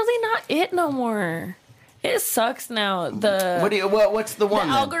 IG's really not it no more. It sucks now. What's the one? then?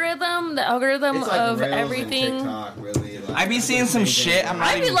 The algorithm It's like of Reels and everything. TikTok, really, like, I be seeing some shit. I'm not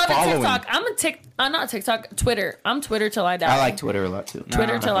I be even loving following. TikTok. I'm not TikTok. Twitter. I'm Twitter till I die. I like Twitter a lot too.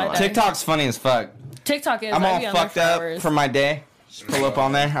 Twitter till I die. TikTok's funny as fuck. TikTok is. I'm I all be on fucked there for up hours. for my day. Just pull up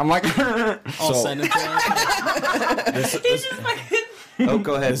on there. I'm like, I'll send it to him. He's just fucking. Oh,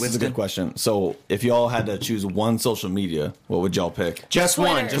 go ahead. This is a good question. So, if y'all had to choose one social media, what would y'all pick? Just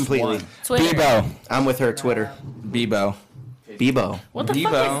Twitter. one, Just completely. Twitter. Bebo. I'm with her. Twitter. Bebo. Bebo. What the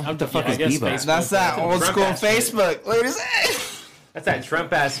Bebo. fuck the fuck I is guess Bebo? Facebook. That's that old school Facebook. Look at this. That's that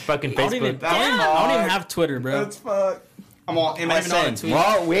Trump ass fucking I don't even Facebook. have Twitter, bro. fuck. I'm all I don't even know how to MSN. tweet.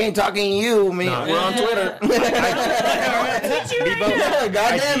 Well, we ain't talking to you. We're on Twitter.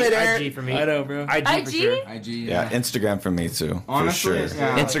 God damn it, Aaron. IG for me. I know, bro. IG for IG? sure. IG. Yeah, Instagram for me too. Honestly, for sure.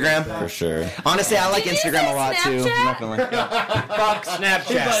 yeah. Instagram. For sure. Honestly, I like Did you Instagram say a lot too. Snapchat? I'm not gonna lie. Fuck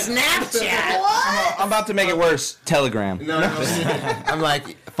Snapchat. Snapchat. I'm about to make it worse. Telegram. No. I'm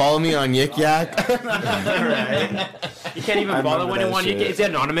like, follow me on Yik Yak. You can't even I follow remember that anyone. shit. Is it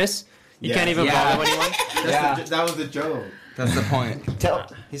anonymous? You Yeah. can't even Yeah. follow anyone. Yeah. That was the joke. That's the point.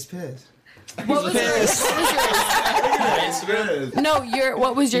 He's pissed. What was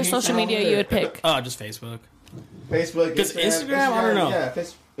what was your social media you would pick? Oh, just Facebook. Facebook. 'Cause Instagram, I don't know. Yeah,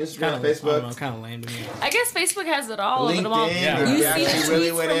 Instagram, I don't know, Facebook. kind of lame to me. I guess Facebook has it all. Look at them all. LinkedIn. Yeah. You Yeah, see the if tweets you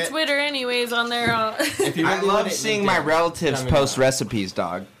really want from it. Twitter anyways on their If you I really love want it, seeing LinkedIn. my relatives Tell me post more. recipes,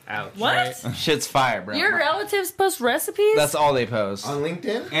 dog. Ouch. What? Shit's fire, bro. Your relatives post recipes? That's all they post. On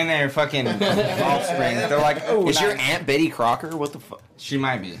LinkedIn? And their fucking offspring. They're like, oh, Is your aunt Betty Crocker? What the fuck? She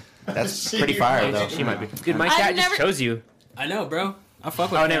might be. That's pretty fire though. She might be. Dude, my I've cat never- just chose you. I know, bro. I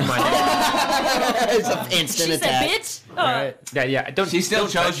fuck with Oh, her. never mind. It's an instant She said, attack. bitch. Oh. Right. Yeah. Don't. She still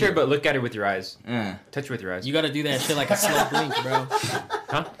don't touch chose her, you. but look at her with your eyes. Yeah. Touch her with your eyes. You gotta do that shit like a slow blink, bro.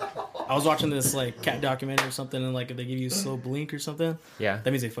 Huh? I was watching this like cat documentary or something, and like if they give you a slow blink or something, Yeah. that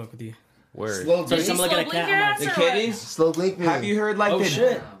means they fuck with you. Word. Slow So blink. I'm looking at a Slow blink cat. your I'm ass like, The or what? kitties? Slow blink me. Have you heard like Oh, the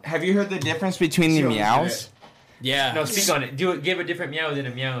shit. Have you heard the difference between the She don't meows? yeah. No, speak on it. Do it. Give a different meow, then a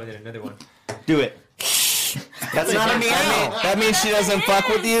meow, then another one. Do it. That's not a meow. That means she doesn't fuck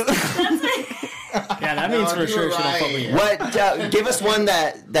with you. Yeah, that means No, for you sure were she don't fuck with right. you. What? Give us one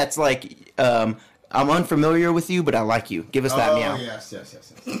that's like. I'm unfamiliar with you, but I like you. Give us that Oh, meow. yes.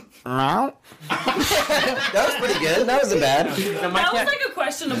 That was pretty good. That wasn't bad. No, my That was cat. like a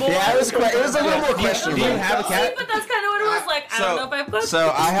questionable Yeah, one. it was a little more questionable. Do you have a cat? But that's kind of what it was like. I don't know if I've got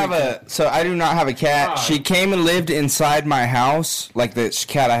So I have I do not have a cat. Oh. She came and lived inside my house, like the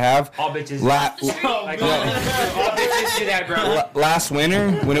cat I have. All bitches. La- Like, all bitches do that, bro. last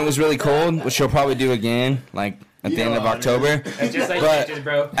winter when it was really cold, which she'll probably do again, like at the end of Yeah, October. That's just like But- bitches,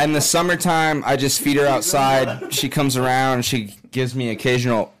 bro. In the summertime, I just feed her outside. She comes around and she gives me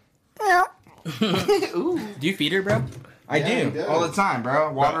occasional. Do you feed her, bro? I Yeah, he do does. all the time,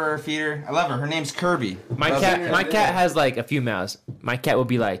 bro. Water her, feed her. I love her. Her name's Kirby. My Love cat. her. My cat has like a few meows. My cat will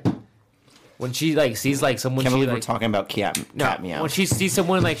be like, when she like sees like someone Can't she believe we're like. talking about cat meow. When she sees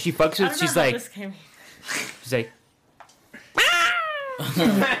someone like she fucks I with, don't she's know how like, this came. she's like,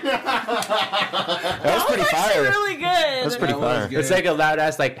 That was pretty fire. Really good. That was pretty fire. It's like a loud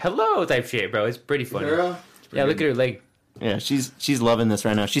ass like hello type shit, bro. It's pretty funny. Girl. Yeah, look at her leg. Yeah, she's loving this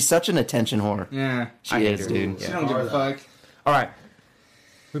right now. She's such an attention whore. Yeah. She I hate is, her. dude. She don't give a fuck. All right,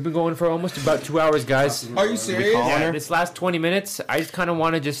 we've been going for almost about 2 hours, guys. Are you serious? Yeah, this last 20 minutes, I just kind of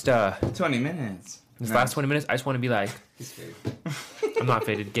want to just 20 minutes. this last 20 minutes, I just want to be like, He's fake. I'm not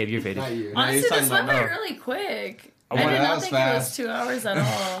faded. Gabe, you're faded. Not you. Honestly, he's this talking went about- by really quick. I wanna- did that not was think it was fast. 2 hours at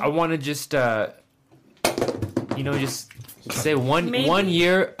all. I want to just just say one Maybe.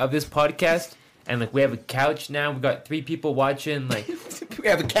 year of this podcast, and like we have a couch now. We got 3 people watching. Like We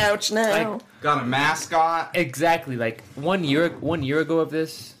have a couch now. Like- Got a mascot. exactly like 1 year ago of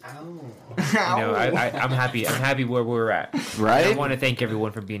this. You know, I'm happy. I'm happy where we're at. Right? I want to thank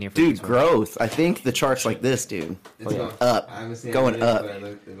everyone for being here. For Dude, this one. growth. I think the chart's like this, dude. It's going Up. I haven't seen Going any videos, up. But I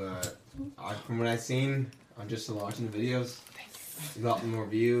looked, from what I've seen, I'm just watching the videos. A lot more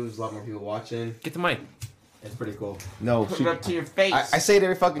views, a lot more people watching. Get the mic. It's pretty cool. No, Put it up to your face. I say it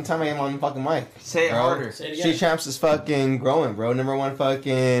every fucking time I am on the fucking mic. Say it bro. harder. Say it She again. Champs is fucking growing, bro. #1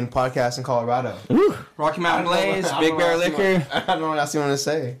 fucking podcast in Colorado. Rocky Mountain Blaze, I don't Big know Bear what else you Liquor. want- I don't know what else you want to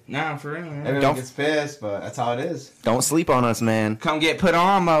say. Nah, for real, man. Everyone Don't- gets pissed, but that's how it is. Don't sleep on us, man. Come get put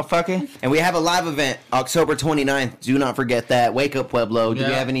on, motherfucker. And we have a live event October 29th. Do not forget that. Wake up, Pueblo. Do you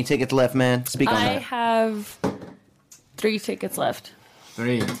Yeah. have any tickets left, man? Speak on I that. have 3 tickets left.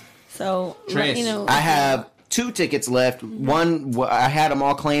 3. So, Trace. you know. I have 2 tickets left. One, I had them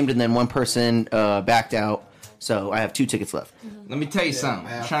all claimed, and then one person backed out. So I have 2 tickets left. Let me tell you something.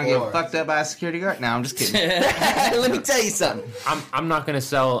 I have Trying to 4. get fucked up by a security guard? Nah, I'm just kidding. Let me tell you something. I'm not gonna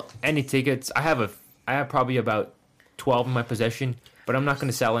sell any tickets. I have probably about 12 in my possession, but I'm not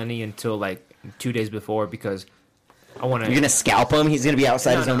gonna sell any until like 2 days before because I want to. You're gonna scalp him. He's gonna be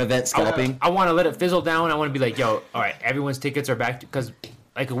outside his own event scalping. I want to let it fizzle down. I want to be like, yo, all right, everyone's tickets are back because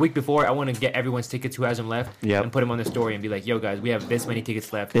like a week before, I want to get everyone's tickets who has them left Yep. and put them on the story and be like, yo, guys, we have this many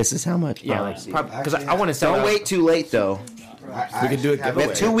tickets left. This is how much. Yeah, like because I want to sell. Don't out. wait too late though. We could do a We have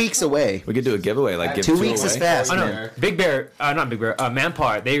giveaway. 2 weeks away. We could do a giveaway, like give 2 two weeks away. is fast. Oh no, man. Big Bear, not Big Bear,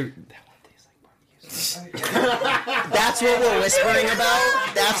 Manpower. They That's what we're whispering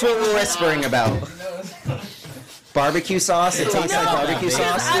about. That's what we're whispering about. Barbecue sauce. It tastes like barbecue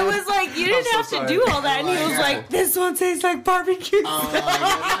sauce. I was like, you didn't have to do all that. And he was like, this one tastes like barbecue.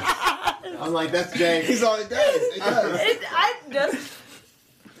 I'm like, that's Jay. He's all it does. It does.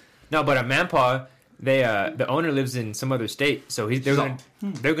 no, but at Manpaw, they the owner lives in some other state, so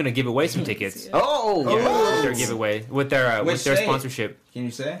they're gonna give away some tickets. Oh, Yeah, with their giveaway with their Which their state? sponsorship. Can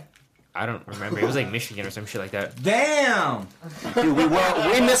you say? I don't remember. It was like Michigan or some shit like that. Damn! dude, we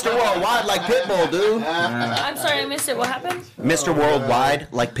Mr. Worldwide like Pitbull, dude. I'm sorry, I missed it. What happened? Mr. Worldwide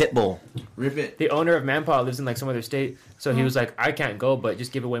like Pitbull. Rip it. The owner of Manpaw lives in like some other state, so he was like, I can't go, but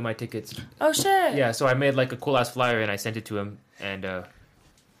just give away my tickets. Oh, shit. Yeah, so I made like a cool ass flyer and I sent it to him, and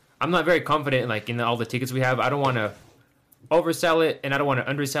I'm not very confident like in all the tickets we have. I don't want to oversell it and I don't want to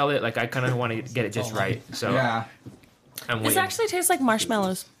undersell it. Like I kind of want to get it just right. So Yeah. I'm This waiting. actually tastes like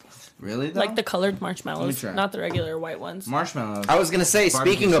marshmallows. Really, though? Like the colored marshmallows, try. not the regular white ones. marshmallows. I was gonna say,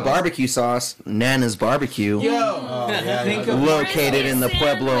 speaking of barbecue sauce, Nana's Barbecue, Think of located in the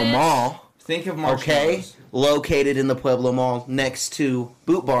Pueblo Sandwich. Mall. think of Okay, marshmallows. located in the Pueblo Mall next to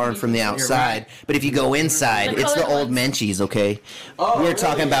Boot Barn from the outside. But if you go inside, The it's the colored old ones. Menchie's. Okay, Oh, we're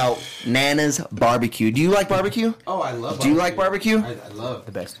talking about Nana's Barbecue. Do you like barbecue? Oh, I love. Do you like barbecue? I love.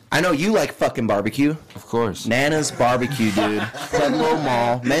 the best. I know you like fucking barbecue. Of course. Nana's Barbecue, dude. Pueblo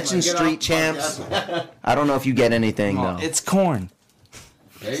Mall. Mention Street Champs. I don't know if you get anything though. It's corn.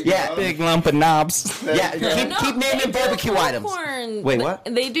 There you Yeah, go. Big lump of knobs. Yeah, No, keep they naming do barbecue full items. corn. Wait, what?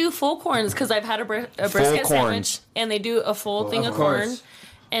 They do full corns because I've had a brisket corns. sandwich, and they do a full thing of corn, course.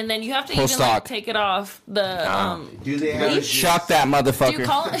 and then you have to Full even stock. like take it off the. Do they have? Leaves? Shock that Do you motherfucker.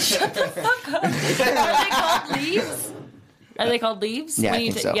 call it? Shut the fuck up. Are they called leaves? Are they called leaves? Yeah, I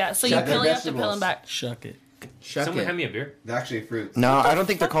you think so. Yeah, so Shuck you their peel, you have to peel vegetables. them back. Shuck it. Someone hand me a beer. They're actually fruits. No, I don't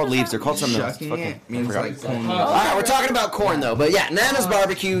think they're called leaves. They're called something else. Shucking Fucking- it means forgot. like corn. All right, we're talking about corn though, but yeah, Nana's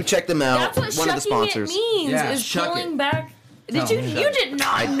Barbecue. Check them out. That's what One of the shucking it sponsors. means. Yeah, is shuck pulling it. back. Did No, you? You did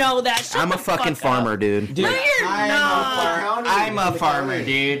not know that. Shut I'm a the fucking fuck farmer, up. dude. No, you're not. I'm a farmer,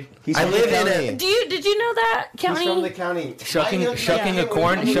 dude. He's I from live the in county. a- Did you know that, He's from the County? county. Shucking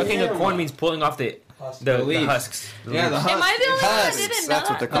a corn means pulling off the leaves. husks. The Yeah, the leaves. husk. Am I the only one that Husks, didn't know that's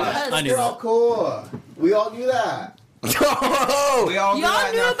what that? they're called. The husks. I knew They're all cool. We all knew that. Oh, We all do Y'all that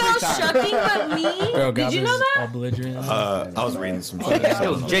in knew our about free time. shucking but me? Bro, Did you know that? All belligerent. I was reading some shit.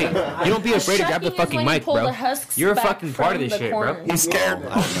 Yo, Jake, you don't be afraid to grab the Shucking is fucking when you mic, pull bro. the husks You're a back fucking part of from this the shit, bro. corn. I'm scared. I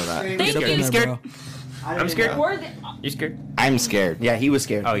didn't know that. Thank You you. scared? Bro. I'm scared. We're the- You scared? I'm scared. Yeah, he was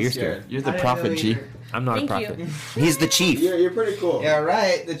scared. Oh, you're scared. You're the prophet, G. I'm not Thank a prophet. you. He's the chief. You're pretty cool. Yeah,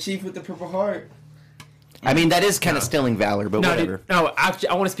 right. The chief with the purple heart. I mean, that is kind of stilling valor, but No, whatever. dude, no. Actually,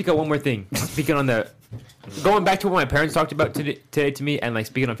 I want to speak on one more thing. Speaking on the, going back to what my parents talked about today to me, and like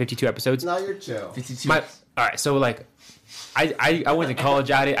speaking on 52 episodes. Now you're chill. All right, so like, I went to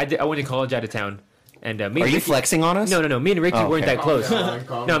college out. I went to college out of town, and me. Are and you Ricky, flexing on us? No. Me and Ricky Oh, weren't okay. that close.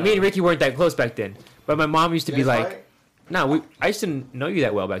 Calm No, down. me and Ricky weren't that close back then. But my mom used to be You guys like, fight? no, I used to know you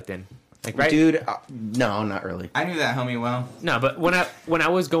that well back then. Like, right? Dude, no, not really. I knew that homie well. No, but when I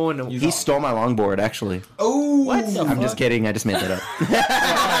was going, He stole my longboard, actually. Oh, what? The I'm just kidding. I just made that up.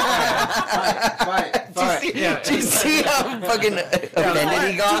 Fight. Did you see how fucking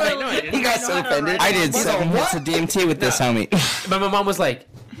offended he got? He got so offended. I did 7 hits of DMT with this homie. But my mom was like,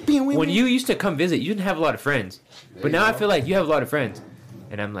 when you used to come visit, you didn't have a lot of friends. But now I feel like you have a lot of friends.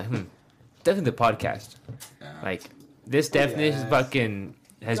 And I'm like, definitely the podcast. Like, this definitely is fucking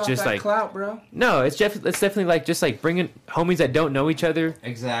has just like clout, bro. no, it's definitely like just like bringing homies that don't know each other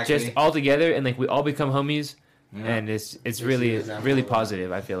Exactly. just all together, and like we all become homies. Yeah. And it's really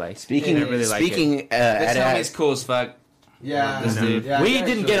positive. I feel like Speaking, I really like it. This homie's cool as fuck. Yeah. This dude. Yeah, We you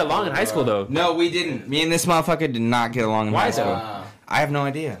didn't guys get should- along in high school though. No, we didn't. Me and this motherfucker did not get along in Why high so? school. Wow. I have no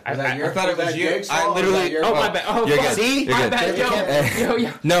idea. I thought it was you. Jake's I fault? literally- Was that your Oh fault? my bad. Oh, You're fuck. good. See? You're My good. bad.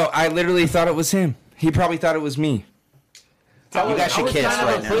 Yo. No, I literally thought it was him. He probably thought it was me. You guys should I was kiss kind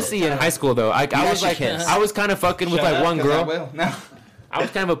right of a now. pussy in high school though. I guys was should like, kiss. I was kind of fucking with like one girl. No. I was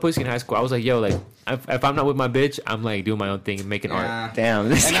kind of a pussy in high school. I was like, yo, like if I'm not with my bitch, I'm like doing my own thing and making art. Yeah. Damn.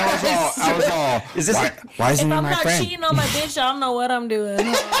 This And I was all. Is this? Why isn't If he I'm my not friend? cheating on my bitch, I don't know what I'm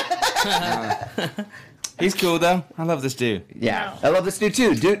doing. He's cool though. I love this dude. Yeah, I love this dude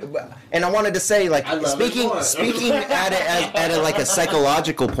too, dude. And I wanted to say, like, I love speaking it more. speaking at a like a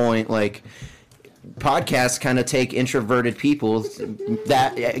psychological point, like podcasts kind of take introverted people.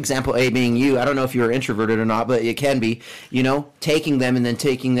 That example A being you. I don't know if you're introverted or not, but it can be. You know, taking them and then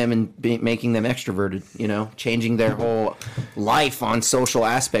taking them and making them extroverted. You know, changing their whole life on social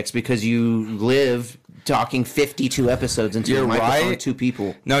aspects because you live talking 52 episodes into You're a microphone right. with two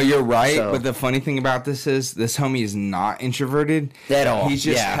people. No, you're right. So- But the funny thing about this is, this homie is not introverted At all, He's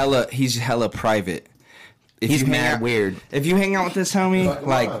just yeah. He's hella private. If He's you hang mad out- weird. If you hang out with this homie,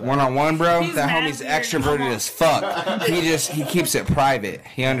 like one-on-one, bro, He's that mad homie's weird. extroverted as fuck. He keeps it private.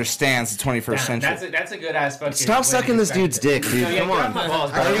 He understands the 21st century. That's a good ass fucking. Stop sucking this dude's dick, dude. Come on.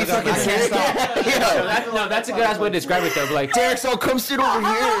 Are you fucking serious? No, that's a good ass way to describe it though. But like, Derek, so come sit over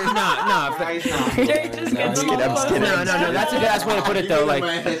here. nah. Derek just gets I'm just kidding. No, that's a good ass way to put it though. Like,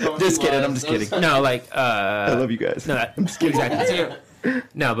 Just kidding. I'm just kidding. no, like, I love you guys. no, I'm just kidding. Exactly.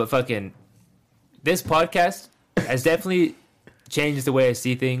 No, but fucking, this podcast has definitely changed the way I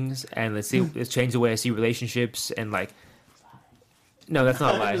see things, and it's changed the way I see relationships, and like, no, that's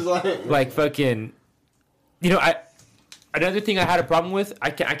not a lie. Like fucking, you know, another thing I had a problem with. I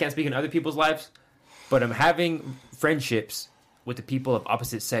can't speak in other people's lives, but I'm having friendships with the people of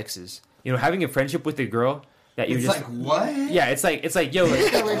opposite sexes. You know, having a friendship with a girl that you're It's just like, what? yeah, it's like yo,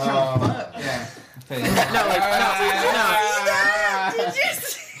 like, Yeah.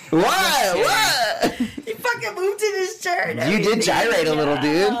 What? You fucking moved in his chair. You did gyrate a little,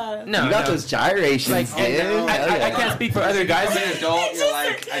 dude. no, You got those gyrations, dude. I can't speak for other guys. As an adult, you're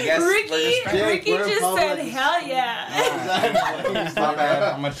like, I guess Ricky we're in just public. said, "Hell yeah!" my bad.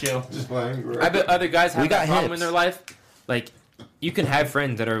 I'm gonna chill. Just playing. I bet other guys have We got that problem in hips. their life. Like, you can have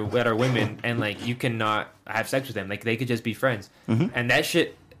friends that are women, and like you cannot have sex with them. Like they could just be friends, and that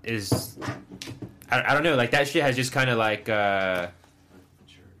shit is, I don't know. Like that shit has just kind of like,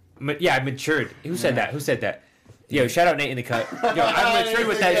 matured. Who said that? Who said that? Yo, shout out Nate in the cut. Yo, I'm matured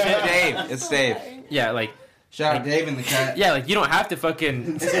with that shit. Dave. It's Dave. Yeah, like Shout out Dave in the cut. yeah, like you don't have to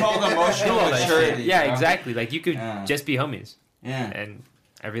fucking. It's called do emotional all that shit. maturity. Yeah, bro. exactly. Like you could Yeah. just be homies, Yeah. and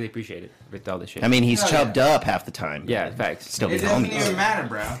I really appreciate it with all this shit. I mean, he's Oh, yeah. chubbed up half the time. yeah, facts. Still be It doesn't homies. even matter,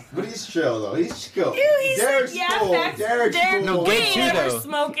 bro. But he's chill though. He's chill. He's Derek's yeah, cool. facts. Derek's Derek, cool. No, we gay ain't too, ever though.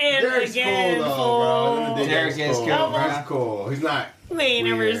 smoking Derek's again, cool though, bro. fool. Derek is cool, cool. bro. He's cool. He's not. We ain't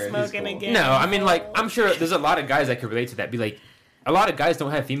ever Weird. He's smoking cool. again. No, I mean, like, I'm sure there's a lot of guys that could relate to that. Be like, a lot of guys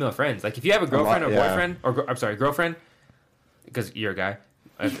don't have female friends. Like, if you have a girlfriend or yeah. boyfriend, or I'm sorry, girlfriend, because you're a guy.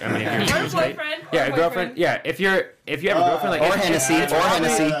 I mean, if Or you're straight. boyfriend. Yeah, or a girlfriend. Yeah, if you have a girlfriend, like, Or it's- Hennessy. it's Or probably-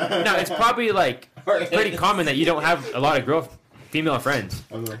 Hennessy. No, it's probably like pretty common that you don't have a lot of female friends.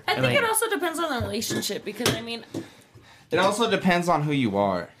 I And, think like- it also depends on the relationship because I mean, It also depends on who you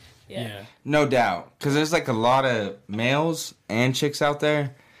are. yeah. No doubt. Because there's like a lot of males and chicks out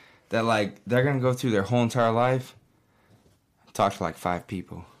there that like, they're going to go through their whole entire life, talk to like 5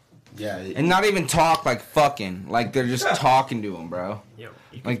 people. Yeah. And not even talk like fucking. Like they're just talking to him, bro. Yo,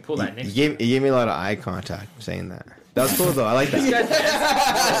 you can Like, pull that You next. gave me a lot of eye contact saying that. That was cool though. I like that. He said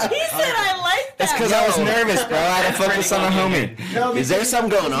I like That's that. because I was nervous, bro. I had to focus on the homie. Is there something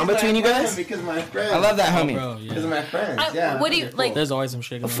going on between you guys? Because of my friends. I love that homie. Bro, yeah. Because of my friends. Yeah. What do you like? There's always some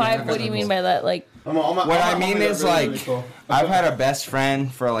shit going on. 5. What do you mean by that? Like, What I mean is like, I've had a best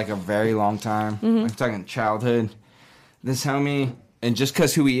friend for like a very long time. I'm talking childhood. This homie, and just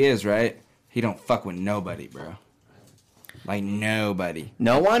cause who he is, right? He don't fuck with nobody, bro. Like nobody.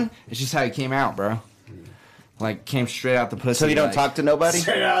 No one? It's just how he came out, bro. Like came straight out the pussy. So you don't like, talk to nobody?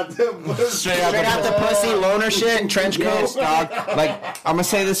 Straight out the straight out the pussy, loner shit, and trench Yes, coat. dog. Like I'm gonna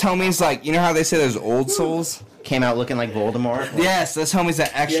say this homie's like, you know how they say there's old souls? Came out looking like Voldemort. Yes, this homie's an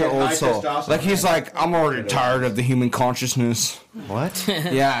extra Yeah, old high soul. testosterone. Like he's like, I'm already tired of the human consciousness. What?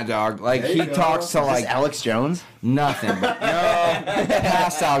 Yeah, dog. Like There he you go. talks to Like like Alex Jones? nothing. But no,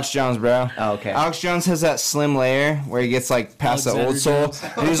 past Alex Jones, bro. Oh, okay. Alex Jones has that slim layer where he gets like past the old Alexander soul,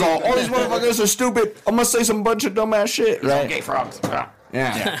 and he's all these motherfuckers are stupid. I'm gonna say some bunch of dumbass shit, right? Gay frogs.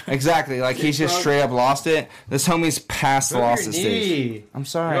 Yeah, exactly. Like he's just straight up lost it. This homie's past the lost it stage. I'm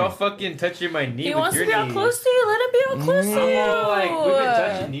sorry. You're all fucking touching my knee he with wants your to be all knee. close to you. Let him be all close to you. Oh, like we've been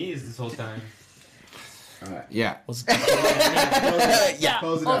touching knees this whole time. Yeah. Yeah,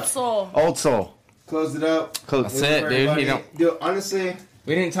 Close it old up. soul. Old soul. Close it up. That's it, dude. You don't. Dude, honestly.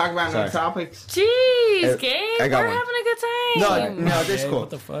 We didn't talk about no Sorry. topics. Jeez, Gabe, I got we're one. having a good No, time. no, this is cool.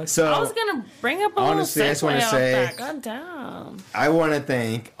 What the fuck? So I was gonna bring up a Honestly, I just little wanna segue off say- that. God damn. I want to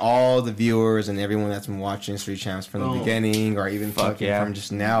thank all the viewers and everyone that's been watching Street Champs from the beginning or even fucking yeah. from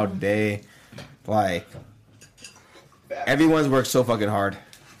just now today. Like, everyone's worked so fucking hard,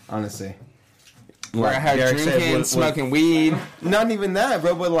 honestly. Where I had Derek said, drinking, with- smoking weed. Not even that,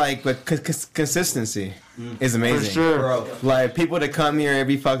 bro, but consistency is amazing. For sure. Bro. Like, people to come here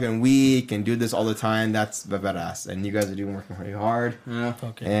every fucking week and do this all the time, that's badass. And you guys are doing working pretty hard. Yeah.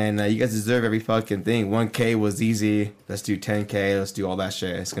 Okay. And you guys deserve every fucking thing. 1K was easy. Let's do 10K. Let's do all that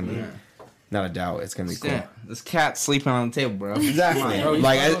shit. It's going to be, not a doubt, it's going to be cool. Yeah. This cat's sleeping on the table, bro. Exactly. Bro, you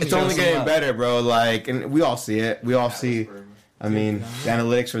Like, follow it's me. only Show some getting love. better, bro. Like, and we all see it. We all see, I mean, the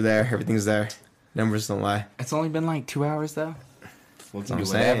analytics are there. Everything's there. Numbers don't lie. It's only been like 2 hours though. We can I'm do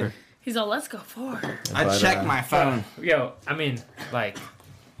saying. whatever. He's all, let's go forward. I But, checked my phone. Yo, I mean, like,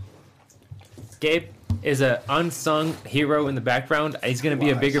 Gabe is a unsung hero in the background. He's gonna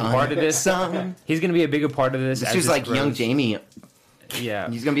be a bigger part of this. Unsung. He's gonna be a bigger part of this. This as was like grows. young Jamie. Yeah.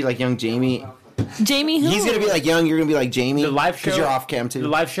 He's gonna be like young Jamie. Jamie who? He's gonna be like young. You're gonna be like Jamie. The live show. because you're off cam The too.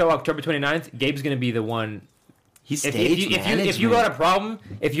 live show October 29th. Gabe's gonna be the one. He's If stage if you got a problem,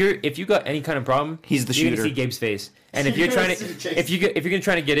 if you got any kind of problem, He's the you're shooter. gonna see Gabe's face. And if you're trying to if you're gonna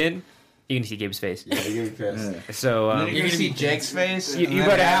try to get in, you're gonna see Gabe's face. So You're gonna see Jake's face. You- and you then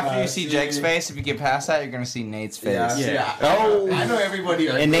better after have- you see Jake's face, if you get past that, you're gonna see Nate's face. Yeah. Oh. I know everybody.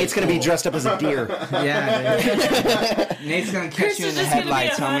 And Nate's gonna be dressed up as a deer. Yeah. Nate's gonna catch Chris you in is the just gonna be a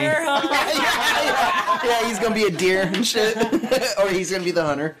headlights, hunter, homie. huh? Yeah, he's gonna be a deer and shit. Or he's gonna be the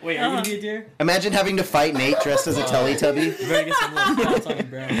hunter. Wait, are you gonna be a deer? Imagine having to fight Nate dressed as a Teletubby. You better get some little spots on the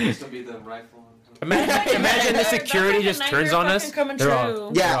ground. imagine the security just Nightmare turns on fucking us. coming They're all, true.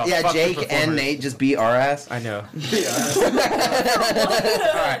 they're Yeah, all yeah. fucking Jake performers. and Nate just beat our ass. I know.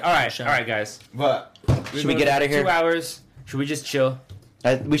 all right, guys. But Should we get out of 2 here? hours. Should we just chill?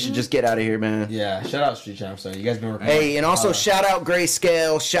 We should just get out of here, man. yeah, shout out Street Champs. So you guys been working. Hey, and also hard. shout out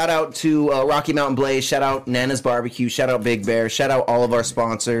Grayscale, shout out to Rocky Mountain Blaze, shout out Nana's Barbecue, shout out Big Bear, shout out all of our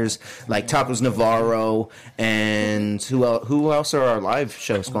sponsors like Tacos Navarro, and who else are our live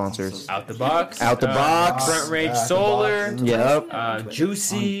show sponsors? Out the box. Out the box. Front Range Out the Solar. Yep.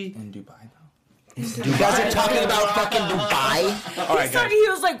 Juicy. In Dubai, though. You guys are talking about fucking Dubai? All right, He, guys. he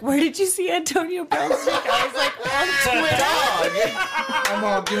was like, where did you see Antonio Brown's chick? I was like, on Twitter. Come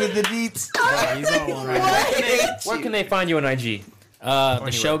on, give me the deets. Yeah, he's on one right now. Where can they find you on IG? The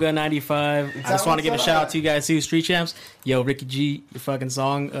Shogun 95. I just want to give a shout out to you guys too, Street Champs. Yo, Ricky G, your fucking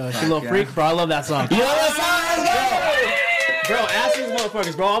song, She Little Freak, bro. I love that song. Bro, ask these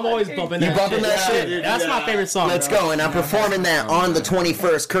motherfuckers, bro. I'm always bumping that. You bumping that shit? Dude, that's my favorite song. Let's bro. go, and I'm performing that on the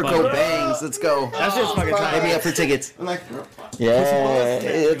 21st. Kirko Bangs. Let's go. That's just fucking Hit me time. up for tickets. I'm like, Yeah,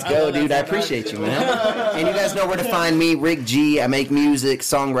 let's go, dude. I appreciate you, man. And you guys know where to find me, Rick G. I make music,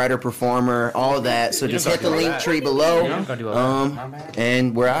 songwriter, performer, all of that. So just hit the link tree below. Don't do all that.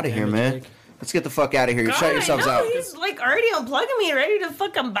 And we're out of here, man. Let's get the fuck out of here. Shut yourselves I know, out. he's like already unplugging me, ready to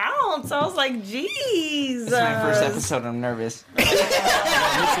fucking bounce. I was like, jeez. It's my first episode. I'm nervous.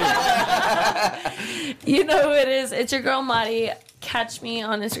 You know who it is. It's your girl, Mari. Catch me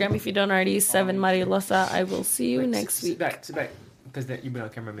on Instagram if you don't already. 7 Marilosa. I will see you next week. Sit back. Because you've been on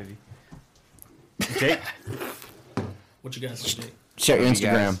camera, maybe. Jake? What you guys think? Share your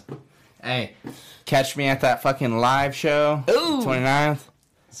Instagram. Hey, catch me at that fucking live show. Ooh. 29th.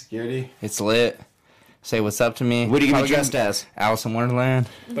 Security. It's lit. Say what's up to me. What are you gonna be Probably dressed as? Alice in Wonderland.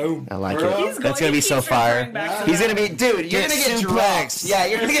 Boom. I like Bro. it. That's gonna be so fire. He's gonna be, dude. You're gonna get suplexed. Yeah,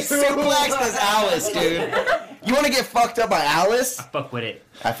 you're gonna get suplexed as Alice, dude. You want to get fucked up by Alice? I fuck with it.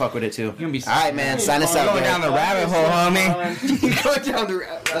 I fuck with it too. gonna be all right, man. Sign us out. Going down the rabbit hole, homie. Going down the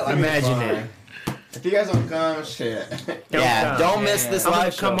rabbit hole. Imagine it. If you guys don't come, shit. Don't miss this I'm gonna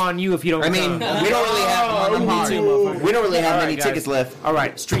live show. come on you if you don't. I mean, come. we don't really have. Me too, motherfucker. We don't really have All many right, guys. tickets left. All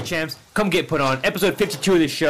right, Street Champs, come get put on episode 52 of this show.